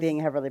without Gomez it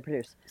being heavily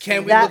produced?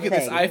 Can we That look at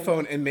this thing.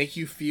 iPhone and make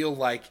you feel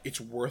like it's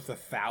worth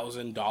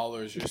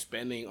 $1,000 you're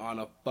spending on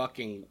a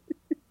fucking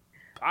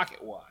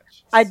pocket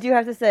watch? I do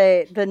have to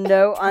say the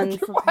note on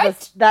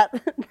What?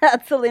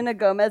 that Selena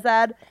Gomez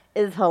ad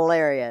is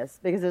hilarious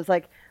because it's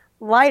like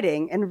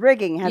lighting and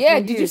rigging has Yeah,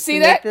 been did you used see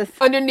to make that this.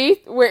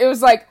 underneath where it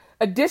was like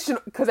additional?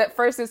 Because at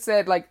first it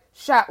said like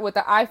shot with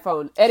the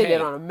iPhone, edited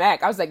Hey. on a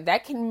Mac. I was like,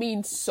 that can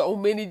mean so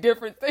many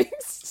different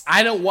things.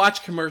 I don't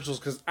watch commercials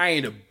because I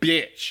ain't a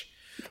bitch.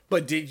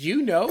 But did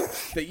you know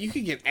that you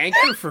can get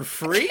Anchor for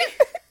free?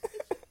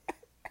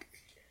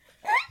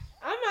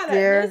 I'm mad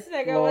Dear at this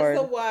nigga Lord.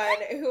 was the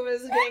one who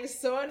was getting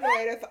so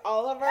annoyed with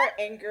all of our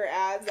Anchor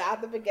ads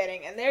at the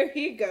beginning, and there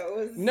he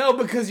goes. No,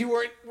 because you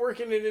weren't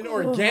working it in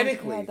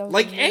organically, God, that was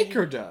like amazing.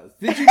 Anchor does.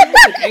 Did you know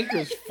that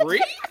Anchor's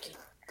free?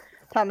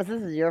 Thomas,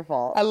 this is your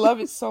fault. I love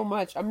it so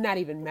much. I'm not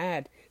even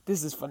mad.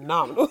 This is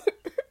phenomenal.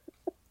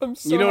 I'm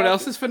so You know what happy.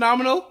 else is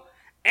phenomenal?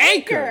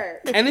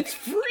 Anchor! Anchor. And it's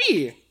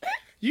free!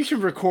 You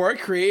can record,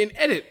 create, and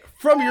edit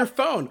from your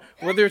phone,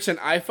 whether it's an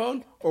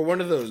iPhone or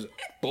one of those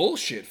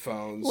bullshit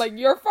phones. Like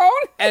your phone?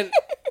 And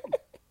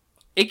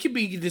it can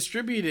be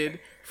distributed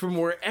from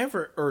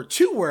wherever or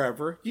to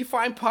wherever you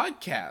find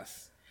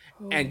podcasts.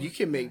 And you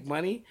can make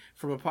money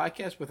from a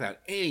podcast without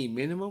any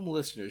minimum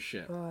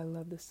listenership. Oh, I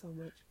love this so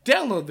much.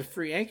 Download the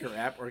free Anchor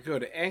app or go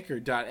to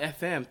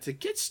anchor.fm to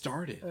get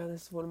started. Oh,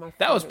 this is one of my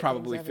That was favorite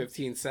probably things ever.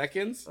 15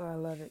 seconds. Oh, I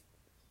love it.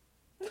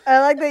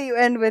 I like that you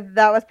end with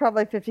that was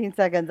probably 15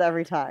 seconds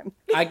every time.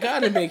 I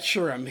gotta make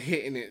sure I'm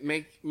hitting it.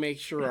 Make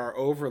sure our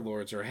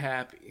overlords are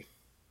happy.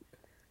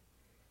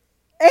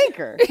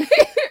 Anchor.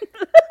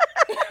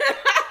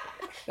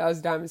 That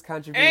was Diamond's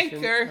contribution.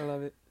 Anchor. I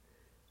love it.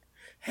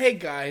 Hey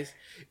guys,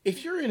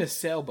 if you're in a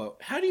sailboat,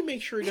 how do you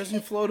make sure it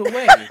doesn't float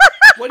away?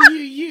 What do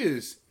you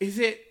use? Is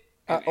it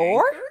an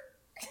Oar? anchor?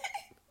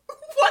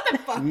 What the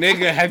fuck?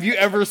 Nigga, have you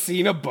ever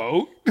seen a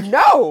boat?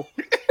 No!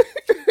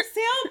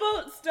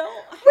 Sailboats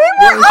don't. Well,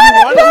 if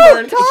you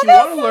want to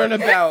Thomas! learn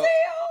about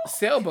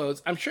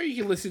sailboats, I'm sure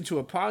you can listen to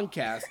a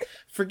podcast.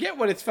 Forget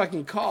what it's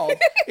fucking called.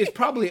 It's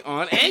probably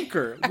on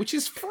Anchor, which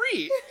is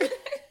free. This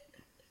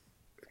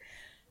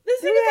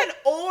nigga said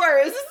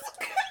oars.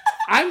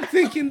 I'm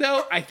thinking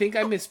though, I think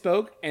I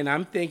misspoke, and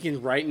I'm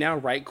thinking right now,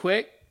 right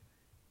quick,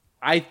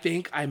 I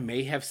think I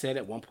may have said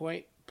at one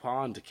point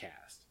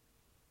Pondcast,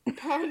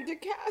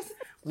 Pondcast.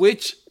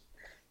 which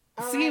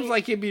All seems right.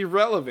 like it'd be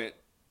relevant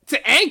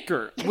to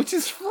Anchor, which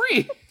is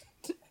free.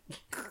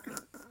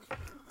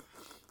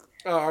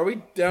 Oh, are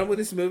we done with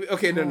this movie?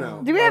 Okay,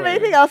 no. Do we have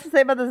anything else to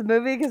say about this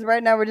movie? Because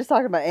right now we're just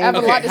talking about I have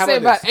Anchor. a lot to how say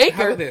about about this?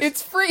 How Anchor. about this?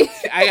 It's free.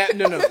 I got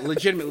no,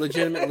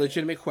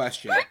 legitimate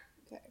question.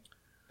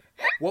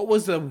 What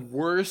was the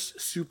worst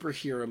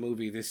superhero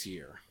movie this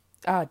year?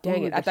 Oh,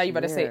 dang Ooh, it. I thought you were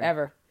about to say this year.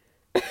 ever.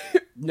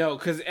 No,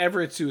 because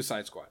ever it's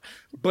Suicide Squad.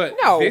 But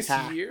No. this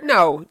year,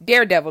 No,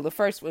 Daredevil, the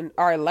first one,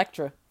 or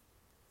Elektra.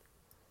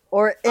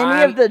 Or any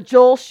I'm- of the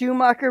Joel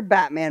Schumacher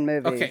Batman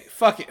movies. okay,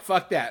 fuck it,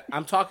 fuck that.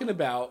 I'm talking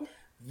about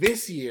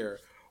this year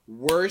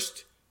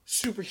worst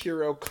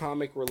superhero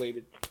comic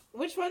related.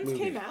 Which ones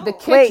came out? The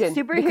Wait, Kitchen.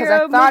 because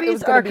superhero I thought it movies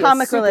was gonna or be a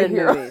comic related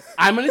superhero. movies?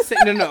 I'm gonna say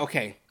no,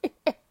 okay.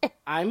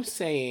 I'm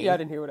saying Yeah, I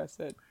didn't hear what I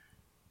said.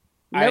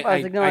 Nope, I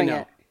was ignoring know.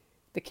 it.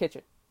 The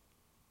Kitchen.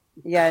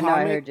 Yeah, no, I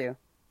Comic- heard you.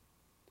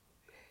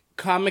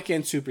 Comic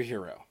and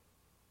superhero.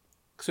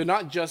 So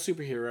not just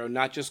superhero,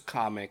 not just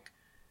comic,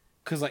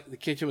 because like The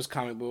Kitchen was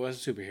comic, but it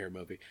was a superhero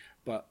movie.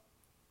 But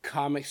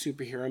comic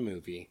superhero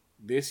movie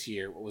this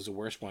year, what was the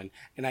worst one?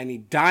 And I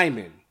need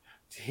Diamond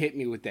to hit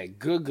me with that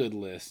good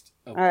list.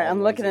 Of All right, all I'm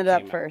the looking ones it that up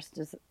came out. first.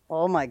 Just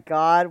oh my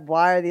god,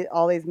 why are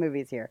all these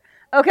movies here?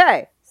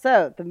 Okay,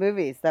 so the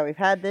movies that we've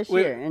had this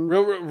Wait, year and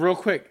real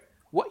quick.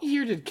 What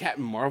year did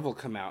Captain Marvel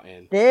come out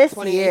in? this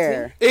 2018?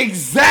 year.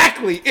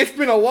 Exactly. It's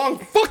been a long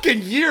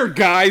fucking year,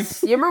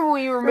 guys. You remember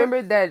when you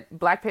remembered that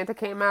Black Panther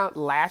came out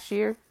last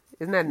year?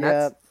 Isn't that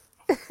nuts?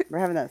 Yep. We're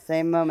having that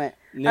same moment.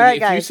 Nigga, All right, if you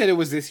guys. said it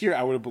was this year,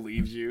 I would have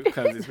believed you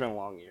because it's been a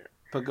long year.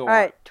 But go All on.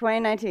 right,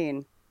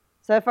 2019.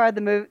 So far,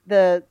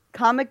 the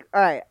comic.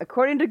 All right,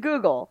 according to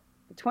Google,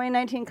 the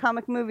 2019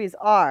 comic movies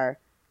are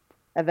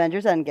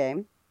Avengers: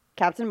 Endgame,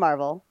 Captain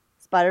Marvel,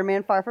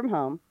 Spider-Man: Far From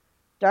Home,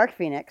 Dark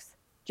Phoenix,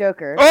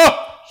 Joker,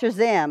 Oh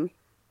Shazam,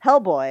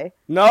 Hellboy,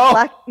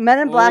 no! Men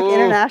in Black Ooh.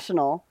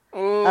 International.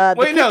 The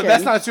Wait, no, Kitchen.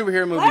 that's not a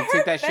superhero movie. Let her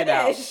Take that shit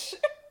out. finish.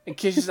 And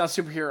Kitchen's not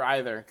superhero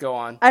either. Go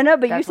on. I know,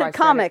 but That's you why I said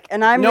said comic, it.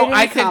 and I'm No, reading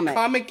I the said comic.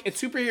 comic and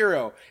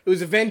superhero. It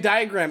was a Venn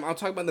diagram. I'll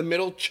talk about the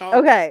middle chunk.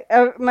 Okay,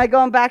 am I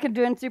going back and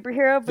doing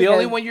superhero? The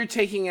only Because- one you're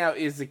taking out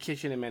is the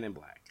Kitchen and Men in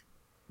Black.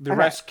 The Okay.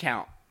 rest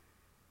count.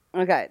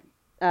 Okay,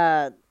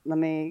 let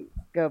me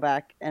go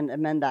back and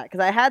amend that because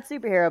I had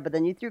superhero, but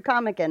then you threw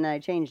comic in and I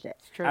changed it.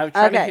 True. I was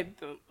trying to Okay. hit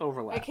the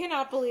overlap. I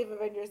cannot believe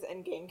Avengers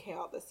Endgame came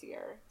out this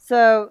year.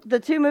 So the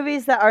two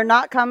movies that are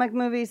not comic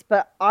movies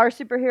but are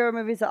superhero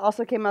movies that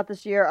also came out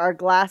this year are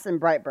Glass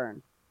and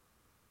Brightburn.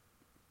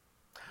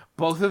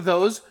 Both of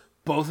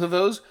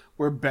those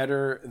were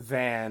better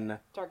than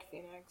Dark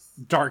Phoenix.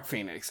 Dark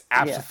Phoenix.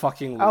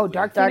 Absolutely. Oh,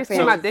 Dark Phoenix came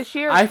Phoenix. out this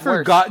year? I Worst.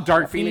 forgot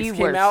Dark The Phoenix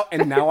came worst. out,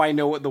 and now I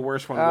know what the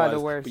worst one Oh, was. the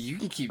worst. But you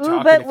can keep Ooh,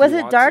 talking. but if was you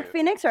it want Dark to.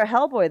 Phoenix or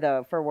Hellboy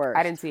though for worse?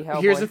 I didn't see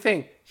Hellboy. Here's the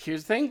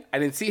thing. I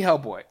didn't see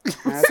Hellboy,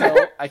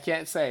 so I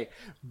can't say.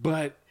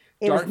 But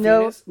It Dark was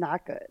Phoenix,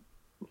 not good.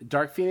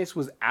 Dark Phoenix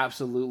was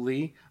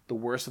absolutely the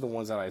worst of the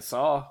ones that I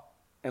saw.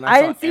 And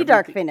I saw didn't see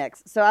Dark everything-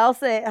 Phoenix, so I'll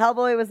say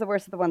Hellboy was the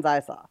worst of the ones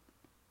I saw.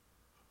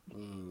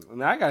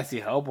 Now I gotta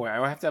see Hellboy.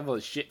 I have to have a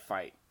shit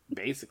fight,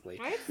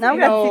 basically. Now we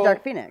You got to see know-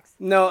 Dark Phoenix.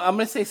 No, I'm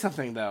gonna say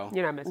something though.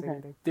 You're not missing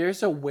anything.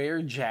 There's a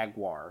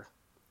were-jaguar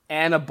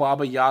and a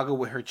Baba Yaga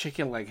with her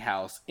chicken leg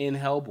house in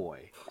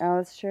Hellboy. Oh,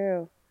 that's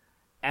true.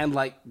 And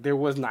like there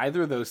was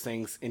neither of those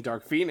things in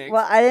Dark Phoenix.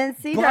 Well, I didn't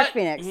see Dark But,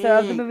 Phoenix, so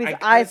of the movies I I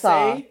gotta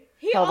saw, say-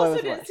 He Hellboy also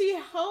was didn't worse. see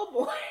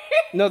Hellboy.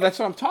 No, that's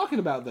what I'm talking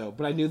about though.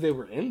 But I knew they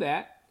were in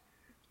that.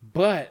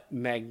 But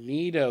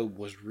Magneto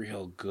was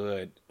real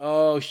good.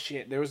 Oh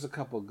shit, there was a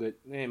couple good.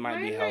 It might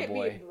be Mine Hellboy.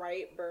 might be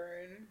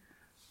Brightburn.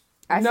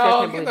 I still No,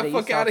 can't get believe the that you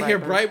fuck saw out of here.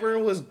 Brightburn.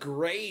 Brightburn was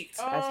great.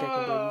 I still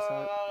can't believe you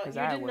saw it, 'cause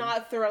You I did wouldn't.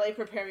 not thoroughly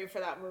prepare me for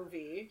that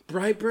movie.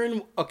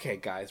 Brightburn. Okay,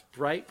 guys,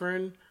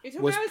 Brightburn You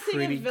told was me I was seeing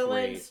pretty a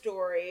villain great.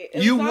 story.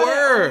 It You was not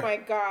were! oh my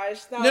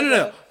gosh. That No, was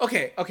no.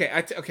 Okay.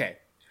 Okay.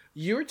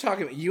 You were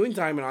talking about you and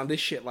Diamond on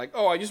this shit. Like,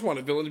 oh, I just want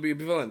a villain to be a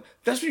villain.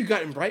 That's what you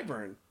got in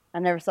Brightburn. I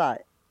never saw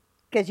it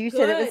because you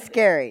said it was Good.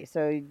 scary,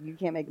 so you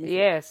can't make me. see it.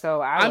 Yeah,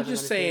 so I'm wasn't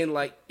just gonna see it. saying,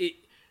 like,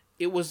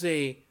 it was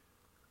a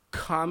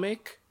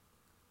comic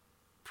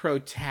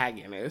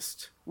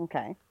protagonist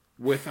Okay.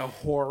 with a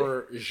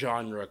horror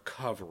genre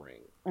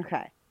covering.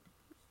 Okay.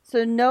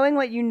 So knowing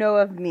what you know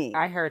of me,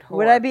 I heard horror.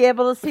 would I be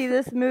able to see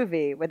this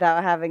movie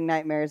without having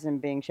nightmares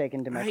and being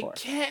shaken to my I core?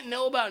 can't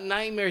know about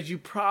nightmares. You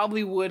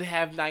probably would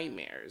have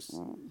nightmares.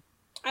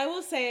 I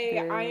will say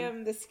I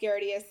am the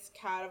scariest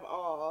cat of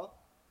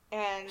all,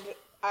 and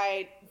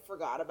I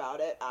forgot about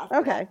it after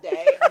Okay. that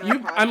day.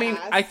 on our I mean,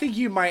 podcast. I think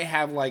you might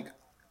have like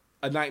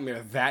a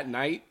nightmare that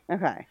night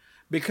Okay.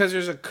 because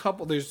there's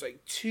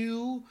like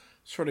two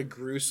sort of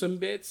gruesome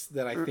bits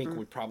that I think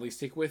would probably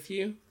stick with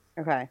you.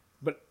 Okay.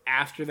 But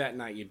after that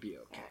night, you'd be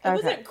okay. It Okay.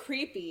 wasn't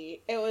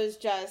creepy. It was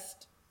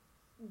just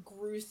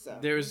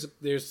gruesome. There's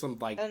some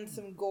like and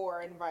some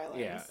gore and violence.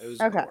 yeah, it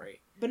was Okay. gory.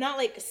 but not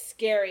like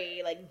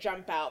scary, like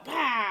jump out,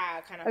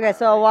 bah, kind of. Okay.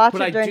 So I'll watch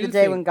But it I during do the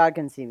day think- when God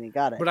can see me.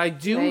 Got it. But I There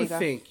do you go.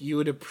 think you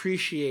would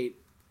appreciate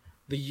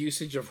the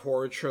usage of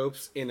horror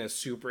tropes in a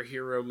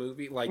superhero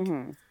movie. Like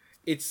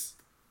it's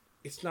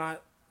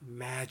not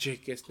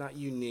magic, it's not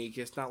unique,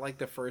 it's not like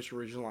the first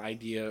original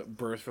idea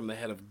birthed from the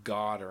head of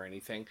God or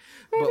anything.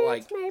 But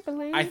like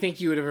Maybelline. I think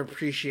you would have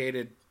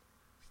appreciated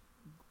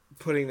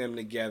putting them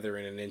together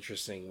in an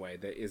interesting way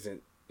that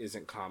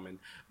isn't common.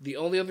 The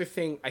only other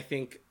thing I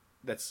think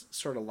that's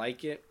sort of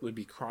like it would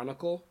be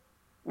Chronicle.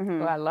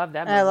 Oh, I love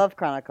that And movie. I love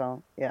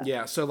Chronicle. Yeah.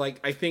 Yeah, so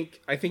like I think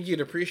you'd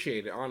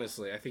appreciate it,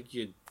 honestly. I think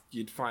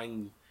you'd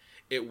find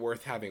it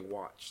worth having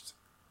watched.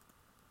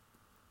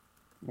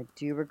 I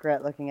do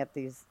regret looking at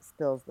these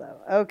stills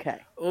though. Okay.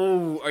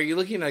 Oh, are you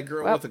looking at a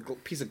girl Well- with a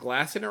piece of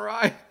glass in her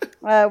eye?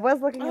 I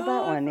was looking at that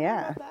Oh, I one. forgot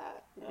Yeah.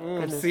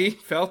 about that. See,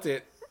 felt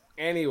it.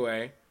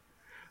 Anyway,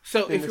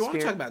 so In if the you want to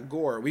spirit. talk about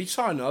gore, we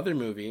saw another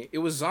movie. It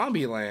was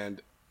Zombieland.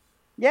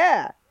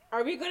 Yeah.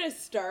 Are we gonna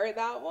start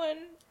that one?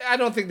 I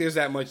don't think there's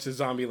that much to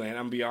Zombieland. I'm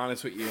gonna be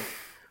honest with you.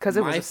 Because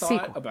it was My a thought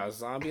sequel. about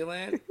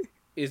Zombieland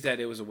is that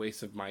it was a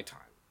waste of my time.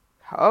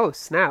 Oh,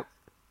 snap.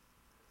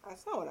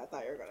 That's not what I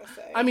thought you were gonna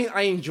say. I mean,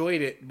 I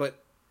enjoyed it,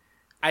 but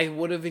I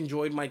would have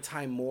enjoyed my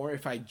time more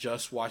if I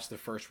just watched the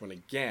first one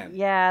again.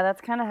 Yeah. That's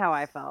kind of how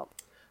I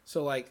felt.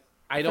 So like,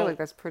 I I feel don't like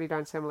that's pretty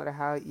darn similar to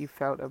how you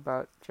felt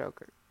about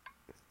Joker.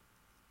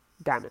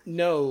 Diamond.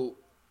 know.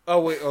 Oh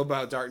wait,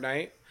 about Dark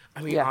Knight.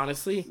 I mean, Yeah.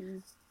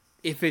 honestly,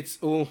 if it's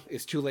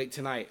too late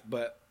tonight,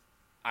 but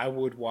I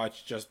would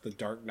watch just the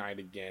Dark Knight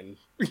again.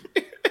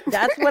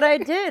 That's what I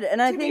did,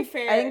 and I To be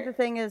think I think fair- the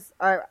thing is,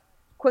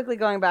 quickly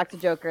going back to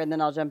Joker, and then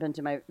I'll jump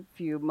into my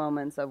few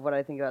moments of what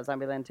I think about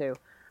Zombieland 2.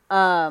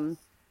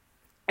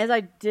 As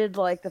I did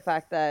like the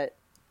fact that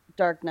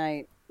Dark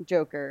Knight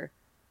Joker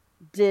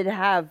did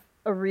have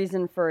a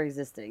reason for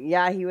existing.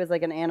 Yeah, he was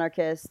like an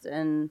anarchist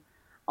and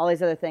all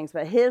these other things,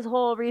 but his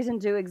whole reason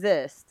to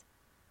exist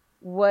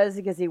was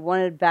because he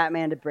wanted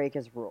Batman to break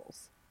his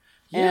rules.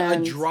 Yeah,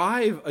 And-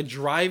 a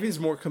drive is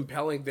more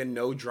compelling than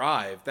no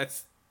drive.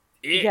 That's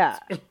it. Yeah.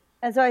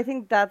 And so I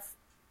think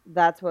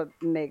that's what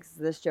makes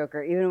this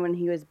Joker, even when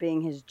he was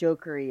being his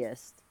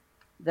jokeriest,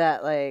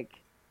 that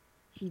like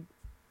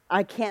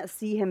I can't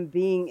see him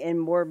being in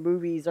more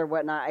movies or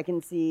whatnot. I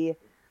can see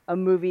a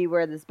movie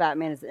where this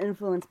Batman is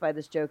influenced by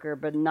this Joker,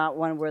 but not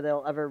one where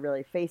they'll ever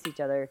really face each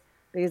other,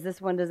 because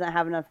this one doesn't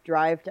have enough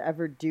drive to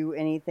ever do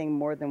anything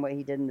more than what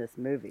he did in this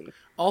movie.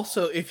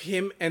 Also, if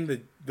him and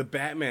the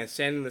Batman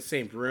stand in the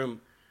same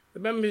room, the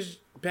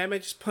Batman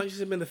just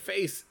punches him in the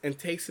face and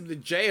takes him to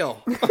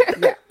jail.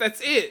 Yeah. That's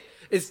it.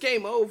 It's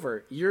game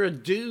over. You're a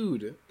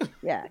dude.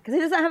 Yeah, because he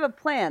doesn't have a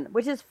plan,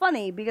 which is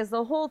funny because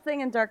the whole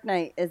thing in Dark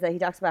Knight is that he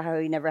talks about how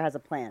he never has a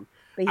plan.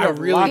 But he has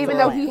even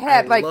though he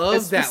had like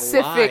a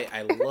specific.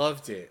 I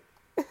loved it.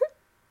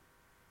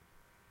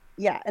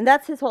 Yeah, and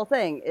that's his whole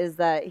thing, is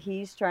that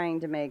he's trying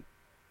to make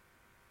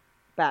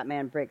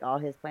Batman break all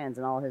his plans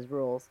and all his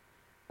rules,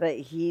 but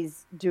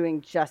he's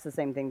doing just the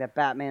same thing that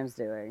Batman's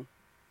doing,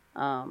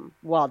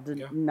 while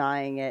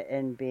denying it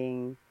and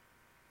being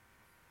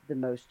the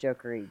most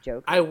Joker-y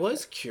Joker. I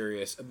was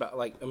curious about,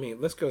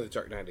 let's go to The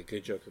Dark Knight, a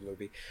good Joker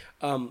movie.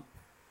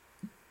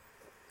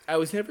 I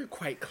was never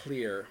quite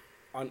clear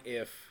on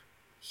if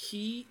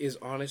he is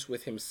honest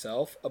with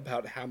himself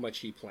about how much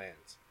he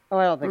plans. Oh,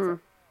 I don't think so.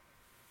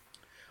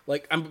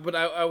 But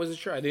I wasn't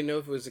sure. I didn't know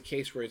if it was a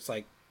case where it's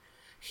like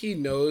he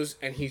knows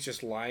and he's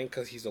just lying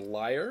because he's a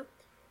liar,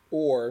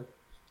 or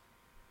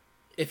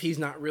if he's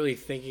not really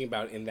thinking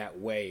about it in that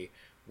way,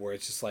 where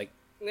it's just like,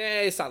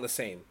 it's not the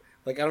same.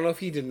 Like, I don't know if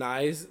he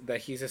denies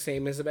that he's the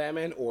same as the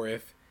Batman, or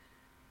if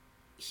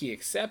he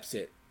accepts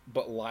it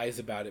but lies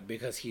about it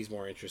because he's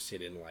more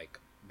interested in like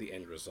the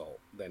end result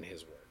than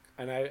his work.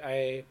 And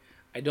I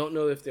don't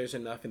know if there's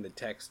enough in the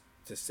text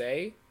to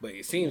say, but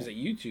it seems that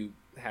you two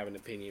have an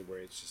opinion where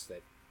it's just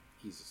that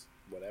he's just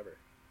whatever.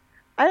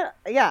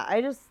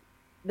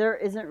 There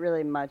isn't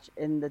really much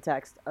in the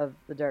text of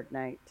The Dark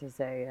Knight to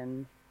say,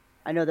 and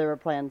I know there were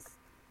plans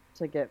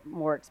to get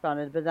more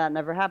expounded, but that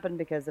never happened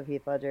because of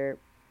Heath Ledger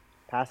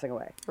passing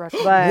away. But,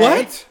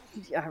 what?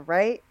 Yeah,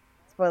 right?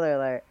 Spoiler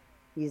alert.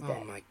 He's dead.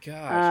 Oh my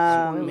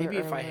gosh. Maybe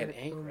if I had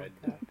Ink read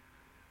that.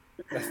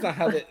 That's not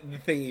how the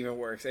thing even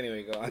works.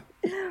 Anyway, go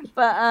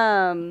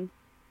on.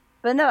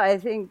 But no, I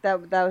think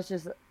that was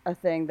just a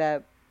thing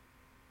that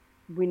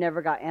we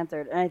never got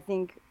answered. And I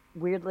think,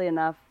 weirdly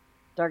enough,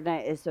 Dark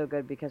Knight is so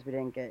good because we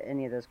didn't get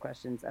any of those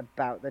questions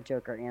about the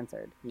Joker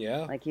answered.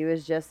 Yeah. Like, he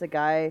was just a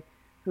guy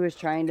who was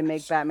trying to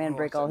make Batman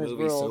break all his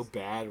rules. So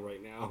bad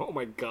right now. Oh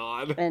my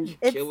god. And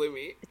you're killing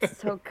me. It's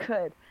so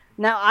good.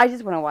 Now I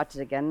just want to watch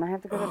it again and I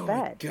have to go to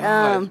bed.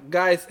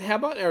 Guys, how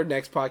about our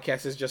next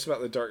podcast is just about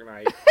The Dark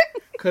Knight?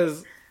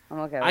 Because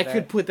I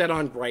could put that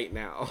on right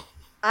now.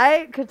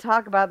 I could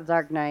talk about The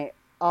Dark Knight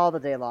all the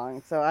day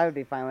long, so I would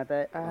be fine with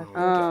it. Oh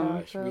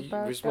my gosh.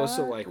 We're supposed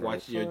to like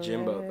watch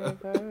Yojimbo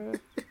though.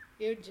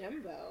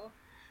 Yojimbo?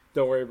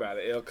 Don't worry about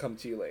it. It'll come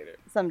to you later.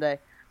 Someday.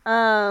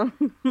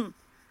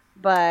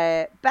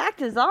 But back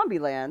to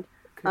Zombieland.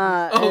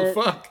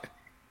 Fuck.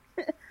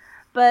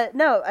 But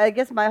no, I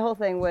guess my whole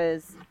thing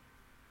was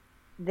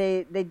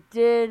they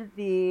did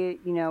the,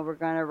 we're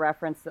going to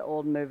reference the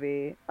old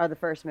movie, or the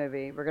first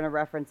movie. We're going to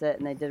reference it,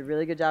 and they did a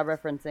really good job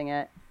referencing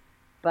it.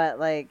 But,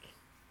 like,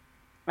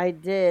 I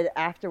did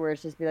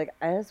afterwards just be like,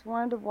 I just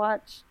wanted to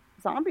watch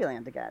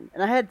Zombieland again.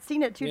 And I had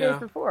seen it 2 days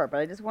before, but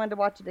I just wanted to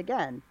watch it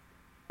again.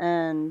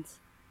 And,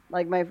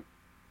 like,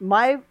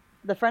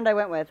 the friend I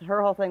went with,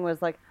 her whole thing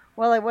was like,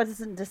 well, I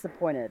wasn't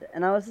disappointed.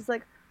 And I was just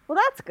like, well,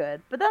 that's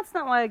good, but that's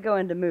not why I go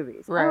into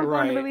movies. I don't go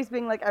into movies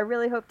being like, I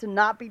really hope to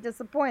not be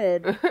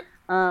disappointed.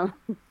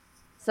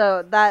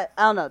 So that,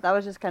 I don't know, that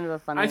was just kind of a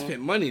funny... I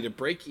spent money to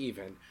break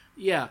even.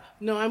 Yeah,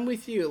 no, I'm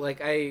with you.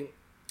 And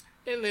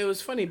it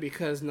was funny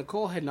because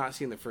Nicole had not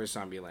seen the first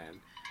Zombieland.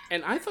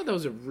 And I thought that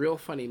was a real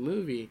funny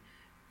movie.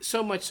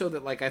 So much so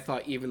that, like, I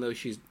thought even though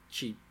she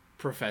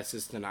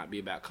professes to not be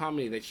about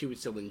comedy, that she would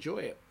still enjoy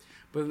it.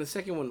 But then the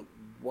second one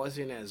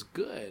wasn't as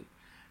good.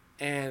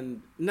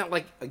 And not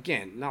like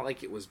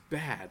it was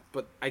bad,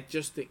 but I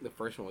just think the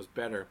first one was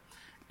better.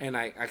 And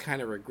I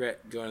kind of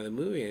regret going to the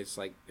movie. It's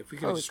like, if we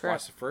could have just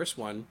watched the first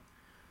one,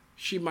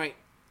 she might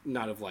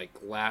not have, like,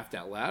 laughed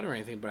out loud or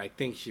anything, but I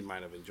think she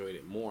might have enjoyed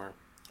it more.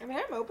 I mean,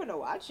 I'm open to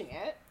watching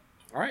it.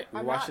 All right,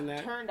 we're watching that.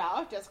 I'm not turned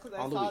off just because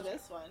I saw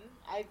this one.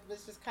 I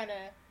was just kind of...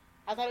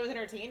 I thought it was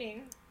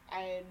entertaining.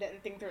 I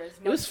didn't think there was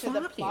much to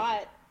the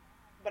plot.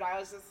 But I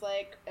was just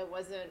like, it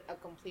wasn't a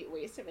complete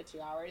waste of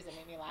 2 hours. It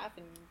made me laugh.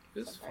 And it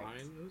was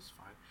fine.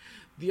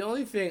 The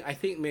only thing, I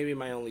think maybe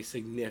my only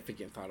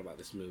significant thought about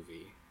this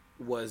movie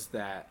was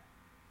that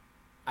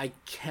I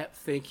kept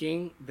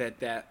thinking that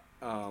the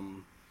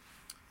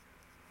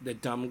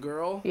dumb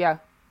girl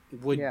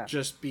would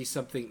just be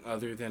something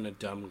other than a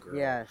dumb girl.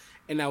 Yes.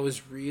 And I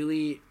was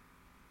really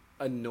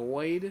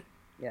annoyed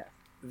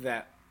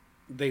that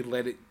they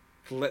let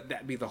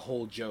that be the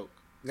whole joke.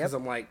 Because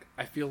I'm like,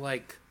 I feel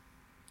like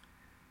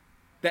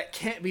that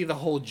can't be the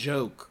whole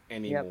joke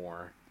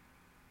anymore.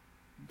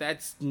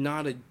 That's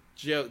not a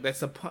joke. That's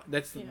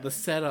the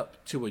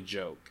setup to a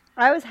joke.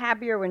 I was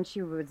happier when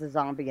she was a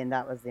zombie and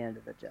that was the end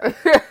of the joke.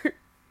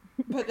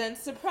 But then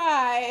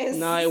surprise.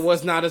 No, it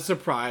was not a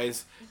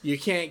surprise. You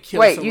can't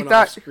kill someone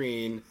off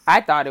screen.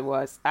 I thought it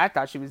was. I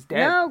thought she was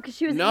dead. No, because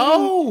she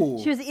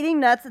was eating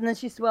nuts and then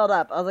she swelled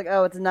up. I was like,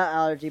 oh, it's a nut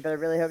allergy, but I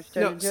really hope she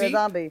turned into a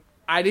zombie.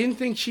 I didn't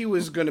think she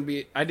was gonna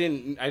be. I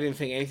didn't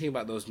think anything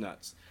about those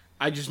nuts.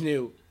 I just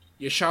knew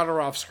you shot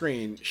her off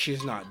screen.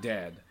 She's not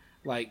dead.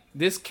 Like,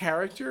 this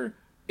character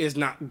is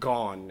not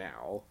gone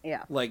now.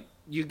 Yeah. Like,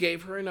 you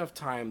gave her enough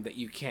time that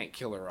you can't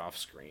kill her off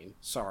screen.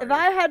 Sorry. If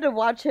I had to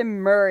watch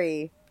him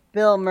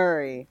Bill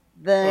Murray,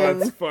 then... Oh,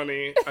 that's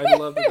funny. I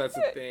love that that's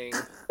a thing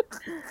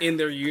in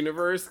their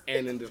universe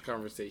and in this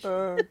conversation.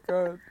 Oh,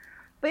 God.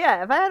 But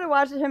yeah, if I had to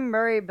watch him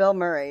Bill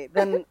Murray,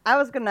 then I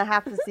was going to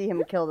have to see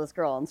him kill this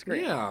girl on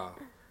screen. Yeah.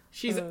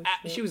 She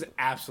was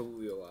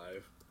absolutely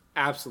alive.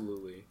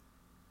 Absolutely.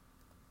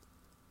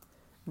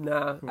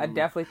 Nah, I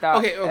definitely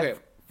thought... Okay. At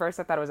first,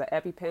 I thought it was an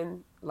EpiPen,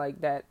 like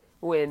that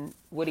when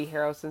Woody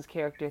Harrelson's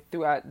character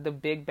threw out the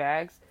big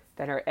bags,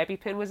 that her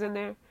EpiPen was in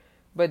there.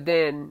 But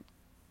then,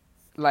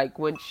 like,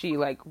 when she,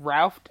 like,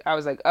 Ralphed, I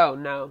was like, oh,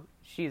 no,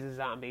 she's a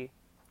zombie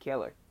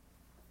killer.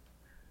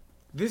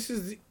 This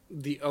is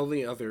the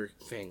only other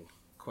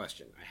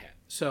question I had.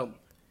 So,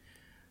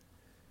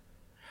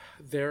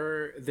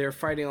 they're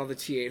fighting all the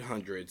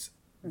T-800s.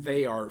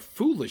 They are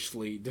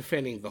foolishly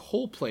defending the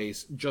whole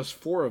place, just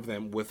 4 of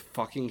them with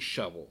fucking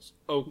shovels.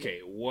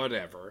 Okay,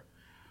 whatever.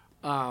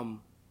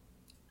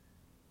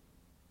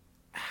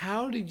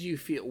 How did you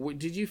feel?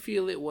 Did you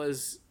feel it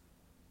was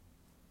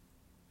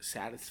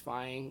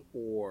satisfying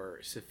or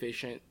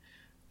sufficient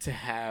to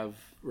have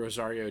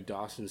Rosario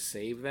Dawson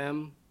save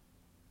them?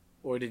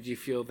 Or did you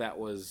feel that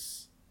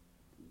was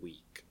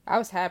weak? I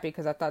was happy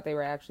because I thought they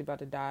were actually about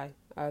to die.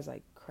 I was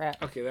like,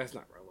 crap. Okay, that's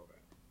not relevant.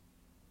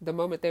 The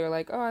moment they were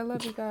like, oh, I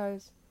love you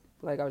guys.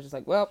 Like, I was just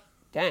like, well,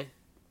 dang.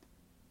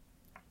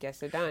 Guess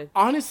they're dying.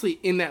 Honestly,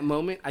 in that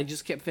moment, I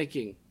just kept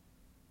thinking,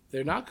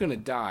 they're not going to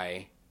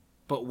die,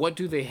 but what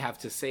do they have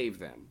to save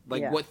them?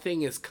 Like, what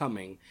thing is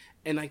coming?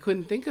 And I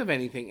couldn't think of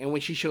anything. And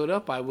when she showed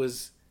up, I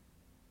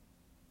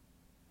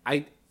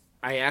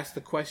asked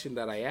the question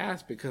that I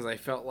asked because I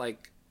felt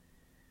like,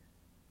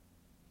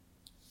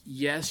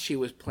 yes, she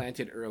was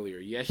planted earlier.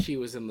 Yes, she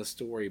was in the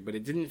story, but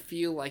it didn't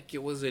feel like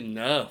it was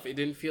enough. It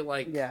didn't feel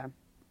like... Yeah.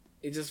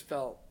 It just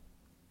felt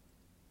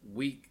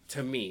weak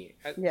to me.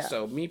 Yeah.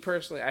 So, me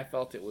personally, I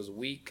felt it was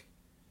weak.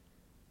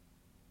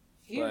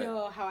 You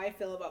know how I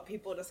feel about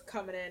people just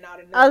coming in and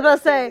out of I was about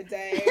to say...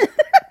 day.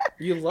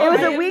 You love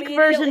it was a weak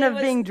version of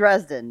being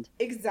Dresden.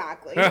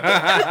 Exactly.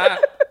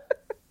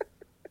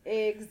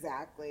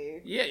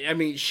 Exactly. Yeah, I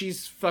mean,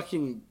 she's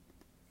fucking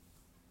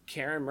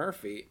Karen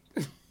Murphy.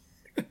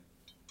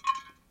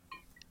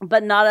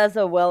 But not as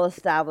a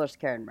well-established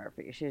Karen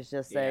Murphy. She's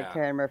just a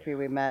Karen Murphy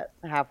we met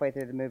halfway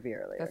through the movie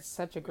earlier. That's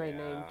such a great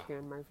name,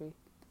 Karen Murphy.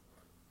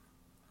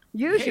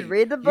 You should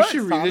read the book, You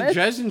should Thomas. read the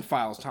Dresden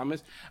Files,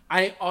 Thomas.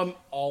 I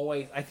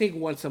think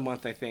once a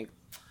month,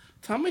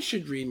 Thomas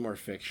should read more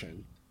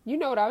fiction. You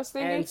know what I was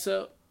thinking? And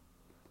so...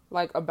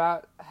 Like,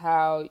 about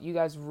how you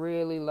guys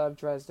really love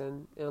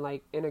Dresden and,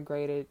 like,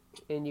 integrated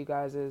in you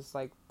guys'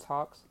 like,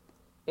 talks.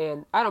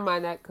 And I don't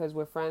mind that because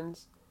we're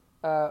friends.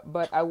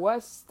 But I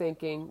was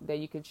thinking that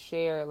you could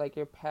share, like,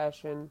 your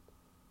passion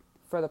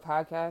for the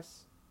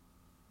podcast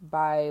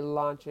by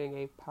launching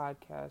a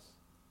podcast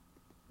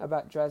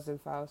about Dresden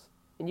Files.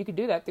 And you could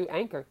do that through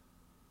Anchor.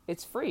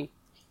 It's free.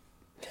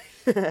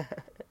 And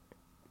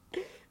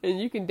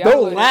you can download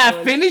Don't laugh,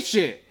 finish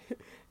it!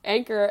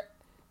 Anchor,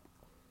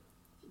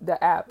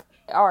 the app.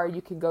 Or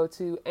you can go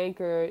to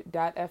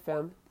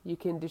anchor.fm. You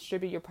can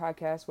distribute your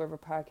podcast wherever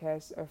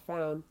podcasts are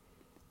found.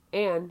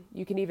 And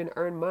you can even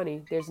earn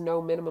money. There's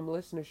no minimum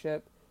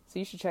listenership. So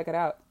you should check it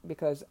out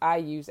because I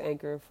use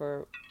Anchor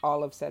for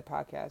all of said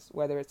podcasts,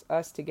 whether it's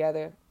us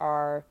together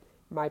or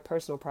my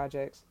personal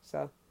projects.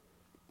 So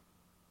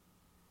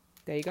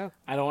there you go.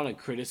 I don't want to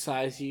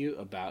criticize you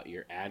about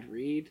your ad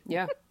read.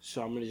 Yeah.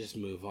 So I'm going to just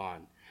move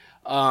on.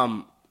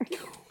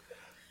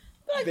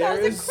 Like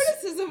that was a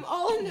criticism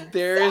all in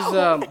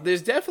itself.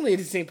 There's definitely a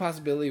distinct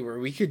possibility where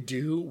we could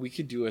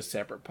do a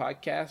separate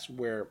podcast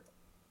where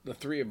the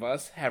 3 of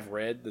us have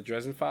read the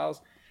Dresden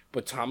Files,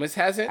 but Thomas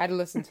hasn't. I'd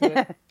listen to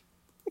it.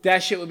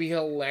 That shit would be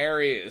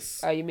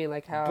hilarious. Oh, you mean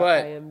like how I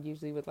am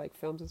usually with like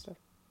films and stuff?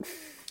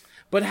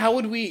 But how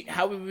would we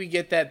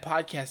get that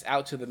podcast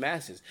out to the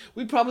masses?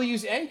 We'd probably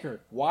use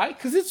Anchor. Why?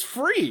 Because it's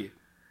free.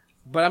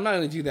 But I'm not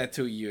going to do that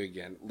to you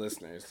again,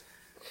 listeners.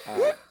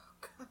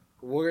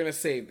 We're going to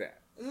save that.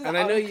 And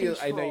I know you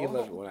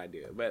love it when I do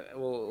it, but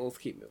we'll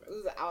keep moving. This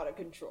is out of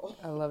control.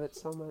 I love it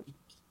so much.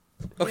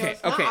 Okay,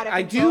 No, okay,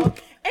 I do.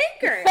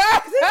 Anchor.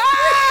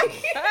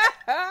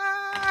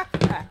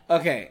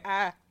 Okay.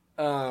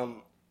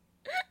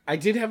 I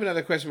did have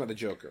another question about the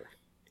Joker,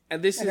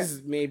 and this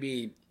is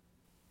maybe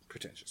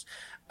pretentious.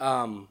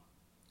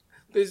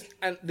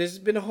 There's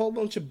been a whole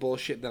bunch of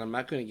bullshit that I'm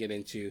not going to get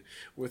into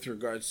with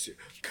regards to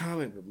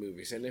comic book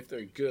movies and if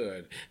they're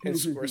good, and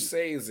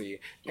Scorsese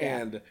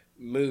and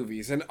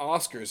movies and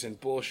Oscars and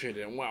bullshit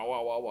and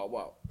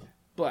wow.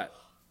 But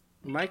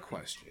my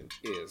question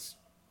is,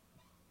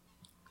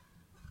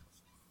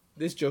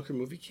 this Joker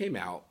movie came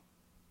out.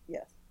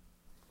 Yes.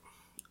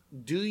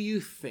 Do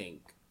you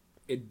think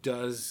it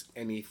does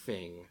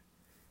anything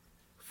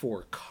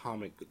for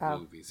comic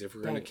movies, if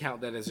we're going to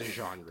count that as a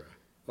genre?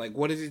 Like,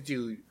 what does it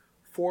do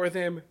for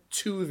them,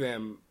 to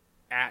them,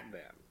 at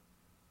them?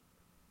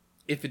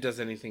 If it does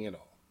anything at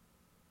all.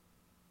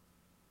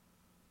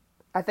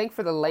 I think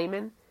for the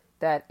layman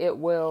that it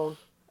will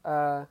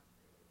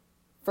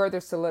further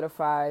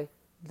solidify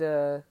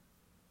the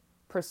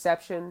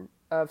perception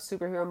of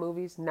superhero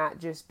movies, not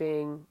just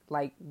being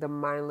like the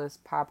mindless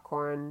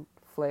popcorn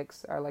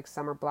flicks or like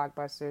summer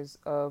blockbusters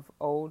of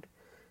old,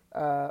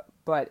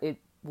 but it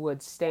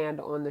would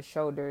stand on the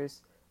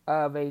shoulders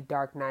of a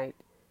Dark Knight,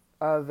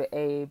 of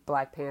a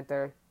Black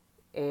Panther,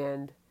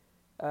 and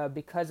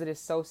because it is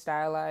so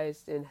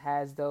stylized and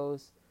has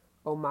those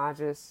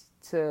homages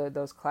to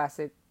those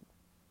classic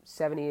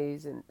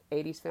 70s and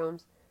 80s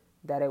films,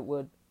 that it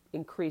would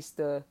increase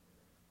the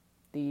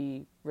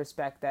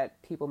respect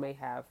that people may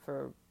have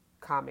for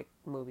comic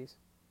movies.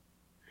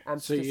 I'm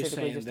so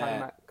specifically just talking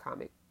about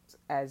comics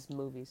as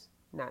movies,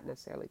 not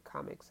necessarily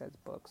comics as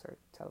books or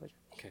television.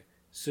 Okay.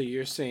 So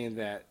you're saying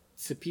that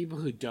to people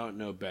who don't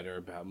know better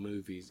about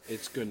movies,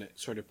 it's going to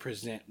sort of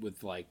present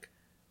with like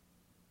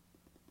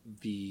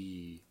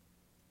the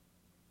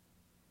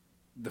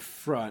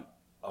front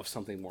of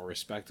something more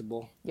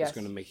respectable. Yes. It's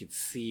going to make it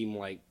seem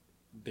like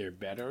they're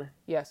better.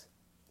 Yes.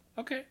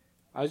 Okay.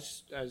 I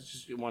just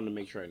wanted to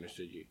make sure I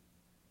understood you.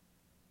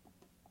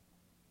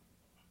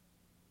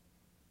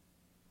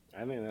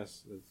 I think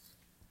that's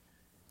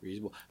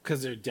reasonable,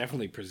 because they're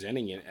definitely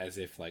presenting it as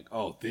if like,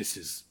 oh, this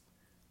is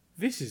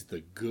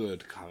the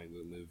good comic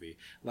book movie.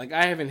 Like,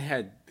 I haven't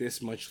had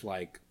this much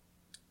like,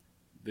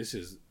 this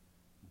is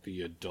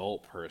the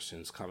adult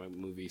person's comic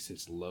movie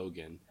since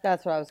Logan.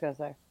 That's what I was gonna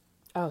say.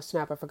 Oh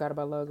snap! I forgot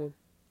about Logan.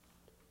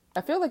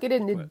 I feel like it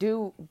didn't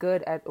do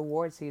good at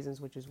award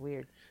seasons, which is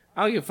weird.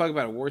 I don't give a fuck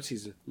about award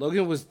season.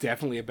 Logan was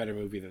definitely a better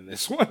movie than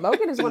this one.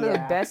 Logan is one of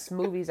the best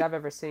movies I've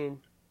ever seen,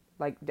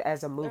 like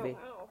as a movie.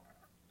 Oh, wow.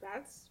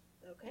 That's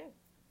okay.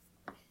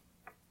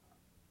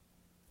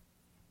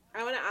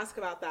 I want to ask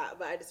about that,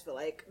 but I just feel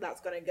like that's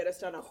going to get us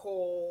down a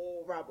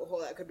whole rabbit hole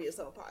that could be its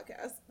own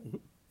podcast.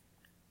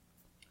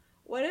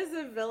 What is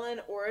the villain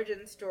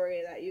origin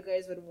story that you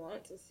guys would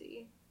want to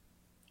see?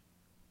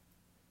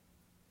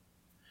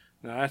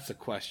 Now, that's a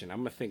question. I'm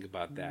going to think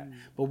about that.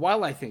 But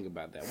while I think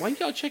about that, why don't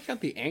y'all check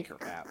out the Anchor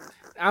app?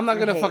 I'm not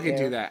going to fucking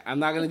do that. I'm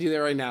not going to do that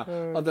right now.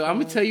 Although, I'm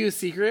going to tell you a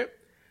secret.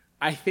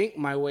 I think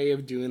my way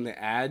of doing the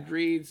ad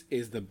reads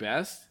is the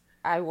best.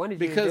 I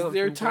wanted you to do because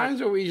there are times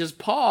where we just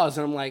pause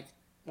and I'm like,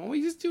 why don't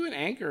we just do an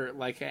Anchor,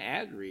 like an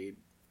ad read?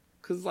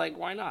 Because, like,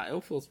 why not? It'll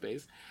fill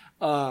space.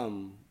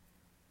 No,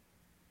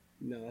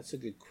 that's a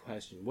good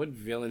question. What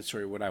villain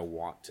story would I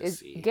want to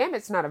see?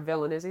 Gambit's not a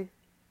villain, is he?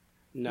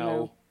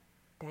 No.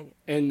 Dang it.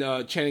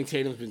 And Channing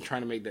Tatum's been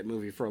trying to make that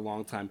movie for a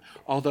long time.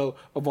 Although,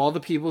 of all the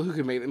people who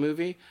could make the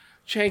movie,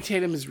 Channing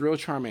Tatum is real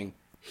charming.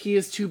 He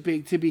is too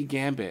big to be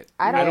Gambit.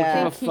 I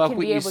don't think he can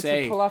be able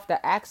to pull off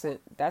the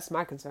accent. That's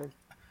my concern.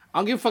 I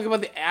don't give a fuck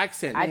about the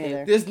accent. I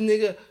do. This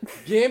nigga,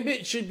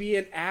 Gambit should be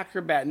an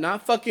acrobat,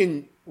 not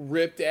fucking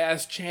ripped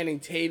ass Channing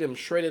Tatum,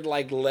 shredded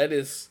like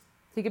lettuce.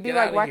 He could be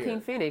like Joaquin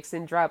Phoenix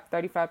and drop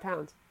 35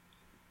 pounds.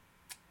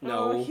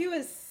 No. Oh, he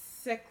was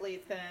sickly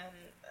thin.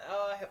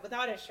 Oh,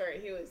 without his shirt,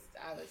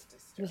 I was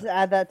distraught. Just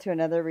add that to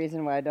another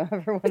reason why I don't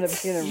ever want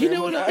to be in a room. You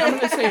know what I'm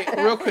going to say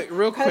real quick.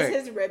 Because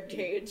his rib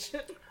cage.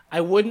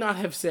 I would not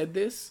have said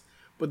this,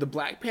 but the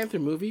Black Panther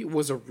movie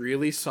was a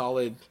really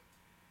solid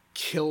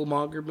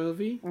Killmonger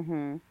movie.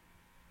 Mm-hmm.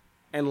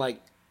 And,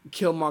 like,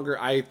 Killmonger,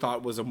 I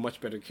thought, was a much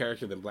better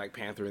character than Black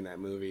Panther in that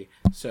movie.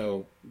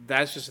 So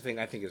that's just a thing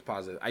I think is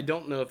positive. I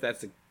don't know if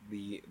that's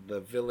the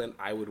villain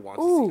I would want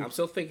to see. I'm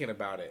still thinking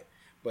about it.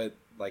 But,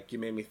 like, you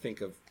made me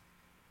think of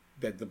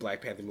that the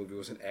Black Panther movie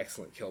was an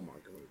excellent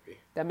Killmonger movie.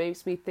 That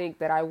makes me think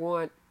that I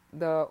want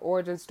the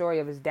origin story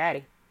of his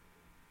daddy.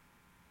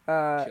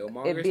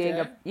 Killmonger's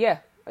dad?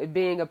 It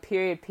being a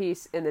period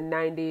piece in the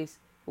 90s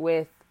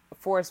with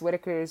Forrest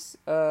Whitaker's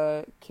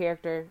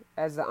character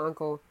as the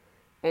uncle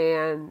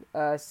and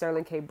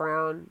Sterling K.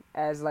 Brown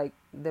as like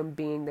them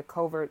being the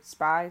covert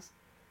spies,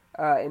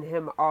 and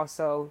him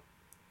also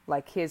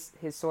like his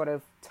sort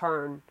of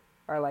turn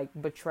or like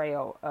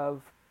betrayal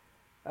of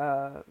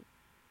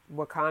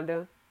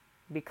Wakanda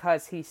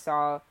because he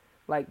saw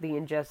like the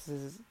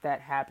injustices that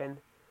happened,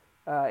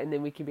 and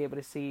then we can be able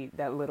to see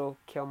that little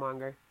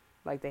Killmonger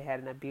like they had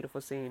in that beautiful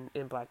scene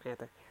in Black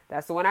Panther.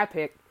 That's the one I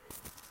picked.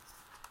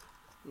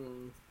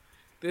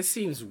 This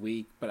seems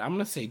weak, but I'm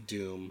gonna say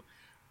Doom,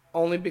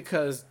 only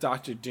because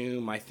Dr.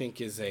 Doom I think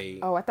is a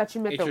I thought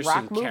you meant the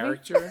Rock movie.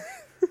 Character.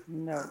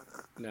 No,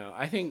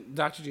 I think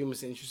Dr. Doom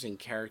is an interesting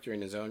character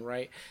in his own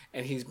right,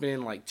 and he's been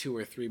in like 2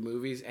 or 3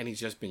 movies, and he's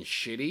just been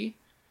shitty.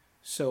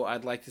 So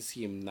I'd like to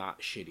see him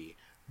not shitty,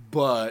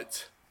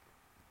 but,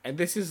 and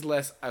this is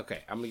less okay.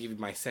 I'm gonna give you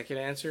my second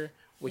answer,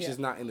 which is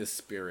not in the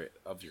spirit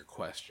of your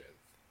question.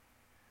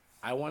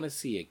 I want to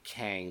see a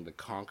Kang the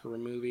Conqueror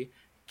movie.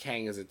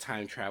 Kang is a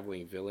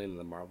time-traveling villain in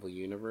the Marvel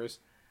Universe.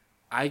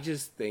 I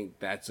just think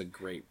that's a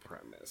great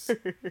premise.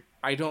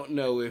 I don't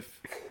know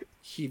if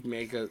he'd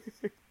make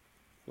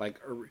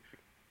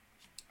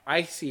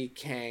I see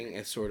Kang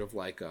as sort of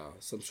like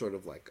some sort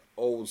of like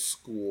old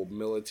school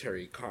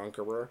military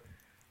conqueror,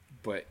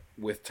 but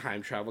with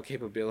time travel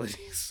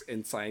capabilities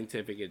and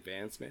scientific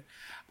advancement.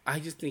 I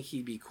just think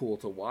he'd be cool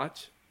to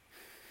watch.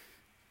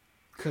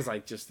 Because I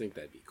just think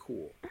that'd be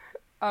cool.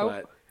 Oh.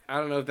 But I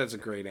don't know if that's a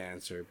great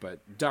answer.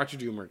 But Dr.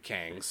 Doom or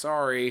Kang,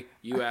 sorry,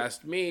 you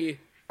asked me.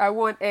 I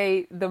want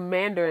the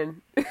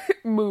Mandarin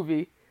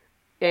movie,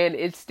 and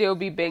it'd still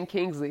be Ben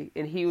Kingsley,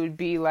 and he would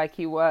be like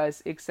he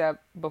was,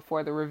 except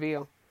before the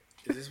reveal.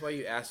 Is this why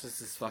you asked us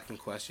this fucking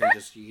question,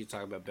 just so you could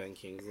talk about Ben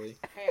Kingsley?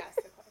 I asked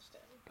the question.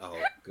 Oh,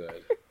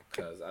 good.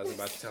 Because I was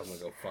about to tell him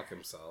to go fuck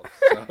himself.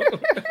 So.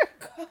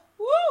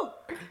 Woo!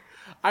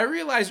 I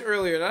realized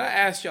earlier that I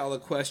asked y'all a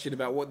question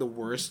about what the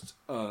worst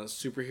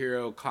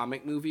superhero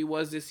comic movie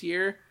was this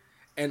year.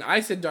 And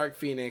I said Dark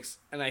Phoenix,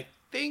 and I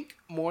think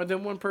more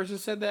than one person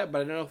said that,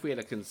 but I don't know if we had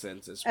a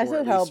consensus. I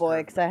said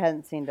Hellboy because I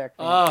hadn't seen Dark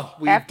Phoenix. Oh,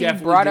 we After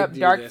definitely you brought up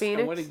Dark this.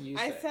 Phoenix, what did you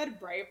say? I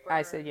said Brightburn.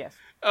 I said yes.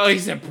 Oh, he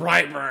said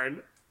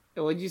Brightburn.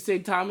 And what did you say,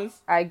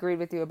 Thomas? I agreed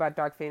with you about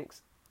Dark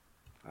Phoenix.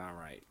 All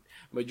right.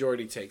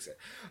 Majority takes it.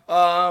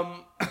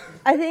 I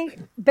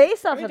think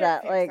based off of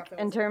that, like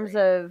in terms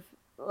of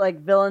like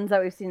villains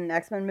that we've seen in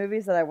X-Men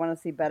movies that I want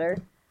to see better,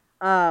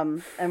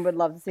 and would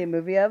love to see a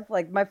movie of.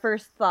 Like my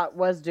first thought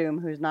was Doom,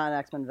 who's not an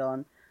X-Men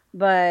villain,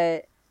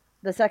 but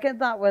the second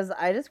thought was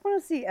I just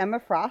want to see Emma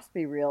Frost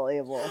be real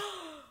evil.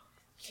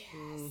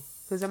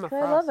 Yes. Who's Emma I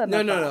Frost? love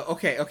Emma No. Frost.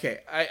 Okay.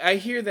 I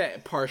hear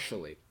that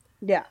partially.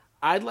 Yeah.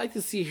 I'd like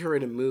to see her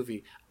in a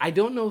movie. I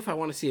don't know if I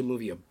want to see a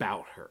movie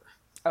about her.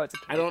 Oh, it's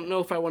I don't know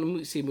if I want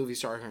to see a movie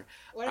starring her.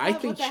 What about I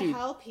think the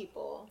Hell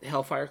people?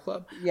 Hellfire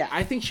Club? Yeah.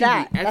 I think she'd be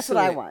excellent. That's what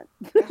I want.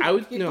 I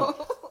would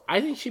no.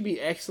 I think she'd be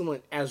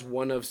excellent as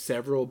one of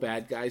several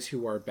bad guys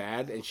who are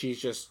bad, and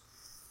she's just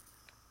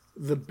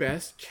the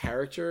best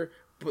character,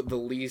 but the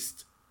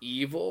least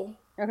evil.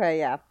 Okay,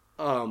 yeah.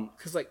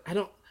 Because like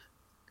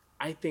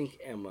I think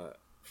Emma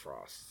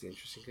Frost is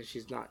interesting because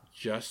she's not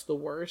just the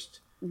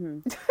worst.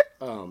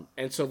 Mm-hmm.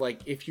 And so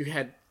like if you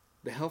had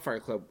the Hellfire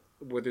Club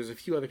where there's a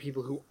few other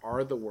people who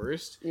are the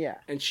worst, yeah,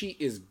 and she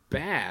is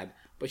bad,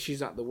 but she's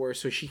not the worst,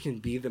 so she can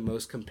be the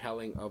most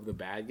compelling of the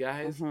bad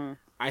guys. Mm-hmm.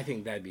 I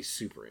think that'd be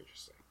super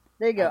interesting.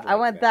 There you go. Like I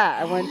want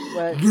that. I want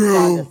what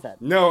John just said.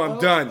 No, I'm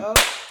done.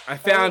 I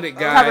found it,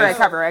 guys.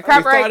 Copyright. We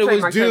thought it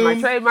was Trademark,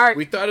 Doom. trademark.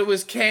 We thought it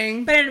was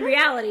Kang. But in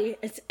reality,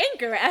 it's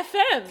Anchor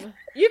FM.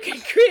 You can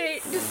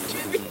create,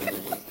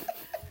 distribute.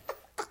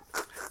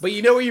 But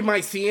you know where you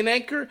might see an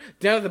anchor?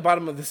 Down at the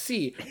bottom of the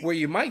sea, where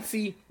you might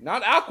see,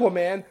 not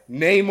Aquaman,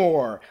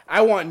 Namor.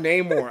 I want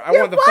Namor. I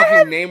want the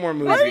fucking Namor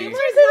movie. Why didn't you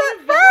say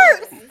that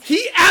first?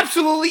 He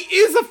absolutely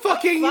is a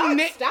fucking...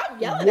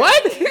 Stop yelling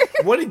What? at me.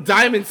 What did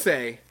Diamond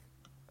say?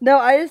 No,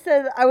 I just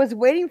said I was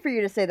waiting for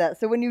you to say that.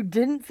 So when you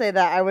didn't say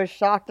that, I was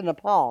shocked and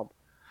appalled.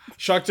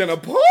 Shocked and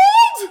appalled?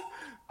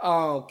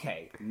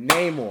 Okay,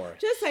 Namor.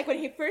 Just like when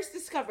he first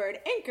discovered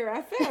Anchor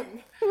FM.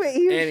 Wait,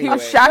 He Anyway,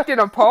 was shocked and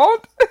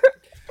appalled?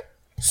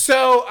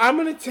 so I'm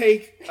gonna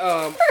take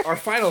our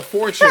final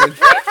fortune.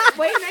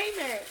 Wait,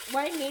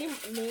 Why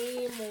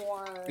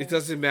Namor? It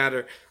doesn't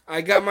matter.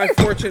 I got my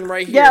fortune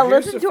right here. Yeah,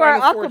 Here's listen the to our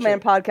final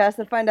Aquaman fortune. podcast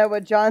to find out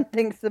what John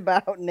thinks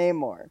about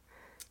Namor.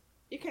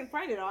 You can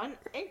find it on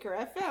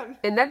Anchor FM.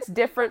 And that's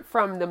different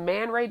from the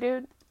Man Ray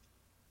dude?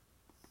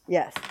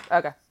 Yes.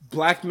 Okay.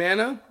 Black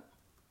Mana?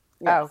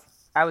 Yes. Oh,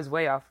 I was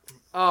way off.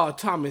 Oh,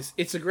 Thomas,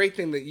 it's a great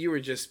thing that you were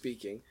just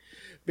speaking.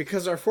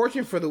 Because our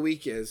fortune for the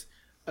week is,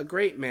 a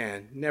great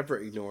man never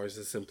ignores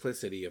the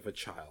simplicity of a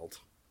child.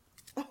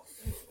 What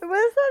does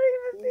that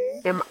even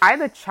mean? Am I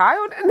the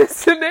child in this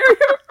scenario?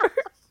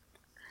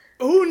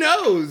 Who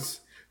knows?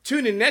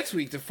 Tune in next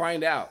week to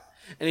find out.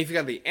 And if you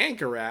got the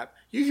Anchor app,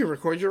 you can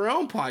record your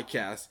own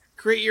podcast,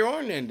 create your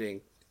own ending,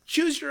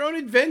 choose your own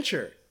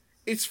adventure.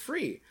 It's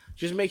free.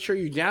 Just make sure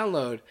you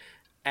download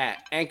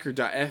at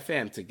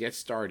anchor.fm to get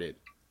started.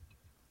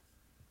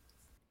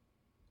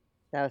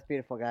 That was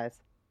beautiful, guys.